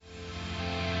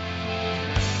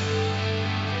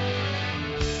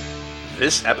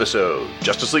This episode,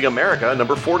 Justice League America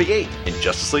number 48 and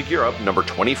Justice League Europe number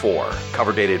 24.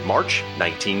 Cover dated March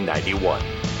 1991.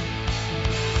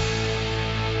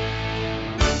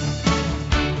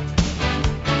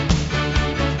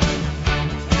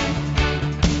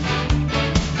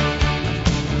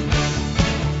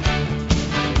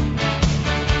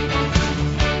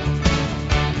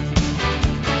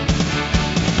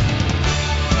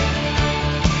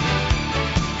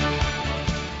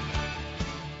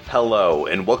 Hello,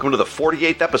 and welcome to the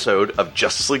 48th episode of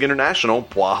Justice League International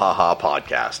Bwahaha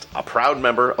Podcast, a proud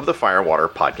member of the Fire and Water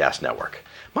Podcast Network.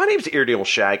 My name's Eardale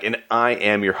Shag, and I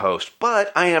am your host,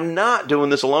 but I am not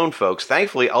doing this alone, folks.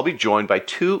 Thankfully, I'll be joined by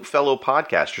two fellow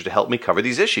podcasters to help me cover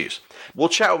these issues. We'll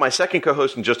chat with my second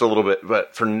co-host in just a little bit,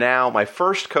 but for now, my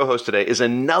first co-host today is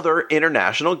another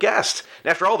international guest.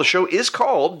 And after all, the show is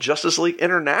called Justice League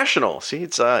International. See,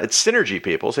 it's synergy,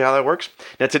 people. See how that works?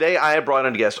 Now, today, I have brought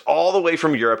in a guest all the way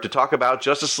from Europe to talk about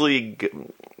Justice League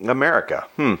America.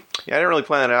 Yeah, I didn't really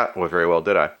plan that out very well,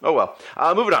 did I? Oh, well.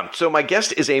 Moving on. So my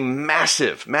guest is a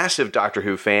massive Doctor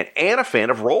Who fan and a fan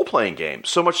of role-playing games,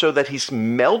 so much so that he's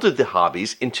melded the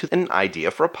hobbies into an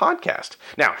idea for a podcast.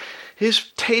 Now,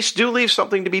 his tastes do leave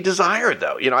something to be desired,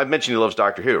 though. You know, I've mentioned he loves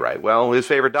Doctor Who, right? Well, his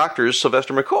favorite Doctor is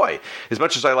Sylvester McCoy. As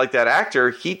much as I like that actor,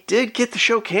 he did get the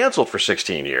show canceled for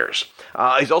 16 years.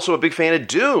 He's also a big fan of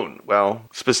Dune. Well,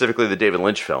 specifically the David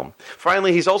Lynch film.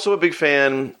 Finally, he's also a big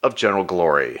fan of General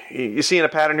Glory. You seeing a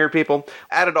pattern here, people?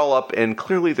 Add it all up, and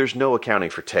clearly there's no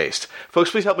accounting for taste. Folks,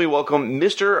 please help me welcome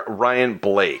Mr. Ryan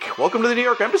Blake. Welcome to the New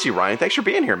York Embassy, Ryan. Thanks for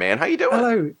being here, man. How you doing?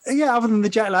 Hello. Yeah, other than the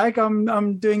jet lag,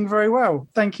 I'm doing very well.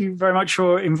 Thank you very much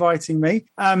for inviting me.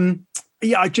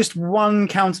 Just one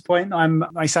counterpoint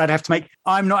I say I'd have to make.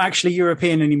 I'm not actually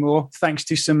European anymore, thanks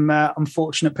to some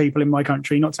unfortunate people in my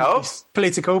country. Not to be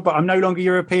political, but I'm no longer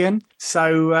European.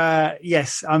 So,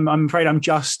 yes, I'm afraid I'm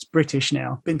just British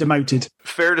now. Been demoted.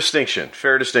 Fair distinction.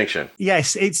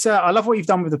 Yes, it's. I love what you've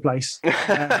done with the place.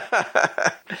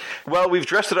 Well, we've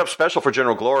dressed it up special for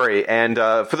General Glory. And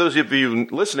for those of you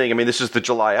listening, I mean, this is the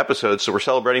July episode, so we're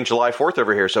celebrating July 4th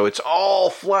over here. So it's all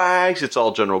flags. It's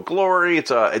all General Glory.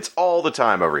 It's all the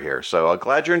time over here. So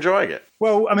glad you're enjoying it.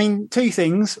 Well, I mean, two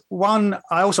things. One,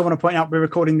 I also want to point out we're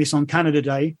recording this on Canada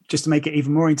Day, just to make it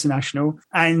even more international.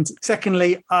 And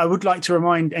secondly, I would like to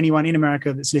remind anyone in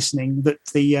America that's listening that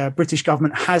the British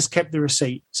government has kept the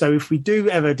receipt. So if we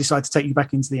do ever decide to take you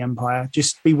back into the empire,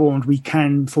 just be warned, we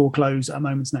can foreclose at a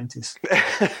moment's notice.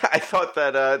 I thought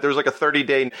that there was like a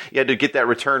 30-day, you had to get that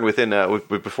return within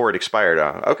before it expired.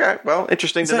 Okay, well,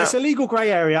 interesting to know. It's a legal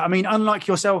grey area. I mean, unlike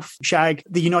yourself, Shag,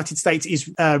 the United States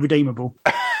is redeemable.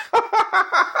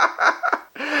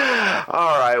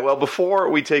 All right, well, before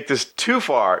we take this too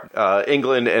far,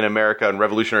 England and America and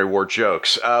Revolutionary War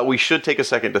jokes, we should take a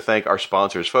second to thank our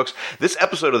sponsors. Folks, this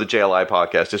episode of the JLI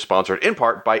podcast is sponsored in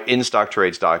part by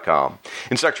InStockTrades.com.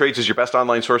 InStock Trades is your best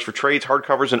online source for trades,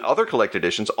 hardcovers, and other collected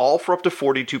editions, all for up to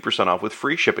 42% off with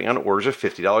free shipping on orders of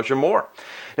 $50 or more.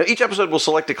 Now, each episode will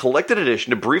select a collected edition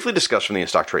to briefly discuss from the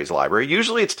InStock Trades library.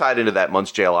 Usually it's tied into that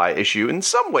month's JLI issue in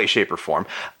some way, shape, or form.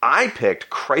 I picked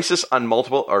Crisis on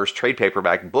Multiple Earths trade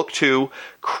paperback, Book 2,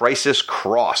 Crisis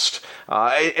Crossed.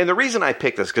 And the reason I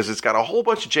picked this because it's got a whole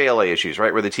bunch of JLA issues,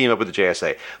 right, where they team up with the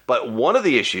JSA. But one of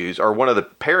the issues, or one of the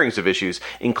pairings of issues,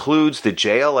 includes the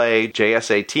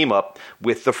JLA-JSA team up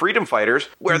with the Freedom Fighters,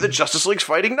 where the Justice League's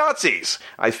fighting Nazis.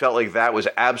 I felt like that was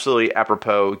absolutely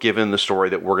apropos given the story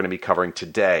that we're going to be covering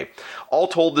today. All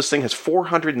told, this thing has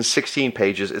 416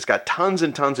 pages. It's got tons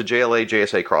and tons of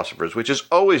JLA-JSA crossovers, which is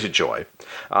always a joy.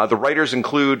 The writers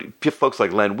include folks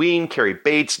like Len Wein, Carrie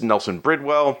Bates, Nelson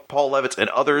Bridwell, Paul Levitz, and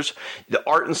others. The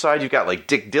art inside, you've got like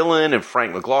Dick Dillon and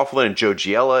Frank McLaughlin and Joe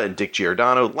Giella and Dick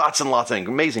Giordano. Lots and lots of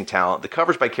amazing talent. The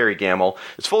cover's by Kerry Gamble.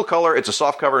 It's full color. It's a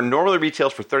soft cover. Normally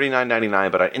retails for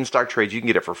 $39.99, but on InStock Trades, you can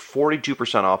get it for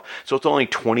 42% off. So it's only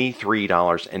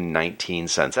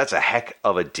 $23.19. That's a heck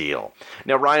of a deal.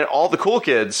 Now, Ryan, all the cool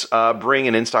kids bring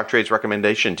an InStock Trades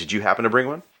recommendation. Did you happen to bring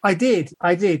one? I did.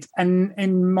 And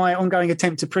in my ongoing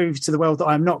attempt to prove to the world that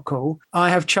I'm not cool,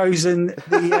 I have chosen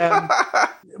the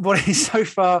what is so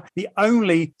far the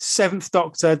only seventh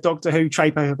Doctor Who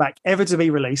trade paperback ever to be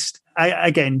released.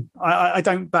 I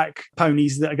don't back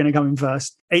ponies that are going to come in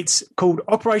first. It's called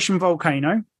Operation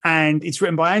Volcano. and it's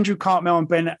written by Andrew Cartmel and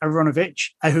Ben Aronovich,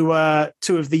 who are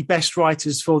two of the best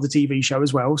writers for the TV show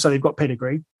as well. So they've got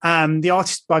pedigree. The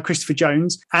artist by Christopher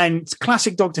Jones, and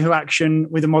classic Doctor Who action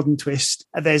with a modern twist.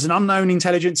 There's an unknown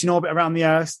intelligence in orbit around the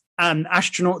Earth, and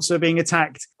astronauts are being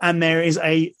attacked, and there is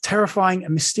a terrifying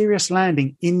and mysterious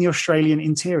landing in the Australian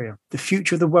interior. The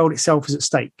future of the world itself is at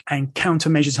stake, and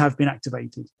countermeasures have been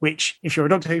activated, which, if you're a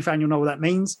Doctor Who fan, you'll know what that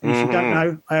means. And if you don't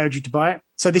know, I urge you to buy it.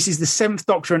 So this is the 7th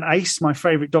Doctor and Ace, my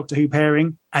favourite Doctor Who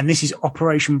pairing, and this is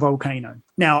Operation Volcano.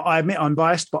 Now, I admit I'm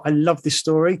biased, but I love this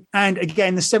story. And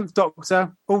again, the 7th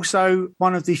Doctor, also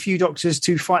one of the few Doctors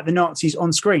to fight the Nazis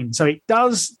on screen. So it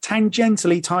does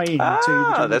tangentially tie in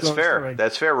to the that's fair. story.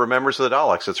 That's fair. Remembers the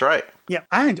Daleks. That's right. Yeah,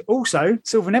 and also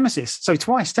Silver Nemesis. So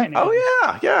twice, technically.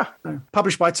 Oh, yeah. So,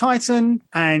 published by Titan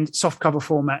and softcover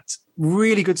format.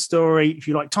 Really good story if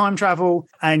you like time travel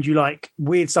and you like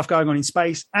weird stuff going on in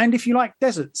space, and if you like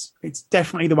deserts, it's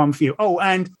definitely the one for you. Oh,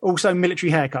 and also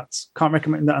military haircuts. Can't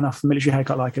recommend that enough for military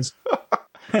haircut likers.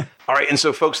 All right, and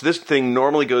so, folks, this thing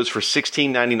normally goes for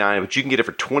 $16.99, but you can get it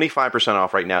for 25%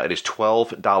 off right now. It is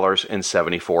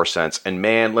 $12.74. And,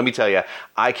 man, let me tell you,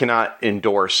 I cannot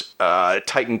endorse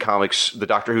Titan Comics, the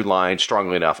Doctor Who line,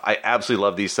 strongly enough. I absolutely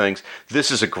love these things.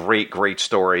 This is a great, great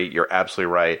story. You're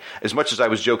absolutely right. As much as I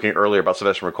was joking earlier about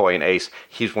Sylvester McCoy and Ace,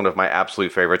 he's one of my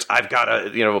absolute favorites. I've got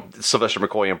a, Sylvester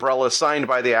McCoy umbrella signed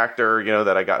by the actor,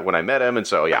 that I got when I met him. And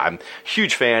so, yeah, I'm a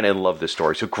huge fan and love this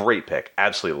story. So great pick.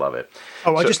 Absolutely love it.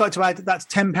 Oh, I'd just like to add that's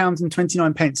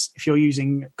 £10.29 if you're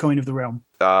using Coin of the Realm.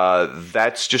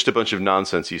 That's just a bunch of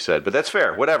nonsense you said, but that's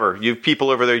fair. Whatever. You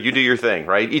people over there, you do your thing,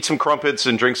 right? Eat some crumpets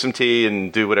and drink some tea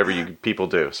and do whatever you people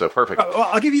do. So perfect.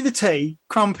 I'll give you the tea.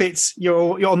 Crumpets,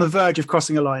 you're on the verge of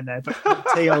crossing a line there, but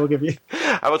tea I will give you.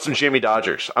 How about some Jamie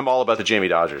Dodgers? I'm all about the Jamie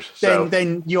Dodgers.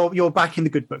 Then you're back in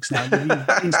the good books now.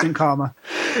 Instant karma.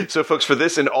 So, folks, for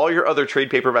this and all your other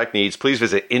trade paperback needs, please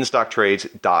visit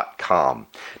InStockTrades.com.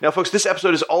 Now, folks, this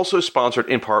episode is also sponsored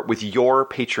in part with your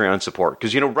Patreon support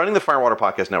because, running the Firewater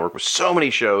Podcast Network with so many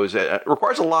shows, it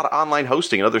requires a lot of online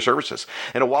hosting and other services.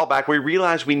 And a while back, we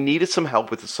realized we needed some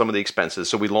help with some of the expenses,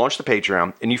 so we launched the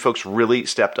Patreon, and you folks really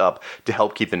stepped up to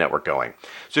help keep the network going.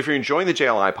 So if you're enjoying the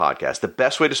JLI podcast, the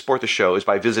best way to support the show is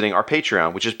by visiting our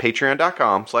Patreon, which is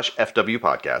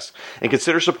patreon.com/FWpodcast, and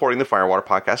consider supporting the Firewater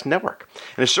Podcast Network.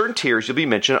 And at certain tiers, you'll be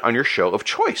mentioned on your show of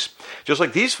choice, just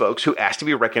like these folks who asked to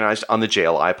be recognized on the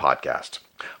JLI podcast.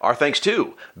 Our thanks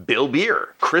to Bill Beer,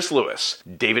 Chris Lewis,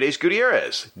 David Ace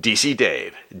Gutierrez, DC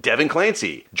Dave, Devin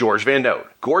Clancy, George Van Note,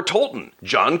 Gord Tolton,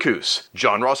 John Coos,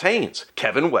 John Ross Haynes,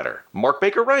 Kevin Wetter, Mark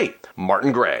Baker Wright,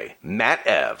 Martin Gray, Matt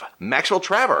Ev, Maxwell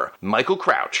Traver, Michael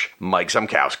Crouch, Mike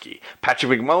Zamkowski,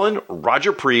 Patrick McMullen,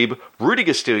 Roger Preeb, Rudy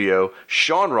Castillo,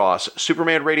 Sean Ross,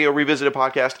 Superman Radio Revisited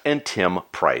Podcast, and Tim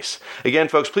Price. Again,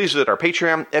 folks, please visit our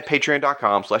Patreon at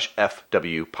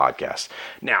patreon.com/FWpodcast.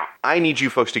 Now, I need you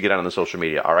folks to get on the social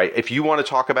media. All right. If you want to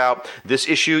talk about this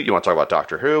issue, you want to talk about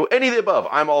Doctor Who, any of the above,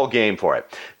 I'm all game for it.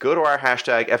 Go to our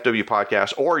hashtag FW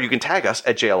Podcast, or you can tag us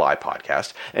at JLI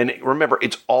Podcast. And remember,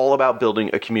 it's all about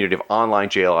building a community of online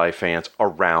JLI fans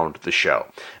around the show.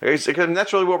 And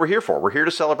that's really what we're here for. We're here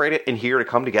to celebrate it and here to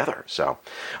come together. So,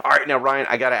 all right. Now, Ryan,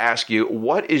 I got to ask you,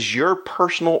 what is your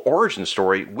personal origin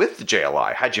story with the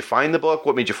JLI? How'd you find the book?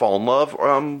 What made you fall in love?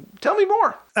 Tell me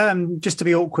more. Just to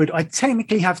be awkward, I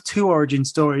technically have two origin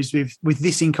stories with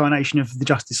this incarnation of the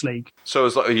Justice League.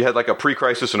 So you had like a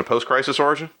pre-crisis and a post-crisis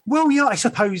origin? Well, yeah, I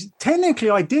suppose technically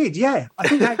I did, yeah. I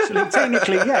think actually,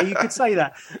 technically, yeah, you could say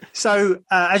that. So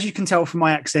as you can tell from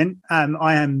my accent,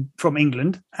 I am from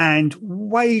England, and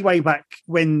way back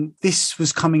when this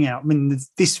was coming out, I mean,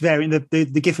 this variant,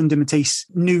 the Giffen de Matisse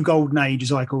New Golden Age,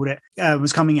 as I called it,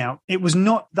 was coming out. It was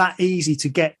not that easy to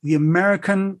get the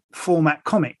American format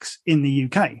comics in the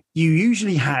UK. You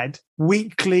usually had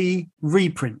weekly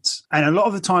reprints, and a lot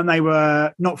of the time they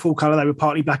were not full color, they were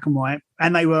partly black and white,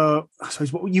 and they were, I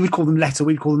suppose, what you would call them letter,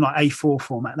 we'd call them like A4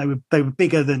 format. They were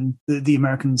bigger than the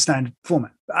American standard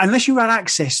format. Unless you had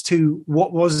access to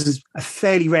what was a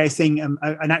fairly rare thing,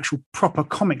 an actual proper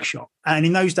comic shop. And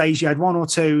in those days, you had one or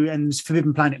two, and it was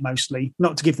Forbidden Planet mostly,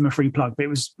 not to give them a free plug, but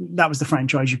that was the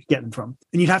franchise you could get them from.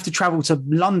 And you'd have to travel to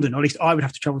London, or at least I would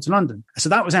have to travel to London. So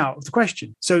that was out of the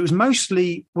question. So it was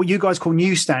mostly what you guys call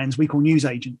newsstands, we call news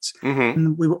agents. Mm-hmm.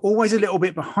 And we were always a little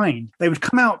bit behind. They would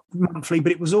come out monthly,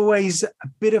 but it was always a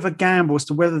bit of a gamble as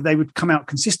to whether they would come out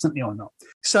consistently or not.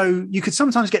 So you could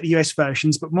sometimes get the US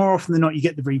versions, but more often than not, you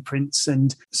get the reprints.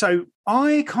 And so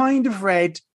I kind of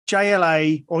read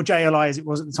JLA, or JLI as it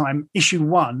was at the time, issue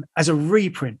 1 as a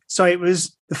reprint. So it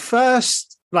was the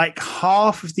first like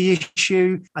half of the issue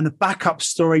issue, and the backup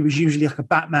story was usually like a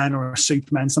Batman or a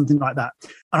Superman, something like that.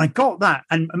 And I got that,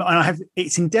 and I have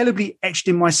it's indelibly etched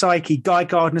in my psyche. Guy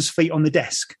Gardner's feet on the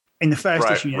desk in the first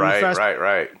issue.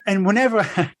 Right. And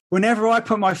whenever I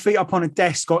put my feet up on a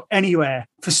desk or anywhere,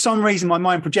 for some reason my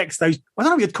mind projects those. I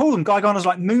don't know if you'd call them Guy Gardner's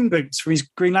like moon boots for his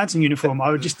Green Lantern uniform. I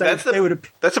would just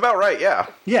that's about right. Yeah.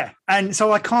 Yeah. And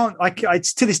so I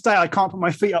to this day I can't put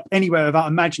my feet up anywhere without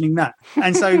imagining that.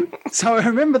 And so I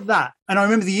remember that, and I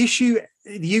remember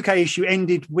the UK issue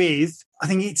ended with, I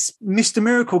think it's Mr.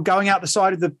 Miracle going out the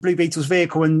side of the Blue Beetle's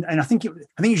vehicle, and I think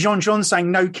Jean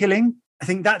saying no killing. I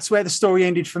think that's where the story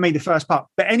ended for me, the first part.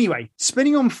 But anyway,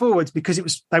 spinning on forwards, because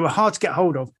they were hard to get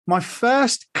hold of. My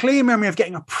first clear memory of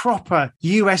getting a proper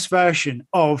US version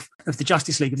of the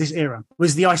Justice League of this era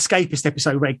was the Ice Escapist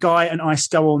episode where Guy and Ice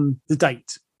go on the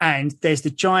date. And there's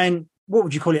the giant, what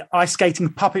would you call it, ice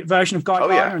skating puppet version of Guy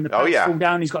Gardner, and the pants fall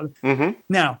down. He's got.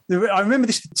 Now, I remember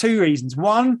this for two reasons.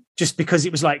 One, just because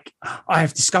it was like, I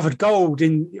have discovered gold.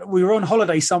 We were on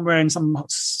holiday somewhere in some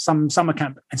summer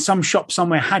camp, and some shop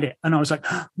somewhere had it, and I was like,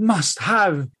 must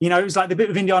have. You know, it was like the bit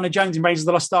of Indiana Jones in Raiders of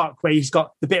the Lost Ark where he's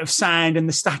got the bit of sand and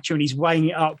the statue, and he's weighing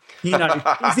it up. You know,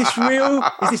 is this real?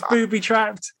 Is this booby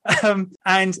trapped?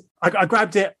 And I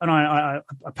grabbed it and I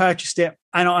purchased it,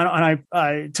 and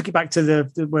I took it back to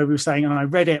the where we were staying, and I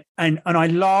read it, and I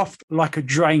laughed like a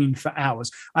drain for hours.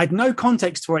 I had no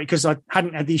context for it because I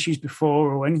hadn't had the issues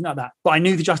before or anything like that. But I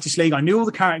knew the Justice League, I knew all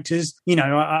the characters, you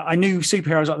know, I knew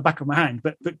superheroes like the back of my hand.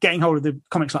 But getting hold of the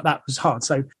comics like that was hard.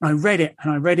 So I read it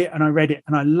and I read it and I read it,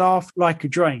 and I laughed like a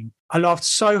drain. I laughed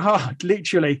so hard,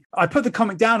 literally. I put the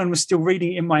comic down and was still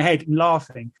reading it in my head and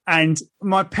laughing. And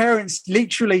my parents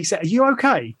literally said, "Are you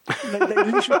okay?"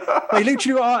 They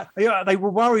literally are. They were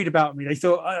worried about me. They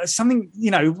thought something,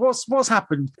 you know, what's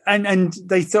happened? And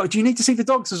they thought, "Do you need to see the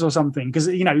doctors or something?" Because,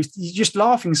 you know, you're just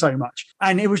laughing so much.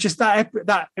 And it was just that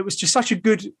it was just such a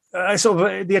good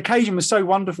the occasion was so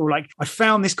wonderful. Like, I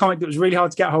found this comic that was really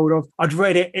hard to get hold of. I'd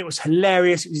read it. It was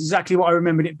hilarious. It was exactly what I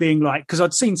remembered it being like, because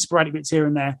I'd seen sporadic bits here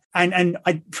and there. And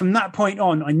I, from that point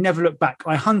on, I never looked back.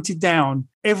 I hunted down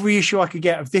every issue I could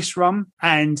get of this run,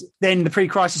 and then the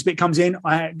pre-crisis bit comes in.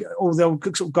 I had all the old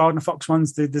sort of Gardner Fox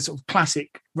ones, the sort of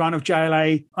classic run of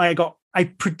JLA. I got a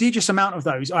prodigious amount of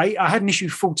those. I had an issue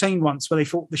 14 once where they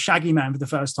fought the Shaggy Man for the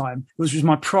first time, which was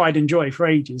my pride and joy for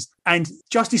ages. And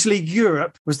Justice League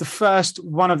Europe was the first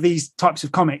one of these types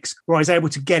of comics where I was able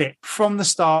to get it from the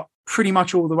start, pretty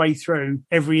much all the way through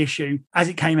every issue as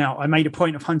it came out. I made a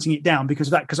point of hunting it down because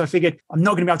of that, because I figured I'm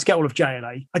not going to be able to get all of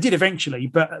JLA. I did eventually,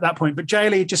 but at that point,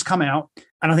 JLA had just come out,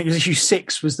 and I think it was issue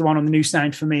 6 was the one on the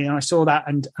newsstand for me, and I saw that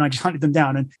and I just hunted them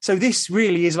down. And so this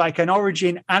really is like an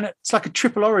origin, and it's like a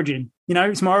triple origin. You know,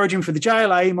 it's my origin for the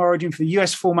JLA, my origin for the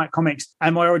US format comics,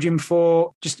 and my origin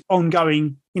for just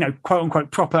ongoing, you know, quote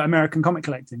unquote proper American comic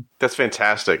collecting. That's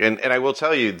fantastic. And I will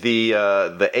tell you, the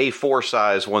A4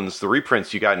 size ones, the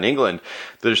reprints you got in England,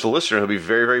 there's a listener who'll be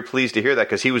very, very pleased to hear that,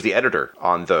 because he was the editor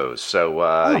on those. So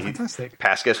fantastic.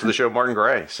 Past guest for the show, Martin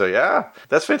Gray. So yeah,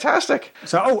 that's fantastic.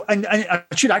 So, and I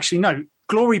should actually note,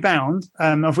 Glory Bound,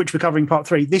 of which we're covering part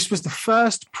 3, this was the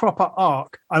first proper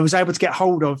arc I was able to get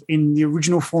hold of in the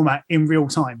original format in real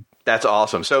time. That's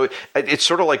awesome. So it's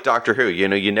sort of like Doctor Who. You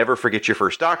know, you never forget your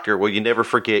first Doctor. Well, you never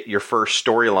forget your first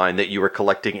storyline that you were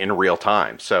collecting in real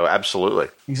time. So absolutely.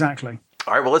 Exactly.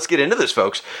 All right, well, let's get into this,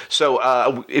 folks.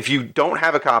 So if you don't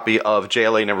have a copy of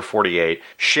JLA number 48,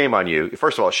 shame on you.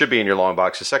 First of all, it should be in your long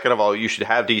box. Second of all, you should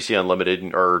have DC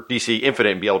Unlimited or DC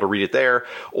Infinite and be able to read it there.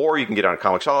 Or you can get on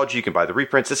Comixology. You can buy the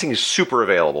reprints. This thing is super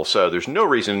available, so there's no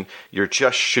reason you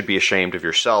just should be ashamed of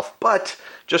yourself. But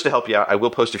just to help you out, I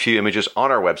will post a few images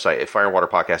on our website at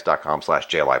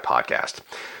fireandwaterpodcast.com/JLI podcast.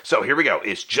 So here we go.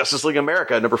 It's Justice League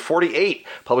America number 48,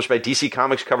 published by DC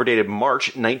Comics, cover dated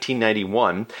March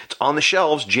 1991. It's on the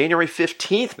shelves January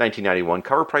 15th, 1991.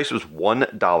 Cover price was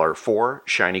 $1 for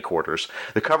shiny quarters.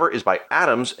 The cover is by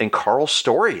Adams and Carl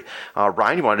Story.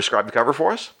 Ryan, you want to describe the cover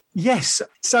for us? Yes.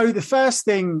 So the first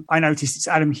thing I noticed is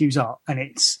Adam Hughes art, and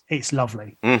it's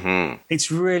lovely. Mm-hmm.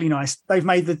 It's really nice. They've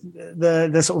made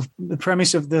the sort of the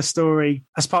premise of the story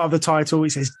as part of the title.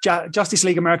 It says Justice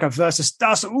League America versus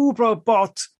Das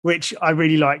Uberbot, which I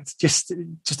really liked. Just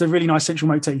a really nice central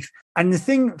motif. And the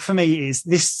thing for me is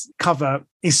this cover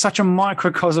is such a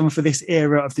microcosm for this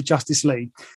era of the Justice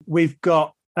League. We've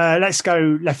got let's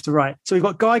go left to right. So we've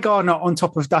got Guy Gardner on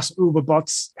top of Das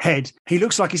Uberbot's head. He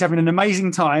looks like he's having an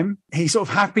amazing time. He's sort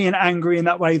of happy and angry in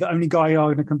that way that only Guy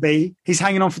Gardner can be. He's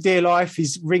hanging on for dear life.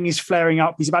 His ring is flaring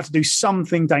up. He's about to do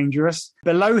something dangerous.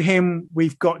 Below him,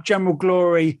 we've got General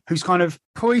Glory, who's kind of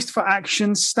poised for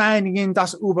action, standing in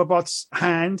Das Uberbot's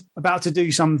hand, about to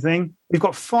do something. We've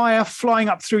got fire flying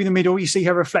up through the middle. You see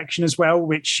her reflection as well,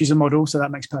 which she's a model, so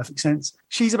that makes perfect sense.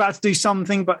 She's about to do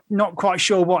something, but not quite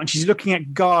sure what. And she's looking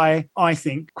at Guy, I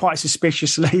think, quite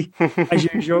suspiciously, as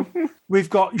usual. We've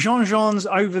got Jean-Jean's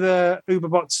over the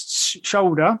Uberbot's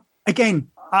shoulder. Again,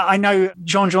 I know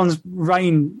Jean-Jean's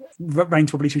reign's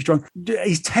probably too strong.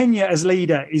 His tenure as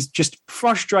leader is just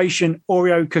frustration,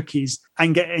 Oreo cookies,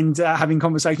 and having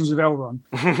conversations with Elrond.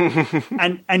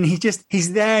 and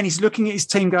he's there and he's looking at his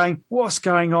team going, what's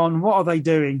going on? What are they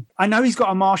doing? I know he's got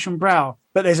a Martian brow,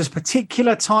 but there's a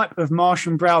particular type of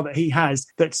Martian brow that he has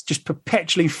that's just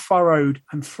perpetually furrowed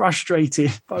and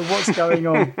frustrated by what's going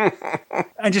on.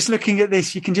 And just looking at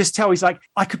this, you can just tell he's like,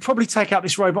 I could probably take out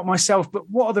this robot myself, but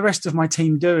what are the rest of my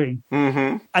team doing?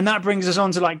 Mm-hmm. And that brings us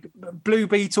on to like Blue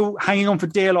Beetle hanging on for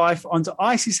dear life onto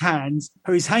Ice's hands,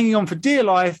 who is hanging on for dear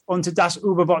life onto Das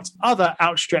Uberbot's other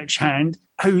outstretched hand,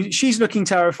 who she's looking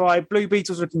terrified. Blue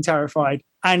Beetle's looking terrified.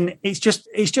 And it's just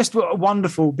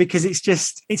wonderful because it's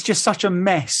just such a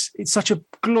mess. It's such a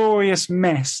glorious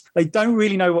mess. They don't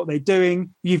really know what they're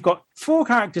doing. You've got 4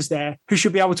 characters there who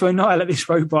should be able to annihilate this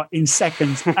robot in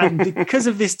seconds. And because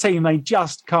of this team, they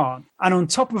just can't. And on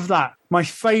top of that, my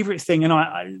favorite thing,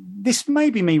 and this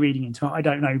may be me reading into it, I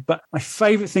don't know, but my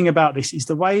favorite thing about this is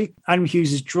the way Adam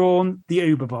Hughes has drawn the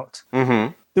Uberbot.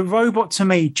 Mm-hmm. The robot to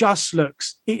me just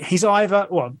looks, he's either,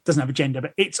 well, doesn't have a gender,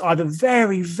 but it's either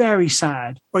very, very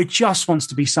sad or he just wants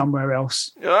to be somewhere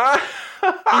else.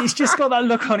 He's just got that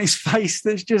look on his face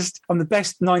that's just, I'm the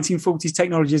best 1940s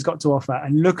technology has got to offer.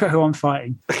 And look at who I'm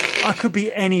fighting. I could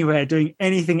be anywhere doing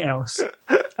anything else.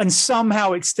 And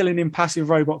somehow it's still an impassive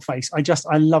robot face.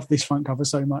 I love this front cover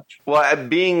so much. Well,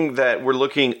 being that we're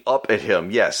looking up at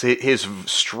him, yes, his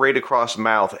straight across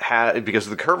mouth, because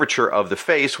of the curvature of the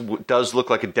face, does look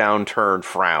like a downturned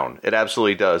frown. It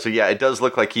absolutely does. So yeah, it does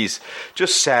look like he's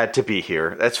just sad to be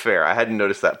here. That's fair. I hadn't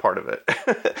noticed that part of it.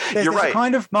 There's right. a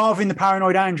kind of Marvin the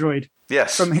Paranoid Android.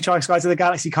 Yes. From Hitchhiker's Guide to the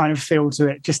Galaxy kind of feel to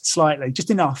it, just slightly,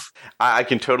 just enough. I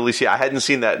can totally see. I hadn't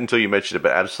seen that until you mentioned it,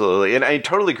 but absolutely. And I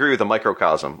totally agree with the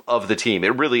microcosm of the team.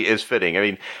 It really is fitting. I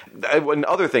mean, and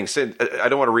other things, I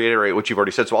don't want to reiterate what you've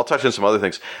already said, so I'll touch on some other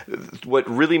things. What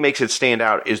really makes it stand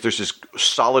out is there's this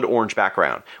solid orange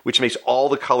background, which makes all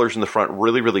the colors in the front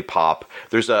really, really pop.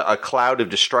 There's a cloud of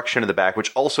destruction in the back,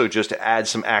 which also just adds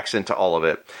some accent to all of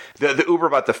it. The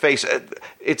Uberbot, the face,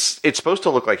 it's supposed to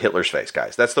look like Hitler's face,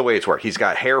 guys. That's the way it's worked. He's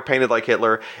got hair painted like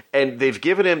Hitler, and they've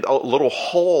given him a little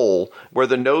hole where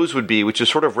the nose would be, which is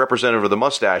sort of representative of the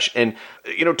mustache. And,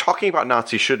 you know, talking about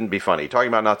Nazis shouldn't be funny. Talking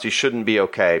about Nazis shouldn't be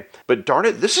okay. But darn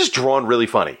it, this is drawn really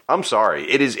funny. I'm sorry.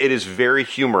 It is very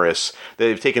humorous.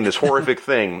 They've taken this horrific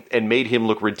thing and made him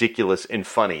look ridiculous and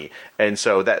funny. And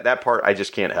so that part I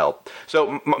just can't help.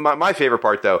 So my favorite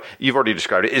part, though, you've already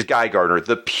described it, is Guy Gardner.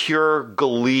 The pure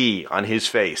glee on his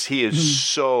face. He is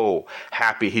so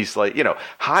happy. He's like, you know,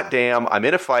 hot damn, I'm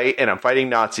in a fight and I'm fighting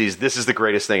Nazis. This is the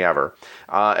greatest thing ever.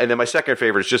 And then my second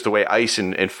favorite is just the way Ice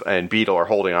and Beetle are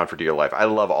holding on for dear life. I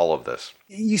love all of this.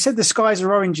 You said the skies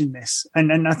are orange in this,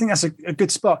 and I think that's a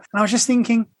good spot. And I was just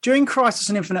thinking, during Crisis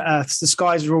on Infinite Earths, the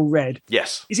skies are all red.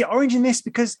 Yes. Is it orange in this?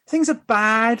 Because things are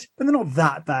bad, but they're not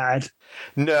that bad.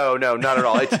 No, not at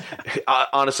all. It's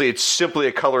honestly, it's simply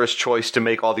a colorist choice to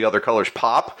make all the other colors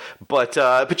pop. But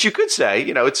you could say,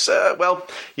 you know, it's well,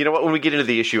 you know what? When we get into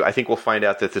the issue, I think we'll find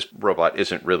out that this robot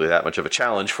isn't really that much of a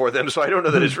challenge for them. So I don't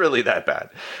know that it's really that bad.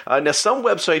 Now, some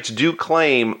websites do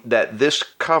claim that this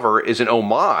cover is an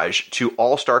homage to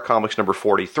All-Star Comics number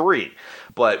 43.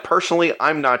 But personally,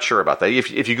 I'm not sure about that.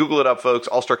 If you Google it up, folks,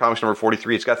 All-Star Comics number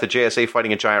 43, it's got the JSA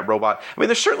fighting a giant robot. I mean,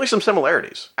 there's certainly some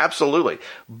similarities. Absolutely.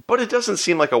 But it doesn't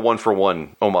seem like a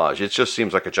one-for-one homage. It just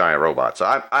seems like a giant robot.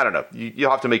 So I don't know. You'll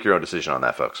have to make your own decision on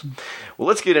that, folks. Well,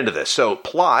 let's get into this. So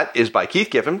plot is by Keith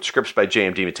Giffen, scripts by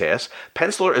J.M. DeMatteis.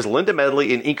 Penciler is Linda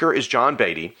Medley, and inker is John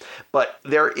Beatty. But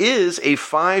there is a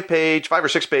 5 or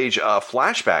 6 page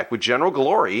flashback with General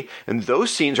Glory, and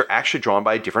those scenes are actually drawn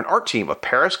by a different art team of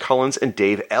Paris Cullins and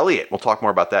Dave Elliott. We'll talk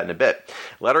more about that in a bit.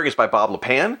 Lettering is by Bob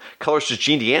Lepan. Colorist is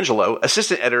Gene D'Angelo.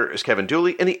 Assistant editor is Kevin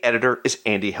Dooley. And the editor is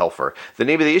Andy Helfer. The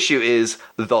name of the issue is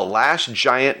The Last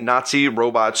Giant Nazi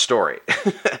Robot Story.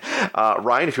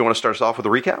 Ryan, if you want to start us off with a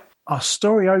recap. Our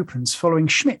story opens following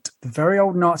Schmidt, the very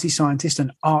old Nazi scientist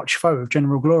and arch foe of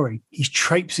General Glory. He's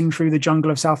traipsing through the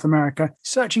jungle of South America,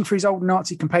 searching for his old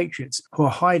Nazi compatriots who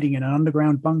are hiding in an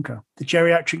underground bunker. The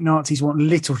geriatric Nazis want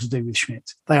little to do with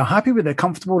Schmidt. They are happy with their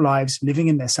comfortable lives living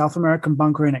in their South American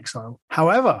bunker in exile.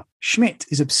 However, Schmidt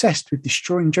is obsessed with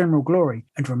destroying General Glory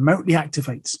and remotely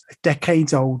activates a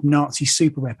decades-old Nazi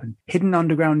superweapon hidden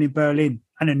underground near Berlin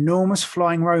an enormous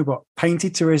flying robot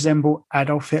painted to resemble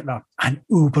Adolf Hitler, an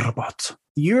Uberbot.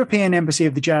 The European embassy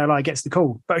of the JLI gets the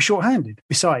call, but are short-handed.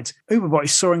 Besides, Uberbot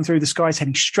is soaring through the skies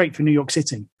heading straight for New York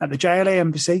City. At the JLA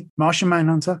embassy, Martian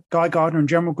Manhunter, Guy Gardner, and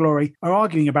General Glory are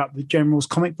arguing about the General's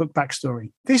comic book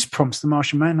backstory. This prompts the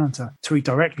Martian Manhunter to read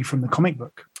directly from the comic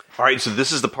book. All right, so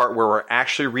this is the part where we're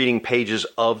actually reading pages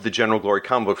of the General Glory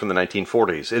comic book from the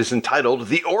 1940s. It is entitled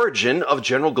The Origin of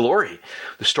General Glory.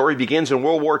 The story begins in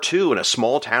World War II in a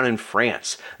small town in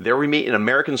France. There we meet an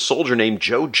American soldier named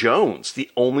Joe Jones,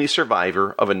 the only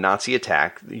survivor of a Nazi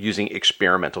attack using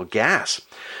experimental gas.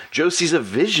 Joe sees a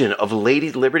vision of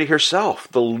Lady Liberty herself,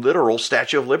 the literal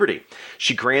Statue of Liberty.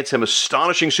 She grants him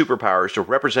astonishing superpowers to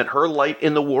represent her light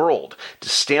in the world, to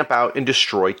stamp out and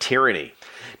destroy tyranny.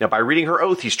 Now, by reading her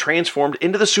oath, he's transformed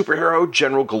into the superhero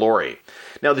General Glory.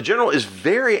 Now, the General is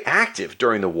very active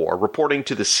during the war, reporting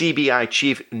to the CBI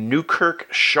chief Newkirk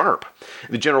Sharp.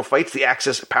 The General fights the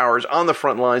Axis powers on the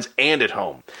front lines and at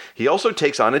home. He also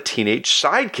takes on a teenage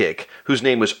sidekick whose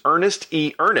name was Ernest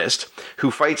E. Ernest, who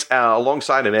fights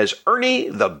alongside him as Ernie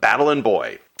the Battlin'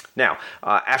 Boy. Now,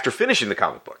 after finishing the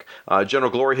comic book, General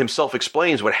Glory himself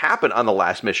explains what happened on the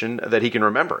last mission that he can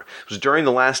remember. It was during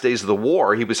the last days of the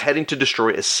war, he was heading to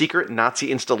destroy a secret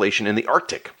Nazi installation in the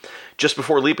Arctic. Just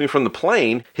before leaping from the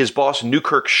plane, his boss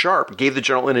Newkirk Sharp gave the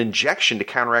General an injection to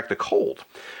counteract the cold.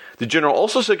 The General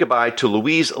also said goodbye to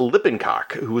Louise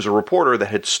Lippincott, who was a reporter that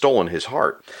had stolen his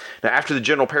heart. Now, after the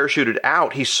General parachuted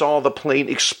out, he saw the plane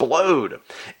explode.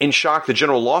 In shock, the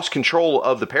General lost control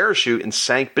of the parachute and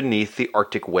sank beneath the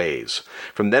Arctic waves.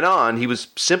 From then on, he was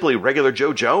simply regular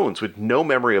Joe Jones with no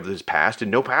memory of his past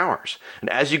and no powers. And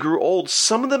as he grew old,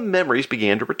 some of the memories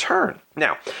began to return.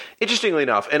 Now, interestingly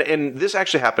enough, and this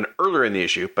actually happened earlier in the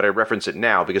issue, but I reference it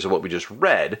now because of what we just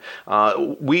read,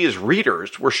 we as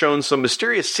readers were shown some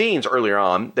mysterious scenes earlier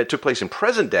on that took place in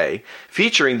present day,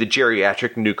 featuring the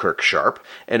geriatric Newkirk Sharp,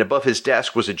 and above his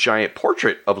desk was a giant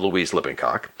portrait of Louise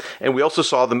Lippincott. And we also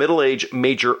saw the middle-aged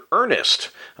Major Ernest.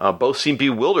 Both seemed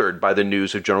bewildered by the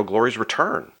news of General Glory's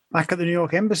return. Back at the New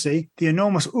York Embassy, the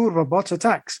enormous Uberbot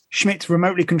attacks. Schmidt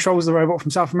remotely controls the robot from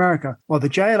South America, while the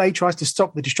JLA tries to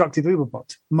stop the destructive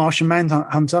Uberbot. Martian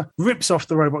Manhunter rips off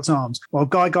the robot's arms, while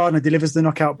Guy Gardner delivers the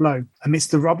knockout blow.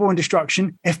 Amidst the rubble and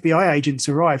destruction, FBI agents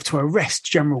arrive to arrest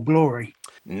General Glory.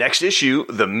 Next issue,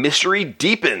 the mystery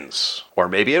deepens, or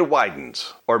maybe it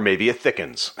widens, or maybe it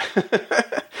thickens.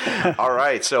 All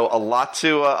right, so a lot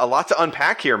to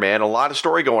unpack here, man. A lot of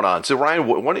story going on. So Ryan,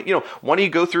 why don't you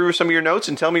go through some of your notes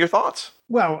and tell me your thoughts?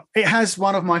 Well, it has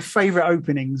one of my favorite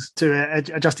openings to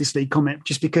a Justice League comic,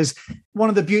 just because one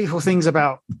of the beautiful things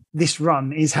about this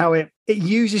run is how it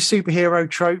uses superhero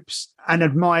tropes and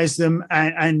admires them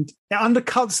and it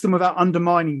undercuts them without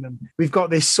undermining them. We've got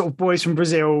this sort of boys from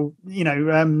Brazil,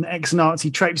 ex-Nazi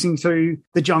traipsing through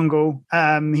the jungle.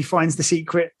 He finds the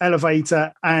secret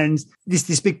elevator and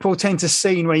this big portentous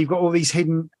scene where you've got all these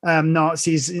hidden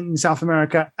Nazis in South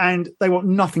America and they want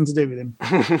nothing to do with him.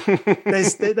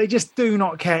 They just do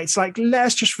not care. It's like,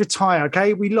 let's just retire,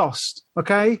 okay? We lost,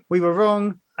 okay? We were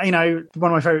wrong. One of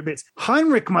my favorite bits.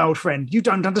 Heinrich, my old friend, you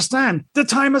don't understand. The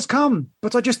time has come,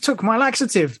 but I just took my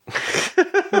laxative.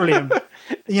 Brilliant.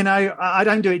 I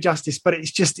don't do it justice, but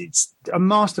it's a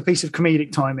masterpiece of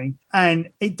comedic timing.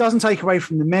 And it doesn't take away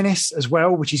from the menace as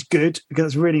well, which is good because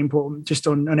it's really important just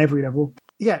on every level.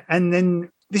 Yeah. And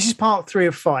then this is part 3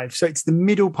 of 5. So it's the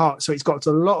middle part. So it's got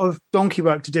a lot of donkey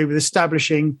work to do with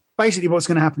establishing basically what's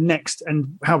going to happen next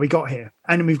and how we got here.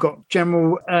 And then we've got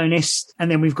General Ernest. And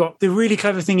then we've got the really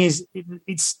clever thing is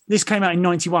this came out in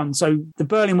 91. So the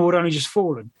Berlin Wall had only just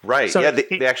fallen. Right. So yeah.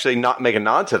 They actually not make a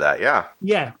nod to that. Yeah.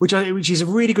 Yeah. Which is a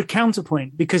really good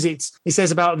counterpoint because it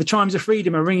says about the chimes of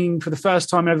freedom are ringing for the first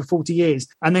time in over 40 years.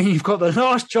 And then you've got the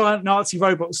last giant Nazi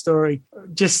robot story.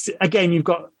 Just again, you've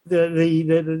got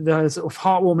the sort of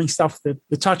heartwarming stuff,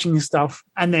 the touching stuff.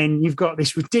 And then you've got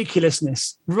this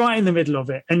ridiculousness right in the middle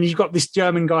of it. And you've got this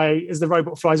German guy as the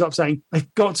robot flies up saying,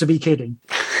 "They've got to be kidding."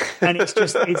 And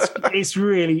it's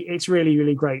really,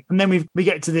 really great. And then we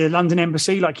get to the London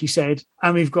embassy, like you said,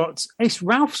 and it's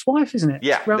Ralph's wife, isn't it?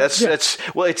 Yeah, that's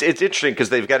it's interesting because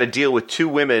they've got to deal with 2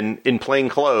 women in plain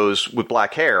clothes with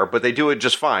black hair, but they do it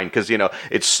just fine because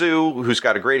it's Sue who's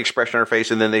got a great expression on her face,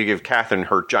 and then they give Catherine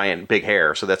her giant big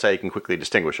hair, so that's how you can quickly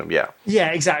distinguish them. Yeah,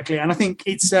 exactly. And I think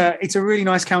it's a really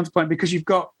nice counterpoint because you've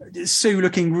got Sue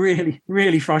looking really,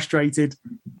 really frustrated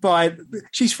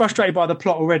she's frustrated by the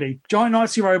plot already. Giant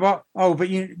Nazi robot. Oh, but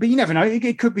you never know.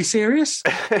 It could be serious.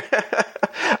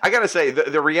 I gotta say,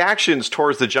 the reactions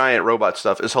towards the giant robot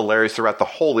stuff is hilarious throughout the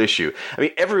whole issue. I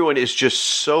mean, everyone is just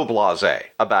so blasé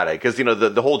about it because,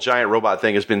 the whole giant robot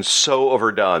thing has been so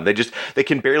overdone. They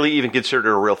can barely even consider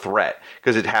it a real threat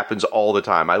because it happens all the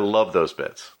time. I love those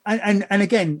bits. And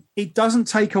again, it doesn't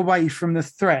take away from the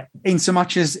threat in so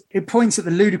much as it points at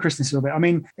the ludicrousness of it. I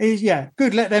mean,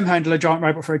 good, let them handle a giant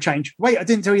robot for a change. Wait, I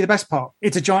didn't tell you the best part.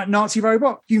 It's a giant Nazi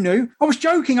robot. You knew. I was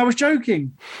joking.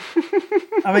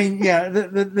 I mean, yeah,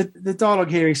 the dialogue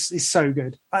here is so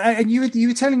good. And you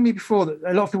were telling me before that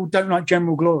a lot of people don't like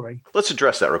General Glory. Let's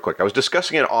address that real quick. I was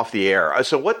discussing it off the air.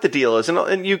 So what the deal is,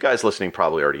 and you guys listening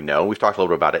probably already know, we've talked a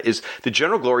little bit about it, is the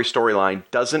General Glory storyline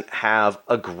doesn't have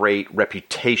a great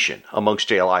reputation amongst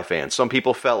JLI fans. Some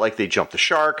people felt like they jumped the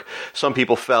shark. Some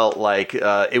people felt like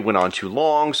it went on too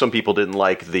long. Some people didn't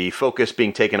like the focus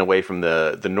being taken away from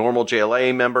the normal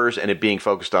JLA members and it being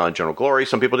focused on General Glory.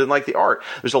 Some people didn't like the art.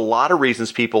 There's a lot of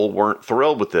reasons people weren't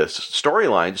thrilled with this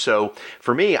storyline. So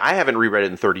for me, I haven't reread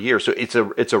it in 30 years. So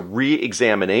it's a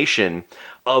re-examination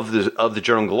of the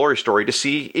General Glory story to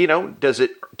see, does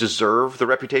it deserve the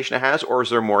reputation it has, or is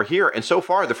there more here? And so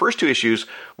far, the first two issues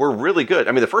were really good.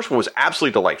 I mean, the first one was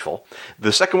absolutely delightful.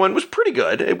 The second one was pretty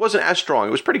good. It wasn't as strong.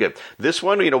 It was pretty good. This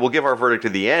one, we'll give our verdict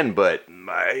at the end, but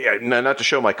not to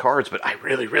show my cards, but I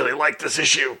really, really like this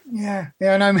issue. Yeah,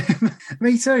 no,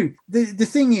 me too. The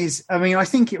thing is, I mean, I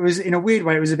think it was, in a weird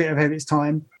way, it was a bit ahead of its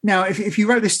time. Now, if you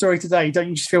wrote this story today, don't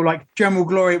you just feel like General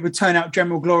Glory, it would turn out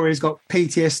General Glory has got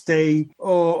PTSD,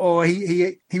 or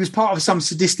he was part of some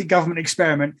sadistic government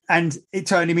experiment and it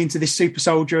turned him into this super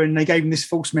soldier and they gave him this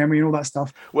false memory and all that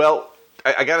stuff? Well,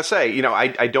 I got to say,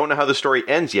 I don't know how the story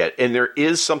ends yet, and there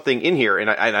is something in here, and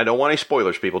I don't want any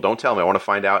spoilers, people. Don't tell me. I want to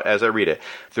find out as I read it.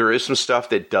 There is some stuff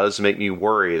that does make me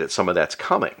worry that some of that's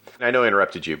coming. I know I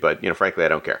interrupted you, but, frankly, I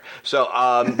don't care. So,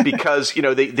 because,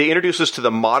 they introduce us to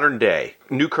the modern day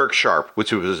Newkirk Sharp,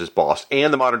 which was his boss,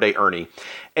 and the modern day Ernie.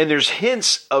 And there's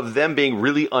hints of them being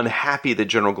really unhappy that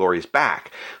General Glory is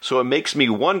back. So it makes me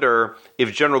wonder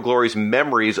if General Glory's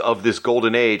memories of this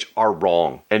golden age are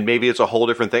wrong. And maybe it's a whole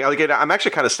different thing. I'm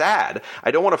actually kind of sad.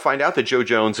 I don't want to find out that Joe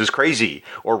Jones is crazy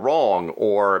or wrong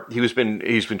or he's been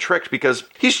tricked, because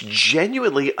he's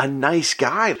genuinely a nice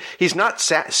guy. He's not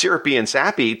syrupy and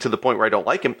sappy to the point where I don't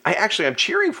like him. I'm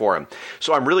cheering for him.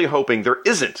 So I'm really hoping there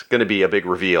isn't going to be a big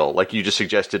reveal, like you just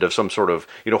suggested, of some sort of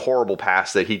horrible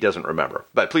past that he doesn't remember.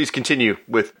 But please continue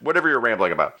with whatever you're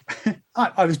rambling about.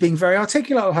 I was being very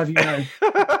articulate, I'll have you know.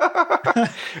 I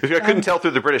couldn't tell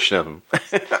through the Britishism.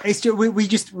 It's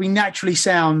just, we naturally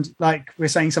sound like we're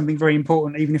saying something very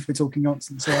important, even if we're talking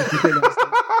nonsense. So I completely understand.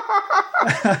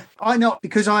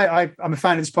 Because I'm a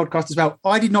fan of this podcast as well.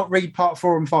 I did not read part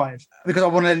 4 and 5 because I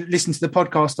want to listen to the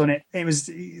podcast on it. It was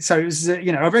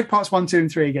I read parts 1, 2,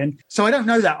 and 3 again. So I don't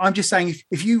know that. I'm just saying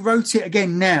if you wrote it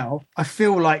again now, I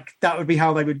feel like that would be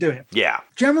how they would do it. Yeah.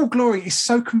 General Glory is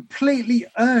so completely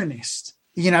earnest.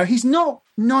 He's not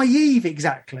naive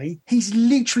exactly. He's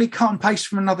literally cut and paste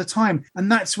from another time.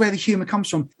 And that's where the humor comes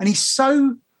from. And he's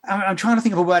so, I'm trying to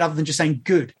think of a word other than just saying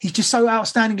good. He's just so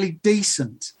outstandingly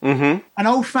decent and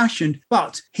old-fashioned,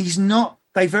 but he's not,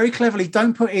 they very cleverly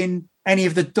don't put in any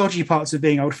of the dodgy parts of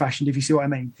being old-fashioned, if you see what I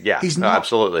mean. Yeah,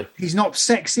 absolutely. He's not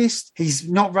sexist. He's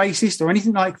not racist or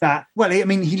anything like that. Well, he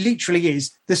literally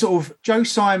is the sort of Joe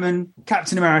Simon,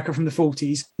 Captain America from the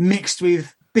 40s mixed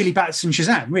with Billy Batson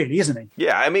Shazam, really, isn't he?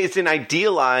 Yeah, it's an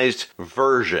idealized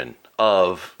version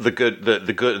of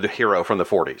the hero from the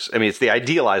 40s. It's the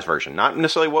idealized version, not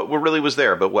necessarily what really was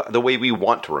there, but the way we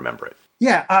want to remember it.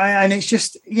 Yeah, and it's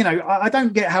just, I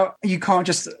don't get how you can't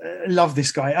just love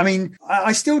this guy.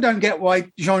 I still don't get why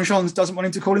Jean-Jean doesn't want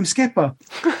him to call him Skipper.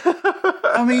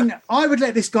 I would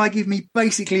let this guy give me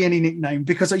basically any nickname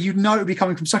because it would be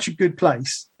coming from such a good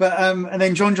place. But and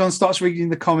then John starts reading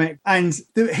the comic, and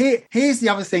here's the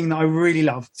other thing that I really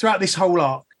love throughout this whole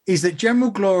arc is that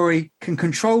General Glory can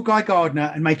control Guy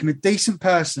Gardner and make him a decent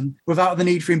person without the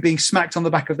need for him being smacked on the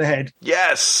back of the head.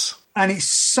 Yes. And it's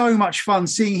so much fun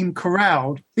seeing him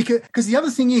corralled because the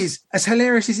other thing is, as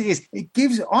hilarious as it is,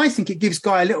 I think it gives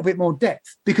Guy a little bit more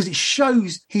depth because it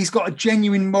shows he's got a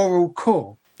genuine moral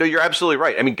core. No, you're absolutely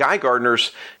right. Guy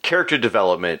Gardner's character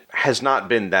development has not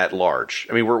been that large.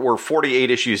 We're 48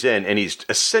 issues in, and he's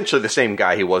essentially the same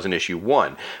guy he was in issue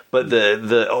 1. But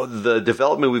the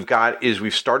development we've got is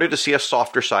we've started to see a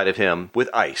softer side of him with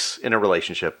Ice in a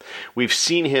relationship. We've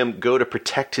seen him go to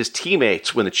protect his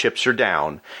teammates when the chips are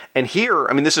down. And here,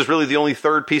 this is really the only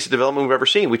third piece of development we've ever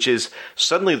seen, which is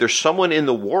suddenly there's someone in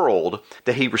the world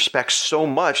that he respects so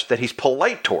much that he's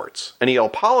polite towards, and he'll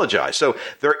apologize. So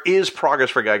there is progress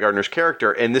for Guy Gardner's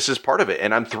character, and this is part of it,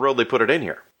 and I'm thrilled they put it in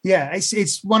here. Yeah,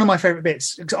 it's one of my favorite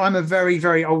bits because I'm a very,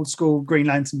 very old school Green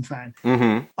Lantern fan.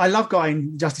 Mm-hmm. I love Guy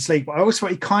in Justice League, but I always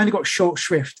thought he kind of got short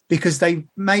shrift because they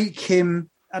make him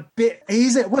a bit. He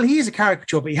is a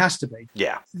caricature, but he has to be.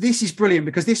 Yeah. This is brilliant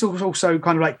because this was also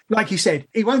kind of like you said,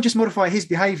 he won't just modify his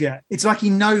behavior. It's like he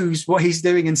knows what he's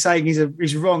doing and saying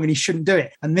is wrong and he shouldn't do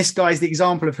it. And this guy's the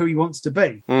example of who he wants to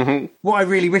be. Mm-hmm. What I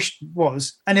really wished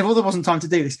was, and if there wasn't time to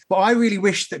do this, but I really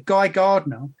wished that Guy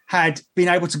Gardner had been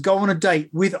able to go on a date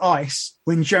with Ice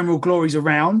when General Glory's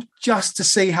around, just to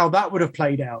see how that would have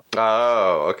played out.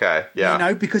 Oh, okay. Yeah. You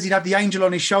know, because he'd have the angel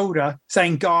on his shoulder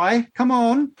saying, Guy, come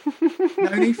on.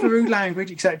 No need for rude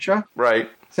language, etc. Right.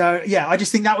 So yeah, I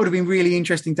just think that would have been really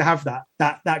interesting to have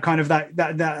that kind of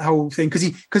that whole thing because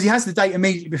he has the date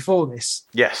immediately before this.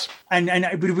 Yes. And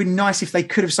it would have been nice if they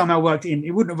could have somehow worked it in.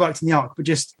 It wouldn't have worked in the arc, but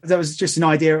that was just an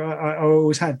idea I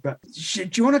always had. But do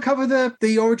you want to cover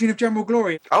the origin of General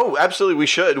Glory? Oh, absolutely. We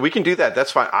should. We can do that.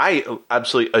 That's fine. I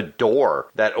absolutely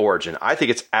adore that origin. I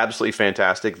think it's absolutely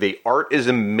fantastic. The art is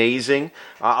amazing.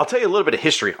 I'll tell you a little bit of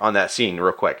history on that scene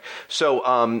real quick.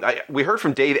 So we heard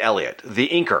from Dave Elliott, the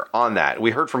inker on that.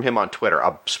 We heard from him on Twitter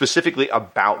specifically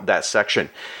about that section.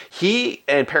 He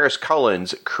and Paris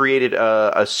Cullins created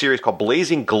a series called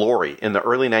Blazing Glory in the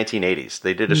early 1980s.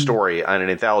 They did a story on an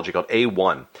anthology called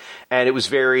A1. And it was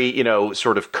very,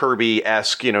 sort of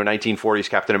Kirby-esque, 1940s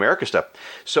Captain America stuff.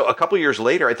 So a couple years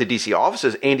later at the DC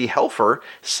offices, Andy Helfer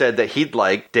said that he'd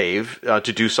like Dave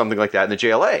to do something like that in the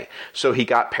JLA. So he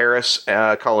got Paris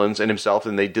Cullins and himself,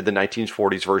 and they did the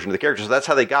 1940s version of the character. So that's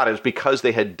how they got it. It was because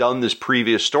they had done this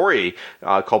previous story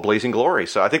called Blazing Glory.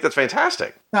 So I think that's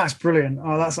fantastic. That's brilliant.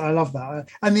 I love that.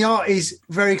 And the art is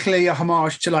very clearly a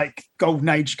homage to like Golden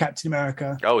Age Captain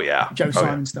America. Oh yeah, Joe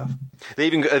Simon stuff. They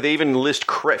even list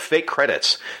fake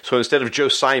credits. So instead of Joe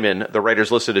Simon, the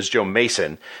writer's listed as Joe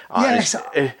Mason. Yes.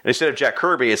 And instead of Jack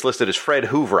Kirby, it's listed as Fred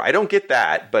Hoover. I don't get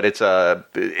that, but it's nice.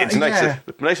 Yeah.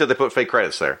 Nice that they put fake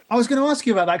credits there. I was going to ask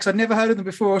you about that because I'd never heard of them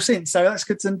before or since. So that's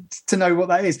good to know what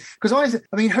that is. Because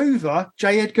I mean Hoover,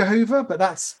 J. Edgar Hoover, but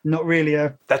that's not really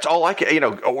a. That's all I can,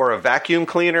 or a vacuum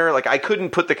cleaner. Like I couldn't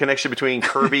put the connection between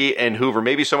Kirby and Hoover.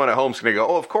 Maybe someone at home's going to go,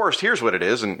 "Oh, of course, here's what it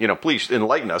is," and please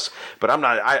enlighten us. But I'm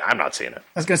not. I'm not seeing it.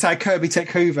 I was going to say Kirby Tech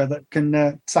Hoover that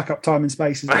can suck up time and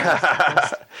space as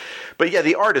well. But yeah,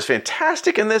 the art is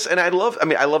fantastic in this, and I love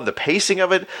the pacing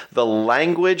of it, the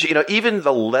language, even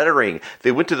the lettering.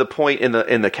 They went to the point in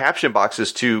the caption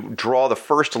boxes to draw the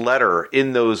first letter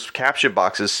in those caption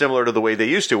boxes, similar to the way they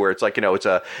used to, where it's like it's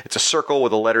a circle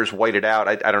with the letters whited out.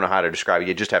 I don't know how to describe it.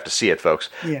 You just have to see it, folks.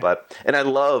 Yeah.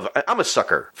 I'm a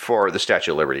sucker for the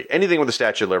Statue of Liberty. Anything with the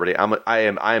Statue of Liberty, I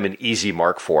am an easy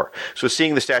mark for. So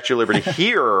seeing the Statue of Liberty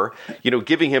here,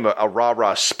 giving him a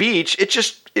rah-rah speech,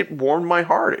 it warmed my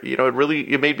heart.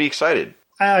 It made me excited.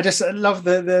 I just love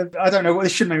the I don't know what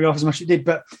this shouldn't make me laugh as much as it did,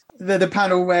 but the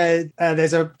panel where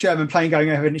there's a German plane going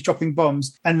over and it's dropping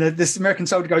bombs, and this American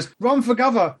soldier goes, "Run for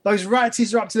cover! Those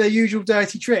ratsies are up to their usual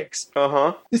dirty tricks."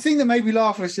 The thing that made me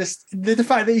laugh was just the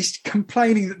fact that he's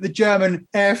complaining that the German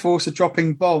Air Force are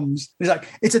dropping bombs. He's like,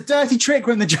 "It's a dirty trick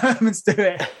when the Germans do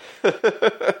it."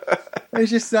 It's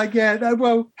just like, yeah,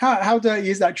 well, how dirty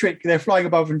is that trick? They're flying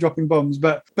above and dropping bombs.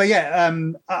 But yeah,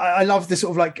 I love the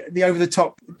sort of like the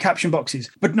over-the-top caption boxes.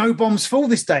 But no bombs fall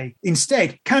this day.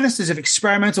 Instead, canisters of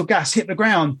experimental gas hit the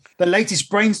ground. The latest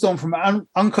brainstorm from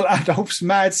Uncle Adolf's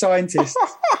mad scientists.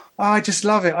 I just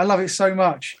love it. I love it so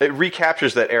much. It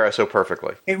recaptures that era so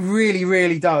perfectly. It really,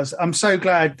 really does. I'm so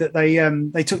glad that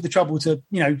they took the trouble to,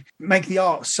 make the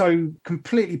art so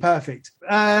completely perfect.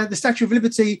 The Statue of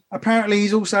Liberty, apparently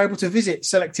is also able to visit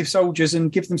selective soldiers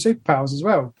and give them superpowers as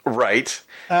well. Right.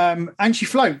 And she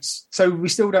floats. So we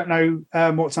still don't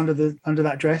know what's under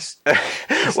that dress.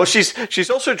 Well, she's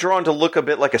also drawn to look a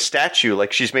bit like a statue,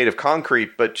 like she's made of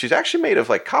concrete, but she's actually made of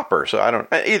like copper. So I don't.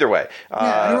 Either way,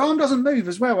 and her arm doesn't move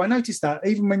as well. I noticed that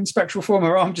even when spectral form,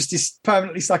 her arm just is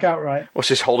permanently stuck outright. Well,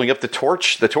 she's holding up the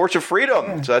torch of freedom.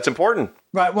 Yeah. So that's important.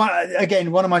 Right.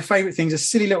 One of my favorite things, a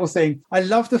silly little thing. I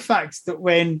love the fact that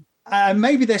when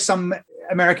maybe there's some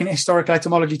American historical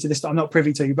etymology to this that I'm not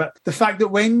privy to, but the fact that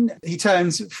when he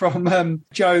turns from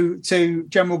Joe to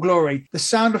General Glory, the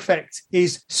sound effect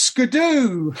is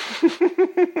skidoo.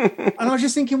 And I was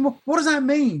just thinking, what does that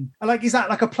mean? Like, is that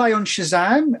like a play on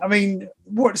Shazam? I mean,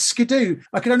 what Skidoo?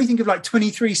 I can only think of like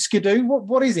 23 Skidoo.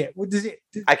 What is it? What does it?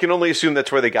 I can only assume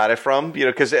that's where they got it from,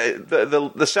 because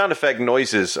the sound effect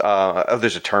noises,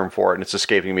 there's a term for it, and it's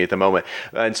escaping me at the moment,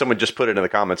 and someone just put it in the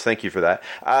comments. Thank you for that.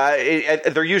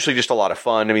 They're usually just a lot of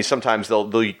fun. I mean, sometimes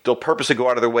they'll purposely go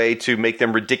out of their way to make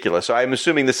them ridiculous. So I'm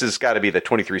assuming this has got to be the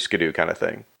 23 Skidoo kind of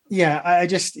thing. Yeah,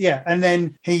 and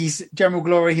then he's General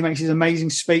Glory. He makes his amazing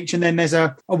speech, and then there's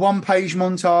a one-page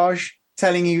montage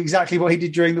telling you exactly what he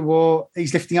did during the war.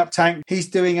 He's lifting up tank. He's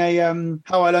doing a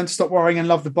How I Learned to Stop Worrying and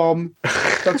Love the Bomb,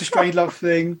 Dr. Strangelove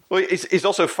thing. Well, he's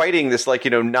also fighting this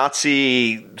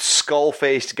Nazi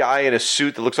skull-faced guy in a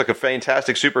suit that looks like a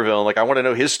fantastic supervillain. Like, I want to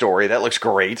know his story. That looks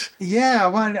great. Yeah,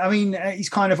 well, I mean, he's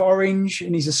kind of orange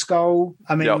and he's a skull.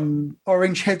 I mean,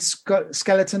 orange head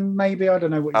skeleton, maybe. I don't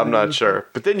know what. I'm not sure.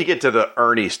 But then you get to the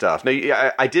Ernie stuff.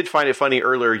 Now, I did find it funny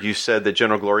earlier. You said that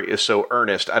General Glory is so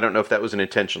earnest. I don't know if that was an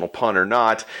intentional pun or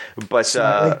not, but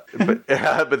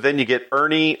but then you get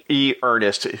Ernie E.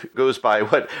 Ernest, who goes by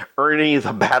Ernie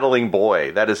the Battling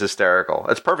Boy. That is hysterical.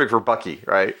 That's perfect for Bucky,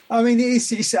 right? I mean,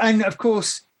 it's and of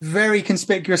course, very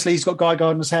conspicuously, he's got Guy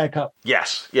Gardner's haircut.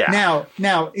 Yes, yeah.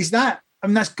 Now is that? I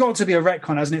mean, that's got to be a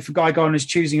retcon, hasn't it, for Guy Gardner's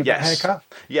choosing of that haircut?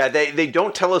 Yeah, they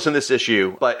don't tell us in this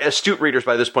issue, but astute readers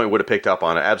by this point would have picked up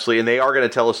on it, absolutely. And they are going to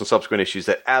tell us in subsequent issues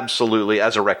that absolutely,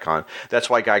 as a retcon, that's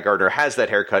why Guy Gardner has that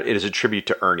haircut. It is a tribute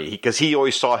to Ernie, because he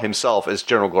always saw himself as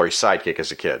General Glory's sidekick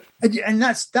as a kid. And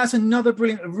that's another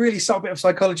brilliant, really subtle bit of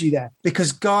psychology there,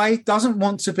 because Guy doesn't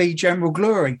want to be General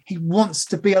Glory. He wants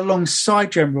to be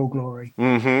alongside General Glory,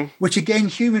 which again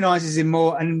humanizes him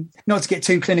more, and not to get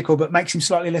too clinical, but makes him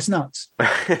slightly less nuts.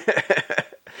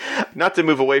 Not to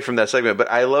move away from that segment,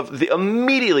 but I love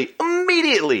immediately,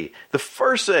 the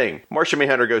first thing Martian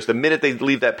Manhunter goes the minute they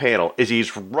leave that panel is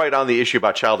he's right on the issue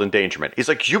about child endangerment. He's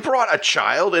like, you brought a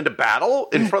child into battle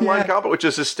in frontline combat, which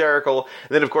is hysterical.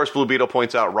 And then, of course, Blue Beetle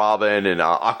points out Robin and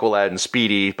Aqualad and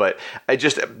Speedy, but I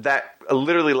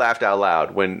literally laughed out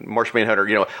loud when Martian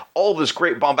Manhunter, all this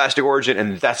great bombastic origin,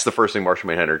 and that's the first thing Martian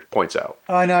Manhunter points out.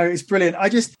 I know, it's brilliant.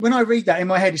 When I read that in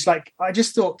my head, it's like, I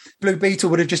just thought Blue Beetle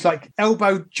would have just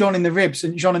elbowed John in the ribs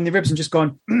and just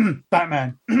gone,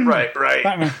 Batman. Right.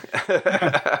 Batman.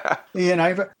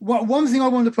 But one thing I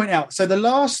wanted to point out, so the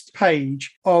last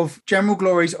page of General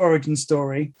Glory's origin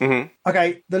story,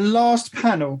 okay, the last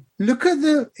panel, look at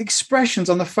the expressions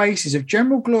on the faces of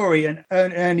General Glory and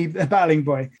Ernie Battling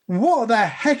Boy. What the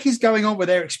heck is going on with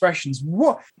their expressions?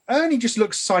 Ernie just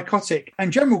looks psychotic,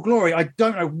 and General Glory, I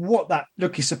don't know what that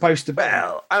look is supposed to be.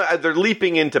 Well, they're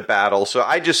leaping into battle, so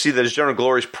I just see that as General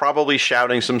Glory's probably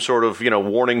shouting some sort of,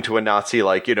 warning to a Nazi,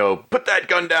 like, put that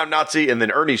gun down, Nazi, and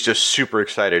then Ernie's just super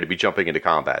excited to be jumping into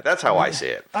combat. That's how I see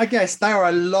it. I guess they are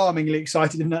alarmingly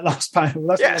excited in that last panel.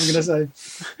 That's what I'm going to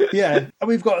say. Yeah, and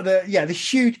we've got the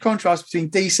huge contrast between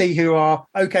DC, who are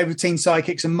okay with teen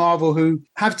sidekicks, and Marvel, who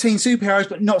have teen superheroes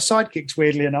but not sidekicks,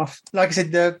 weirdly enough. Like I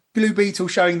said, the Blue Beetle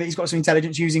showing that he's got some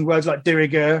intelligence using words like de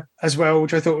rigueur as well,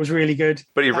 which I thought was really good.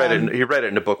 But he read it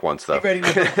in a book once, though. He read it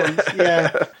in a book once,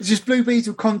 yeah. It's just Blue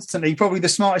Beetle constantly, probably the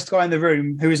smartest guy in the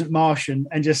room who isn't Martian,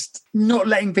 and just not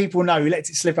letting people know. He lets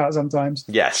it slip out sometimes.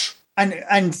 Yes.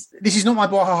 And this is not my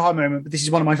blah-ha-ha moment, but this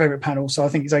is one of my favourite panels, so I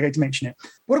think it's okay to mention it.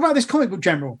 What about this comic book,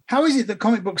 General? How is it that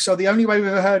comic books are the only way we've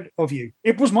ever heard of you?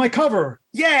 It was my cover.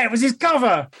 Yeah, it was his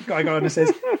cover, Guy Gardner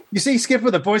says. You see,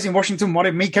 Skipper, the boys in Washington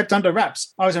wanted me kept under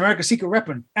wraps. I was America's secret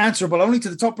weapon, answerable only to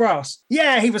the top brass.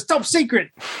 Yeah, he was top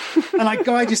secret. And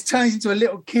Guy just turns into a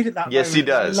little kid at that moment. Yes, he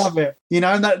does. I love it.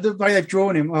 And the way they've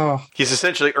drawn him. Oh. He's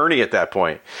essentially Ernie at that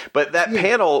point. But that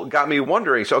panel got me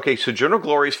wondering. So General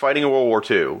Glory's fighting in World War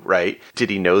II, right? Did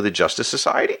he know the Justice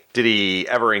Society? Did he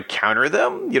ever encounter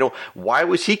them? Why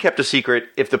was he kept a secret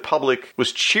if the public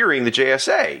was cheering the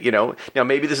JSA? Now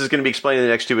maybe this is going to be explained in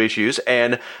the next two issues.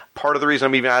 And part of the reason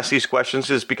I'm even asking these questions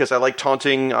is because I like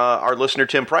taunting our listener,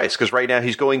 Tim Price, because right now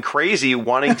he's going crazy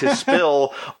wanting to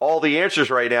spill all the answers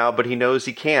right now, but he knows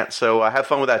he can't. So have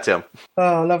fun with that, Tim.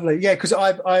 Oh, lovely. Yeah, because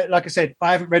I like I said,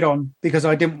 I haven't read on because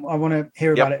I want to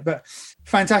hear about it. But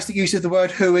fantastic use of the word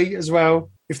hooey as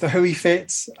well, if the hooey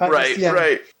fits.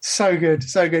 Right. So good.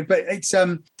 But it's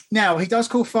now he does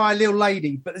call Fire Lil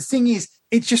Lady, but the thing is,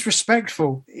 it's just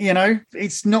respectful,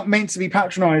 It's not meant to be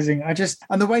patronising.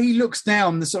 And the way he looks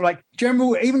down, the sort of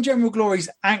General Glory's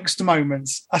angst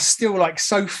moments are still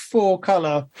so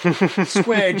four-colour,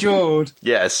 square-jawed.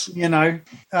 Yes.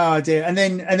 Oh dear. And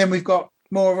then we've got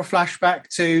more of a flashback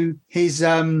to his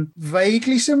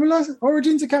vaguely similar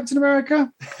origin to Captain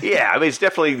America. Yeah, I mean, it's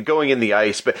definitely going in the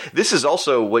ice, but this is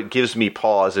also what gives me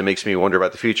pause and makes me wonder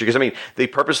about the future. Because, I mean, they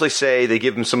purposely say they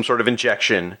give him some sort of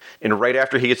injection, and right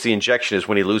after he gets the injection is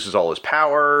when he loses all his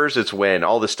powers. It's when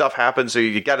all this stuff happens. So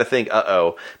you got to think,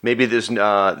 maybe this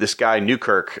guy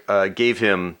Newkirk gave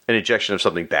him an injection of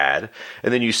something bad.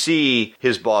 And then you see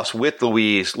his boss with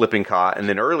Louise Lippincott, and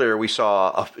then earlier we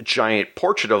saw a giant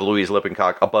portrait of Louise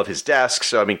Lippincott above his desk.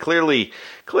 So, I mean, clearly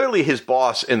his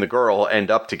boss and the girl end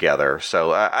up together.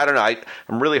 So, I don't know.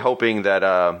 I'm really hoping that,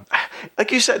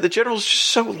 like you said, the general's just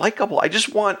so likable. I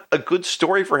just want a good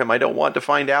story for him. I don't want to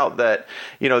find out that,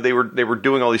 they were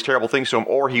doing all these terrible things to him,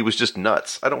 or he was just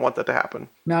nuts. I don't want that to happen.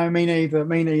 No, me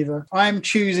neither. I'm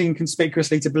choosing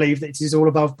conspicuously to believe that it is all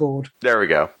above board. There we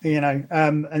go.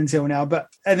 Until now.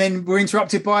 And then we're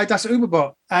interrupted by Das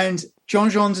Uberbot. And John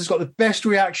Johns has got the best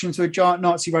reaction to a giant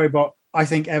Nazi robot, I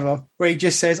think, ever, where he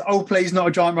just says, "Oh, please, not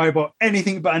a giant robot,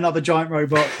 anything but another giant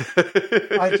robot."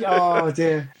 Oh,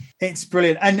 dear. It's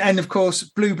brilliant. And of course,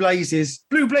 Blue Blazes,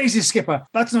 Skipper.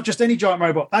 That's not just any giant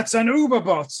robot. That's an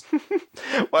Uberbot.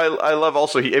 Well, I love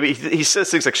also, he says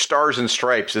things like stars and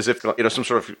stripes as if, some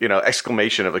sort of,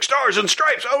 exclamation of like, stars and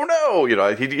stripes. Oh,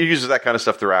 no. He uses that kind of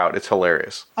stuff throughout. It's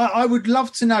hilarious. I would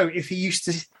love to know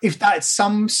if that's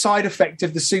some side effect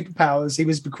of the superpowers he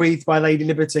was bequeathed by Lady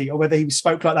Liberty, or whether he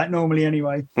spoke like that normally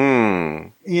anyway.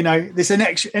 There's an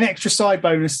extra side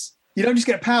bonus. You don't just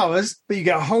get powers, but you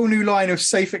get a whole new line of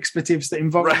safe expletives that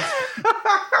involve...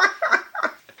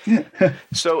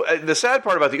 So the sad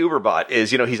part about the Uberbot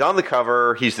is, he's on the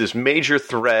cover. He's this major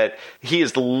threat. He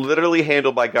is literally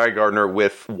handled by Guy Gardner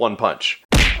with one punch.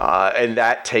 And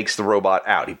that takes the robot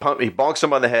out. He bonks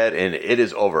him on the head, and it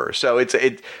is over. So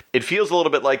it feels a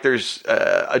little bit like there's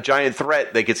a giant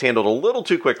threat that gets handled a little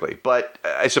too quickly. But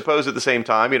I suppose at the same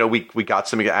time, we got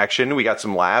some action, we got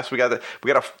some laughs, we got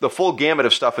the full gamut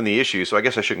of stuff in the issue. So I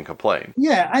guess I shouldn't complain.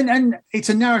 Yeah, and it's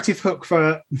a narrative hook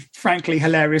for frankly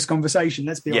hilarious conversation.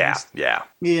 Let's be honest. Yeah.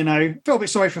 Feel a bit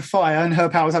sorry for Fire and her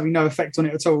powers having no effect on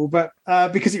it at all. But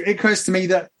because it occurs to me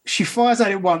that she fires at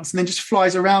it once and then just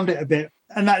flies around it a bit.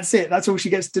 And that's it. That's all she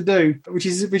gets to do, which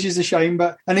is a shame.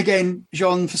 And again,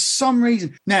 Jean, for some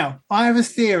reason. Now, I have a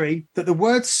theory that the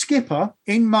word skipper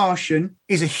in Martian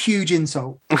is a huge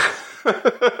insult.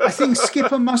 I think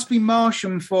skipper must be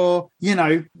Martian for,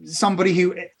 somebody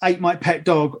who ate my pet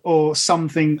dog or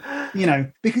something,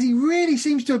 because he really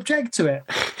seems to object to it.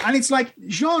 And it's like,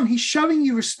 Jean, he's showing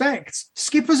you respect.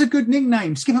 Skipper's a good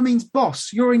nickname. Skipper means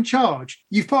boss. You're in charge.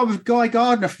 You've partnered with Guy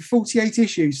Gardner for 48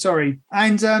 issues. Sorry.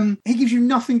 And he gives you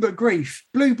nothing but grief.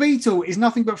 Blue Beetle is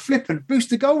nothing but flippant.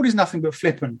 Booster Gold is nothing but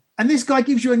flippant. And this guy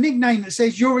gives you a nickname that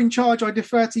says, "You're in charge, I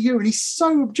defer to you." And he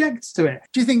so objects to it.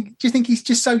 Do you think he's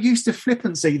just so used to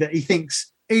flippancy that he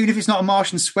thinks, even if it's not a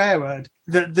Martian swear word,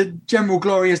 that the General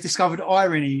Glory has discovered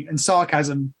irony and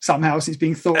sarcasm somehow since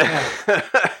being thought out?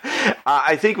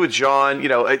 I think with John,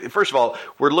 first of all,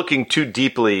 we're looking too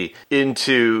deeply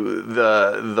into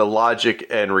the logic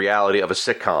and reality of a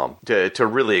sitcom to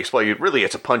really explain. Really,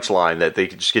 it's a punchline that they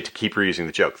just get to keep reusing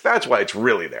the joke. That's why it's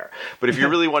really there. But if you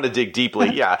really want to dig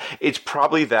deeply, it's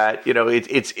probably that,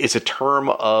 it's a term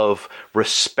of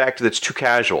respect that's too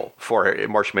casual for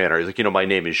Martian Manhunter. It's like, my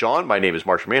name is Jean, my name is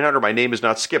Martian Manhunter, my name is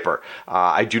not Skipper.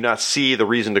 I do not see the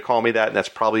reason to call me that, and that's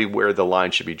probably where the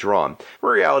line should be drawn. In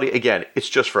reality, again, it's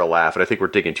just for a laugh, and I think we're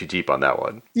digging too deep on that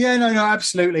one. Yeah, no,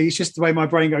 absolutely. It's just the way my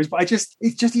brain goes. But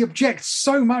it's just he objects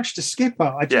so much to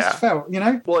Skipper. I just felt,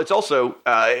 Well, it's also,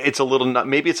 it's a little,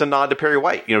 maybe it's a nod to Perry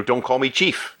White. Don't call me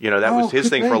Chief. That was his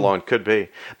thing for a long, could be.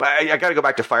 But I got to go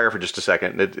back to Fire for just a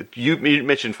second. You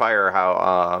mentioned Fire,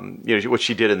 how, what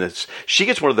she did in this. She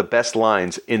gets one of the best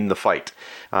lines in the fight.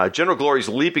 General Glory's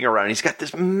leaping around. He's got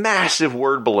this massive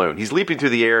word balloon. He's leaping through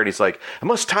the air, and he's like, "I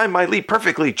must time my leap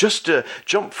perfectly just to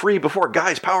jump free before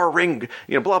Guy's power ring,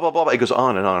 blah, blah, blah." It goes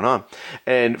on and on and on.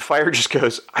 And Fire just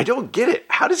goes, "I don't get it.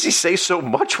 How does he say so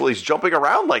much while he's jumping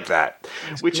around like that?"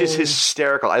 Which is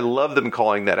hysterical. I love them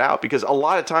calling that out, because a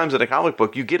lot of times in a comic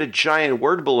book, you get a giant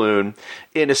word balloon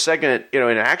in a second, in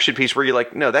an action piece where you're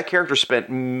like, no, that character spent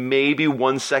maybe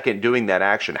 1 second doing that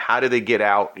action. How did they get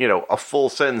out, a full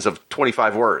sentence of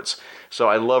 25 words? So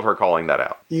I love her calling that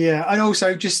out. Yeah, and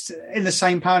also just in the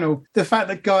same panel, the fact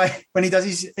that Guy, when he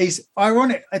does his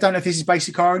ironic, I don't know if this is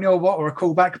basic irony or what, or a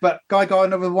callback, but Guy got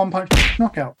another one-punch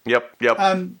knockout. Yep.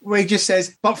 Where he just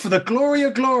says, but for the glory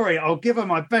of glory, I'll give her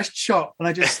my best shot. And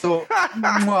I just thought,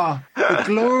 mwah, the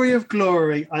glory of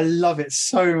glory. I love it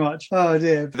so much. Oh,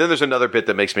 dear. Then there's another bit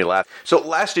that makes me laugh. So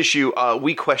last issue,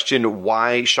 we questioned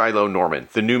why Shiloh Norman,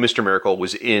 the new Mr. Miracle,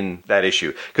 was in that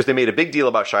issue, because they made a big deal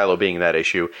about Shiloh being in that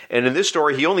issue. And in this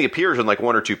story, he only appears in like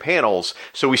 1 or 2 panels,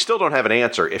 so we still don't have an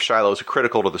answer if Shiloh is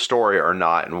critical to the story or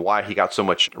not, and why he got so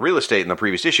much real estate in the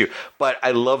previous issue. But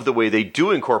I love the way they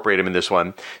do incorporate him in this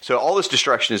one. So all this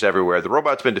destruction is everywhere. The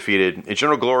robot's been defeated, and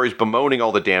General Glory's bemoaning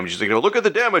all the damage. He's like, look at the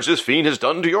damage this fiend has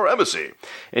done to your embassy.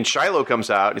 And Shiloh comes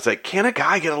out, and he's like, can a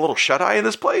guy get a little shut-eye in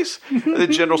this place? And the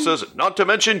general says, not to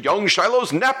mention young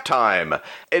Shiloh's nap time.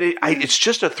 And it's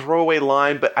just a throwaway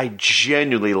line, but I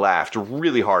genuinely laughed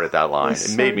really hard at that line.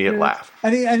 It made me laugh.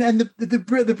 And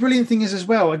the brilliant thing is as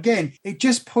well, again, it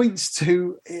just points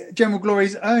to General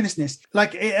Glory's earnestness.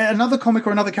 Like another comic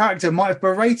or another character might have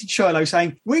berated Shiloh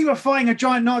saying, we were fighting a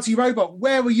giant Nazi robot.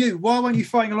 Where were you? Why weren't you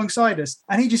fighting alongside us?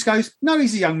 And he just goes, no,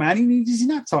 he's a young man. He needs his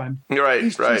nap time. Right,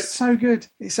 He's just so good.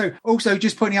 So also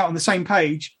just pointing out on the same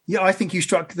page, yeah, I think you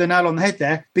struck the nail on the head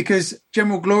there, because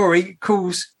General Glory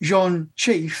calls Jean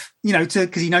Chief,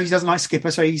 because he knows he doesn't like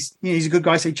Skipper, so he's a good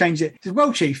guy, so he changed it. He says,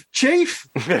 well, Chief? He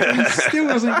still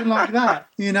doesn't even like that,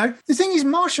 The thing is,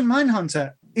 Martian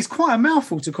Manhunter is quite a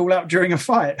mouthful to call out during a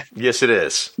fight. Yes, it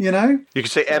is. You could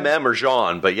say MM or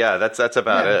Jean, but yeah, that's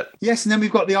about it. Yes, and then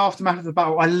we've got the aftermath of the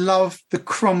battle. I love the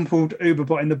crumpled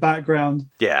Uberbot in the background.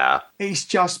 Yeah. It's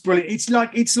just brilliant. It's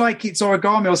like it's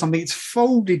origami or something. It's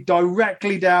folded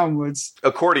directly downwards.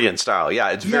 Accordion style,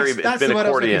 yeah. It's been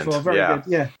accordion. Very good,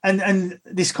 yeah. And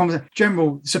this conversation,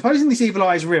 General, supposing this evil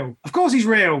eye is real. Of course he's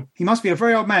real. He must be a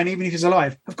very old man, even if he's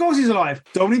alive. Of course he's alive.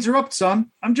 Don't interrupt,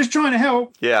 son. I'm just trying to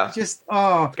help. Yeah.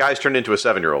 Guy's turned into a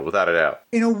 7-year-old, without a doubt.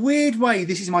 In a weird way,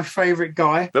 this is my favourite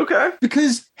guy. Okay.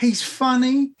 Because he's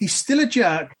funny, he's still a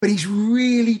jerk, but he's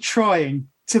really trying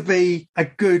to be a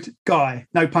good guy.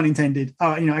 No pun intended.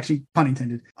 Actually, pun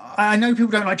intended. I know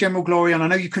people don't like General Glory, and I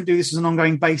know you couldn't do this as an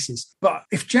ongoing basis. But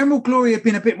if General Glory had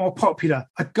been a bit more popular,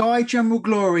 a Guy General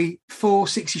Glory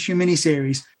 4-6-issue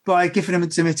miniseries by Giffen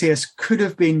and Matthias could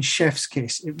have been chef's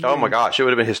kiss. Oh my gosh, it would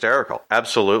have been hysterical.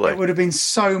 Absolutely. It would have been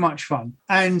so much fun.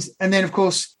 And then, of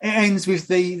course, it ends with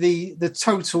the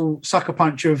total sucker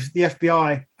punch of the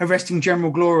FBI arresting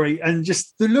General Glory. And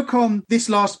just the look on this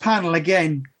last panel,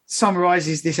 again,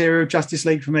 summarizes this era of Justice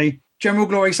League for me. General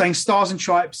Glory saying stars and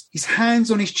stripes, his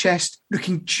hands on his chest,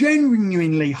 looking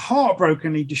genuinely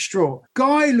heartbrokenly distraught.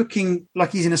 Guy looking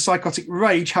like he's in a psychotic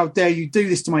rage. How dare you do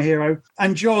this to my hero?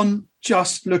 And John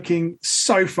just looking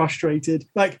so frustrated.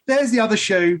 Like, there's the other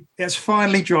shoe. It's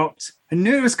finally dropped. I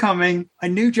knew it was coming. I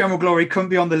knew General Glory couldn't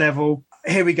be on the level.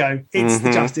 Here we go. It's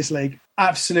the Justice League.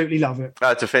 Absolutely love it.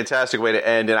 It's a fantastic way to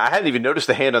end. And I hadn't even noticed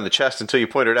the hand on the chest until you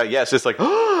pointed it out. Yes, it's like,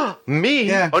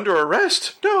 me under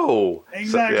arrest? No.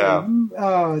 Exactly. So, yeah.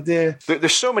 Oh, dear.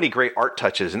 There's so many great art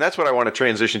touches, and that's what I want to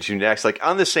transition to next. Like,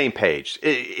 on the same page,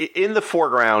 in the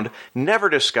foreground, never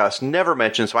discussed, never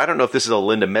mentioned, so I don't know if this is a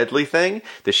Linda Medley thing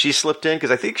that she slipped in, because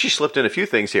I think she slipped in a few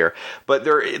things here. But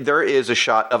there is a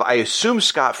shot of, I assume,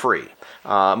 Scott Free.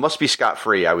 Must be Scott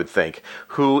Free, I would think,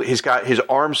 who has got his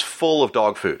arms full of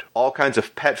dog food, all kinds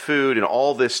of pet food and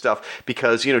all this stuff,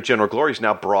 because, General Glory's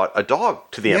now brought a dog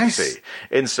to the embassy.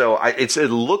 And so it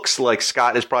looks like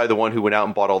Scott is probably the one who went out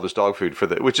and bought all this dog food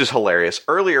which is hilarious.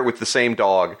 Earlier with the same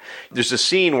dog, there's a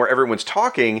scene where everyone's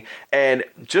talking, and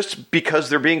just because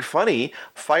they're being funny,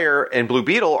 Fire and Blue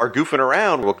Beetle are goofing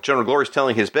around. Well, General Glory's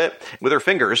telling his bit with her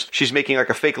fingers. She's making like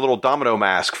a fake little domino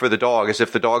mask for the dog, as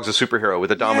if the dog's a superhero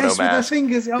with a domino mask.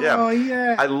 Fingers. Oh,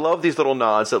 yeah. I love these little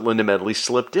nods that Linda Medley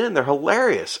slipped in. They're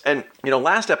hilarious. And,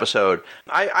 last episode,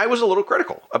 I was a little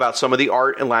critical about some of the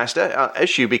art in last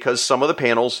issue, because some of the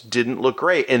panels didn't look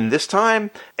great. And this time,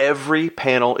 every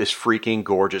panel is freaking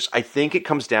gorgeous. I think it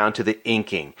comes down to the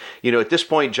inking. At this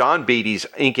point, John Beatty's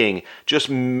inking just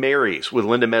marries with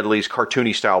Linda Medley's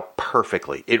cartoony style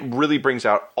perfectly. It really brings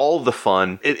out all the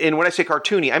fun. And when I say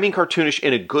cartoony, I mean cartoonish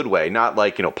in a good way, not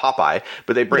like, Popeye,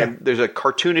 but there's a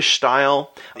cartoonish style.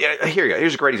 Yeah, here you go.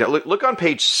 Here's a great example. Look on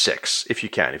page 6, if you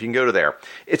can go to there.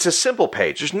 It's a simple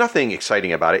page. There's nothing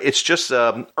exciting about it. It's just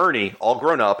Ernie, all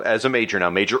grown up as a major now,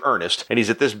 Major Ernest, and he's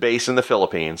at this base in the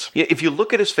Philippines. If you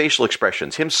look at his facial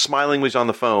expressions, him smiling when he's on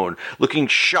the phone, looking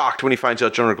shocked when he finds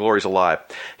out General Glory's alive,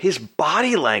 his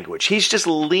body language, he's just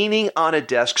leaning on a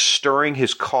desk, stirring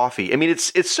his coffee. I mean,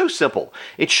 it's so simple.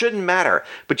 It shouldn't matter.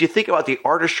 But you think about the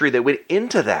artistry that went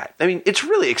into that. I mean, it's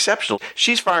really exceptional.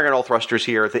 She's firing on all thrusters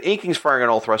here. The inking's firing on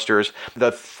all thrusters.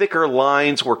 The thicker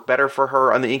lines work better for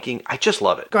her on the inking. I just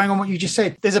love it. Going on what you just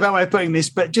said, there's a better way of putting this,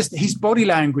 but just his body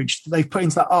language that they've put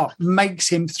into that art makes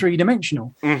him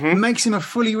three-dimensional. Makes him a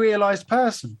fully realized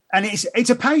person. And it's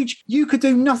a page, you could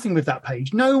do nothing with that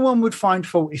page. No one would find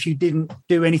fault if you didn't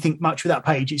do anything much with that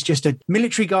page. It's just a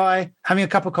military guy having a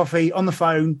cup of coffee on the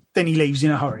phone, then he leaves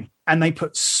in a hurry. And they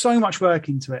put so much work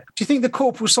into it. Do you think the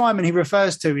Corporal Simon he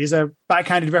refers to is a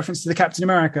backhanded reference to the Captain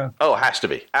America? Oh, has to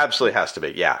be. Absolutely has to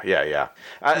be. Yeah.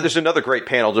 There's another great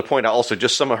panel to point out also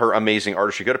just some of her amazing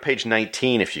artistry. Go to page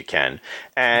 19 if you can.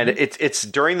 And it's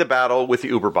during the battle with the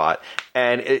Uberbot.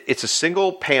 And it's a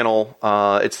single panel.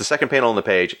 It's the second panel on the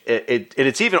page. And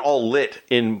it's even all lit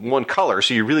in one color,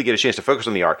 so you really get a chance to focus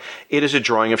on the art. It is a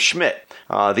drawing of Schmidt,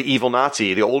 the evil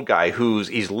Nazi, the old guy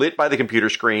he's lit by the computer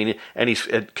screen, and he's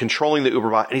controlling the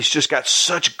Uberbot, and he's just got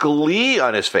such glee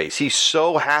on his face. He's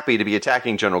so happy to be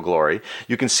attacking General Glory.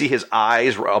 You can see his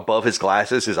eyes above his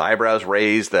glasses, his eyebrows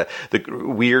raised, the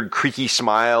weird creaky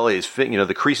smile,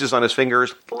 the creases on his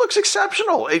fingers. It looks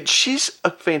exceptional. She's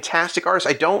a fantastic artist.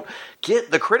 I don't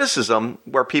get the criticism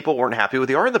where people weren't happy with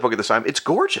the art in the book at the time. It's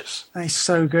gorgeous. It's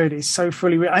so good. It's so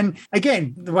fully written. And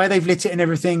again, the way they've lit it and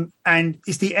everything, and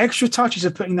it's the extra touches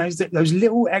of putting those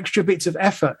little extra bits of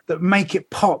effort that make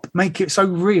it pop, make it so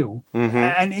real.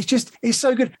 And it's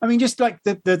so good. I mean, just like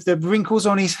the wrinkles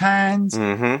on his hands,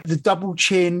 the double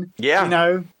chin.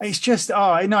 Yeah. It's just,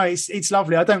 it's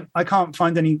lovely. I can't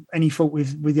find any fault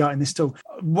with the art in this at all.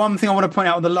 One thing I want to point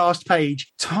out on the last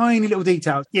page, tiny little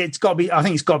details. Yeah, I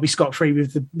think it's got to be scot-free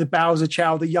with the Bowser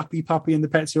Chow, the Yuppie Puppy, and the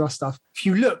Petsu stuff. If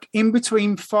you look in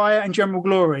between Fire and General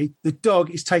Glory, the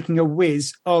dog is taking a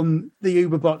whiz on the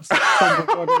Uberbot's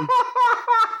body.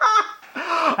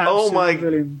 Oh my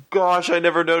gosh, I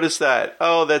never noticed that.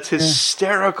 Oh, that's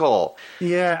hysterical.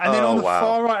 Yeah, and then on the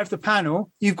far right of the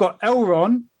panel, you've got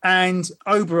Elron and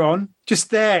Oberon just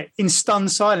there in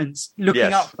stunned silence,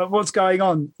 looking up at what's going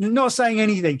on, not saying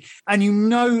anything. And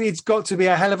it's got to be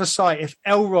a hell of a sight if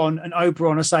Elron and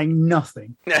Oberon are saying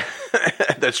nothing.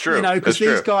 That's true. Because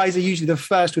these guys are usually the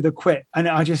first with a quit. And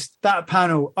that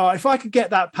panel, if I could get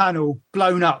that panel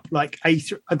blown up like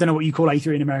A3, I don't know what you call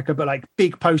A3 in America, but like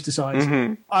big poster size,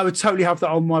 I would totally have that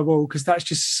on my wall because that's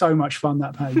just so much fun,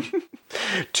 that page.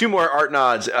 Two more art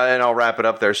nods, and I'll wrap it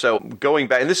up there. So going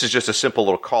back, and this is just a simple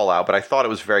little call out, but I thought it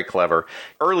was very clever.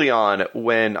 Early on,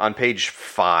 when on page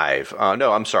 4,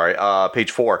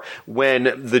 when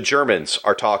the Germans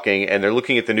are talking and they're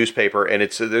looking at the newspaper, and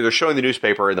they're showing the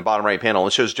newspaper in the bottom right panel,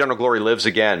 and it shows General Glory lives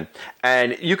again.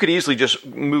 And you could easily just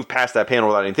move past that panel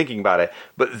without even thinking about it,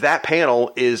 but that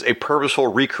panel is a purposeful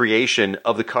recreation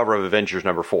of the cover of Avengers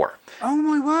number 4. Oh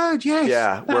my word, yes.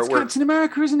 Yeah. That's Captain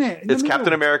America, isn't it? It's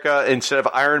Captain America. Instead of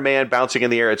Iron Man bouncing in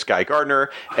the air, it's Guy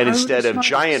Gardner. And instead of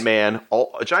Giant Man,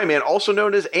 also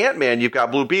known as Ant-Man, you've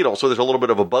got Blue Beetle. So there's a little bit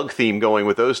of a bug theme going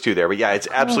with those two there. But yeah, it's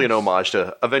absolutely an homage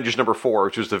to Avengers number 4,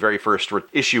 which was the very first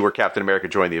issue where Captain America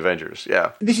joined the Avengers.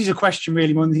 Yeah. This is a question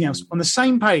really more than anything else. On the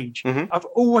same page, I've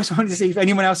always wanted to see if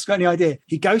anyone else has got any idea.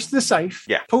 He goes to the safe,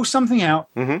 pulls something out,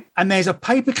 and there's a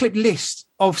paperclip list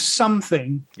of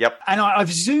something. Yep. And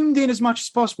I've zoomed in as much as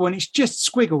possible, and it's just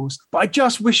squiggles. But I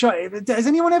just wish has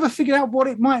anyone ever figured out what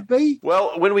it might be?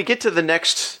 Well, when we get to the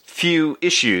next few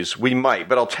issues, we might,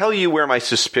 but I'll tell you where my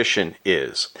suspicion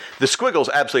is. The squiggles,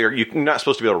 absolutely, you're not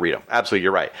supposed to be able to read them. Absolutely,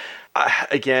 you're right.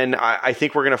 I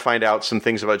think we're going to find out some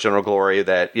things about General Glory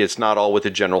that it's not all what the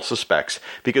general suspects,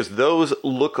 because those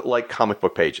look like comic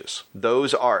book pages.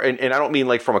 Those are, and I don't mean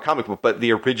like from a comic book, but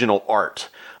the original art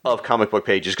of comic book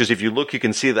pages, because if you look, you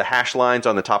can see the hash lines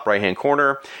on the top right-hand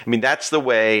corner. I mean, that's the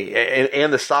way,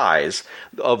 and the size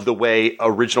of the way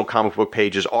original comic book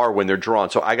pages are when they're drawn.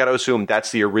 So I got to assume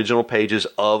that's the original pages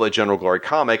of a General Glory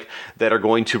comic that are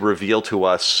going to reveal to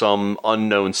us some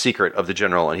unknown secret of the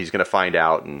General, and he's going to find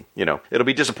out, and, it'll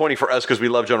be disappointing for us because we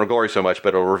love General Glory so much,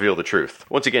 but it'll reveal the truth.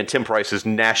 Once again, Tim Price is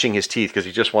gnashing his teeth because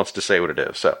he just wants to say what it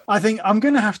is. So I think I'm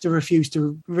going to have to refuse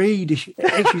to read issues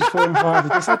 4 and 5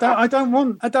 of this. I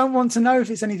don't want to know if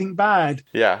it's anything bad.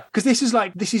 Yeah. Because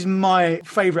this is my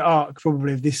favourite arc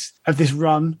probably of this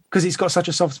run, because it's got such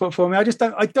a soft spot for me.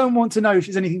 I don't want to know if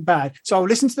it's anything bad. So I'll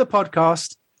listen to the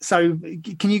podcast So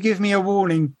can you give me a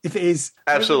warning if it is?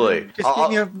 Absolutely. I'll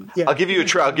give you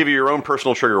I'll give you your own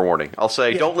personal trigger warning. I'll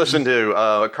say, don't listen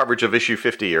to coverage of issue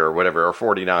 50 or whatever, or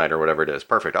 49 or whatever it is.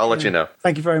 Perfect. I'll let you know.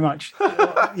 Thank you very much.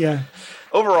 Yeah.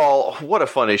 Overall, what a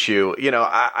fun issue.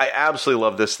 I absolutely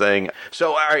love this thing. So,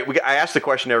 all right, I asked the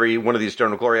question every one of these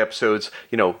General Glory episodes.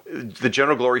 The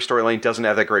General Glory storyline doesn't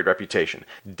have that great reputation.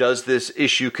 Does this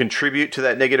issue contribute to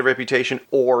that negative reputation,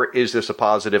 or is this a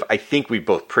positive? I think we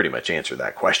both pretty much answered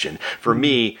that question. For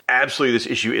me, absolutely, this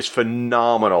issue is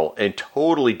phenomenal and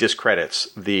totally discredits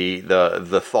the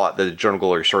thought that the General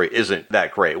Glory story isn't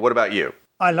that great. What about you?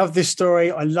 I love this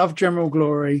story. I love General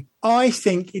Glory. I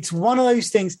think it's one of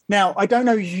those things. Now, I don't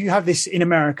know if you have this in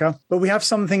America, but we have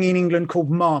something in England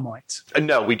called Marmite.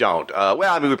 No, we don't.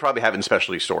 We probably have it in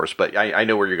specialty stores, but I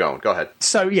know where you're going. Go ahead.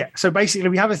 So basically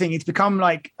we have a thing. It's become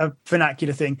like a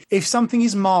vernacular thing. If something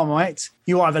is Marmite,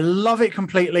 you either love it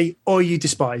completely or you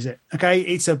despise it. Okay?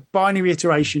 It's a binary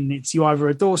iteration. It's you either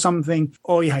adore something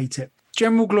or you hate it.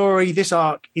 General Glory, this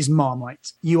arc is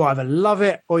Marmite. You either love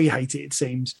it or you hate it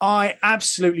seems. I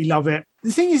absolutely love it.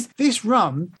 The thing is, this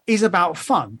run is about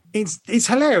fun. It's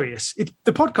hilarious.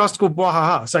 The podcast is called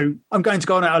Bwahaha, so I'm going to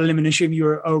go on out of a limb and assume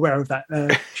you're aware of that,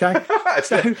 Shay.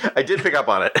 I did pick up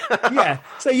on it. Yeah,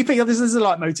 so you pick up there's a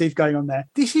leitmotif going on there.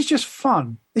 This is just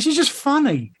fun. This is just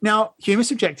funny. Now, humour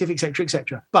subjective, etc.,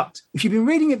 etc. But if you've been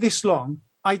reading it this long,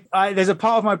 there's a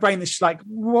part of my brain that's just like,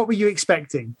 what were you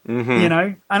expecting? And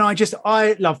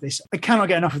I love this. I cannot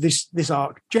get enough of this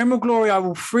arc. General Glory, I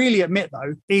will freely admit,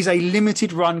 though, is a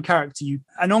limited run character.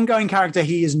 An ongoing character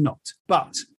he is not,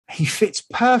 but he fits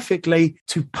perfectly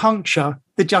to puncture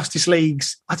the Justice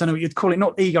League's, I don't know what you'd call it,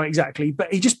 not ego exactly,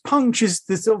 but he just punctures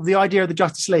the idea of the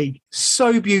Justice League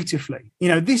so beautifully.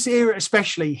 This era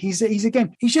especially, he's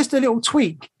just a little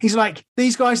tweak. He's like,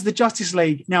 these guys are the Justice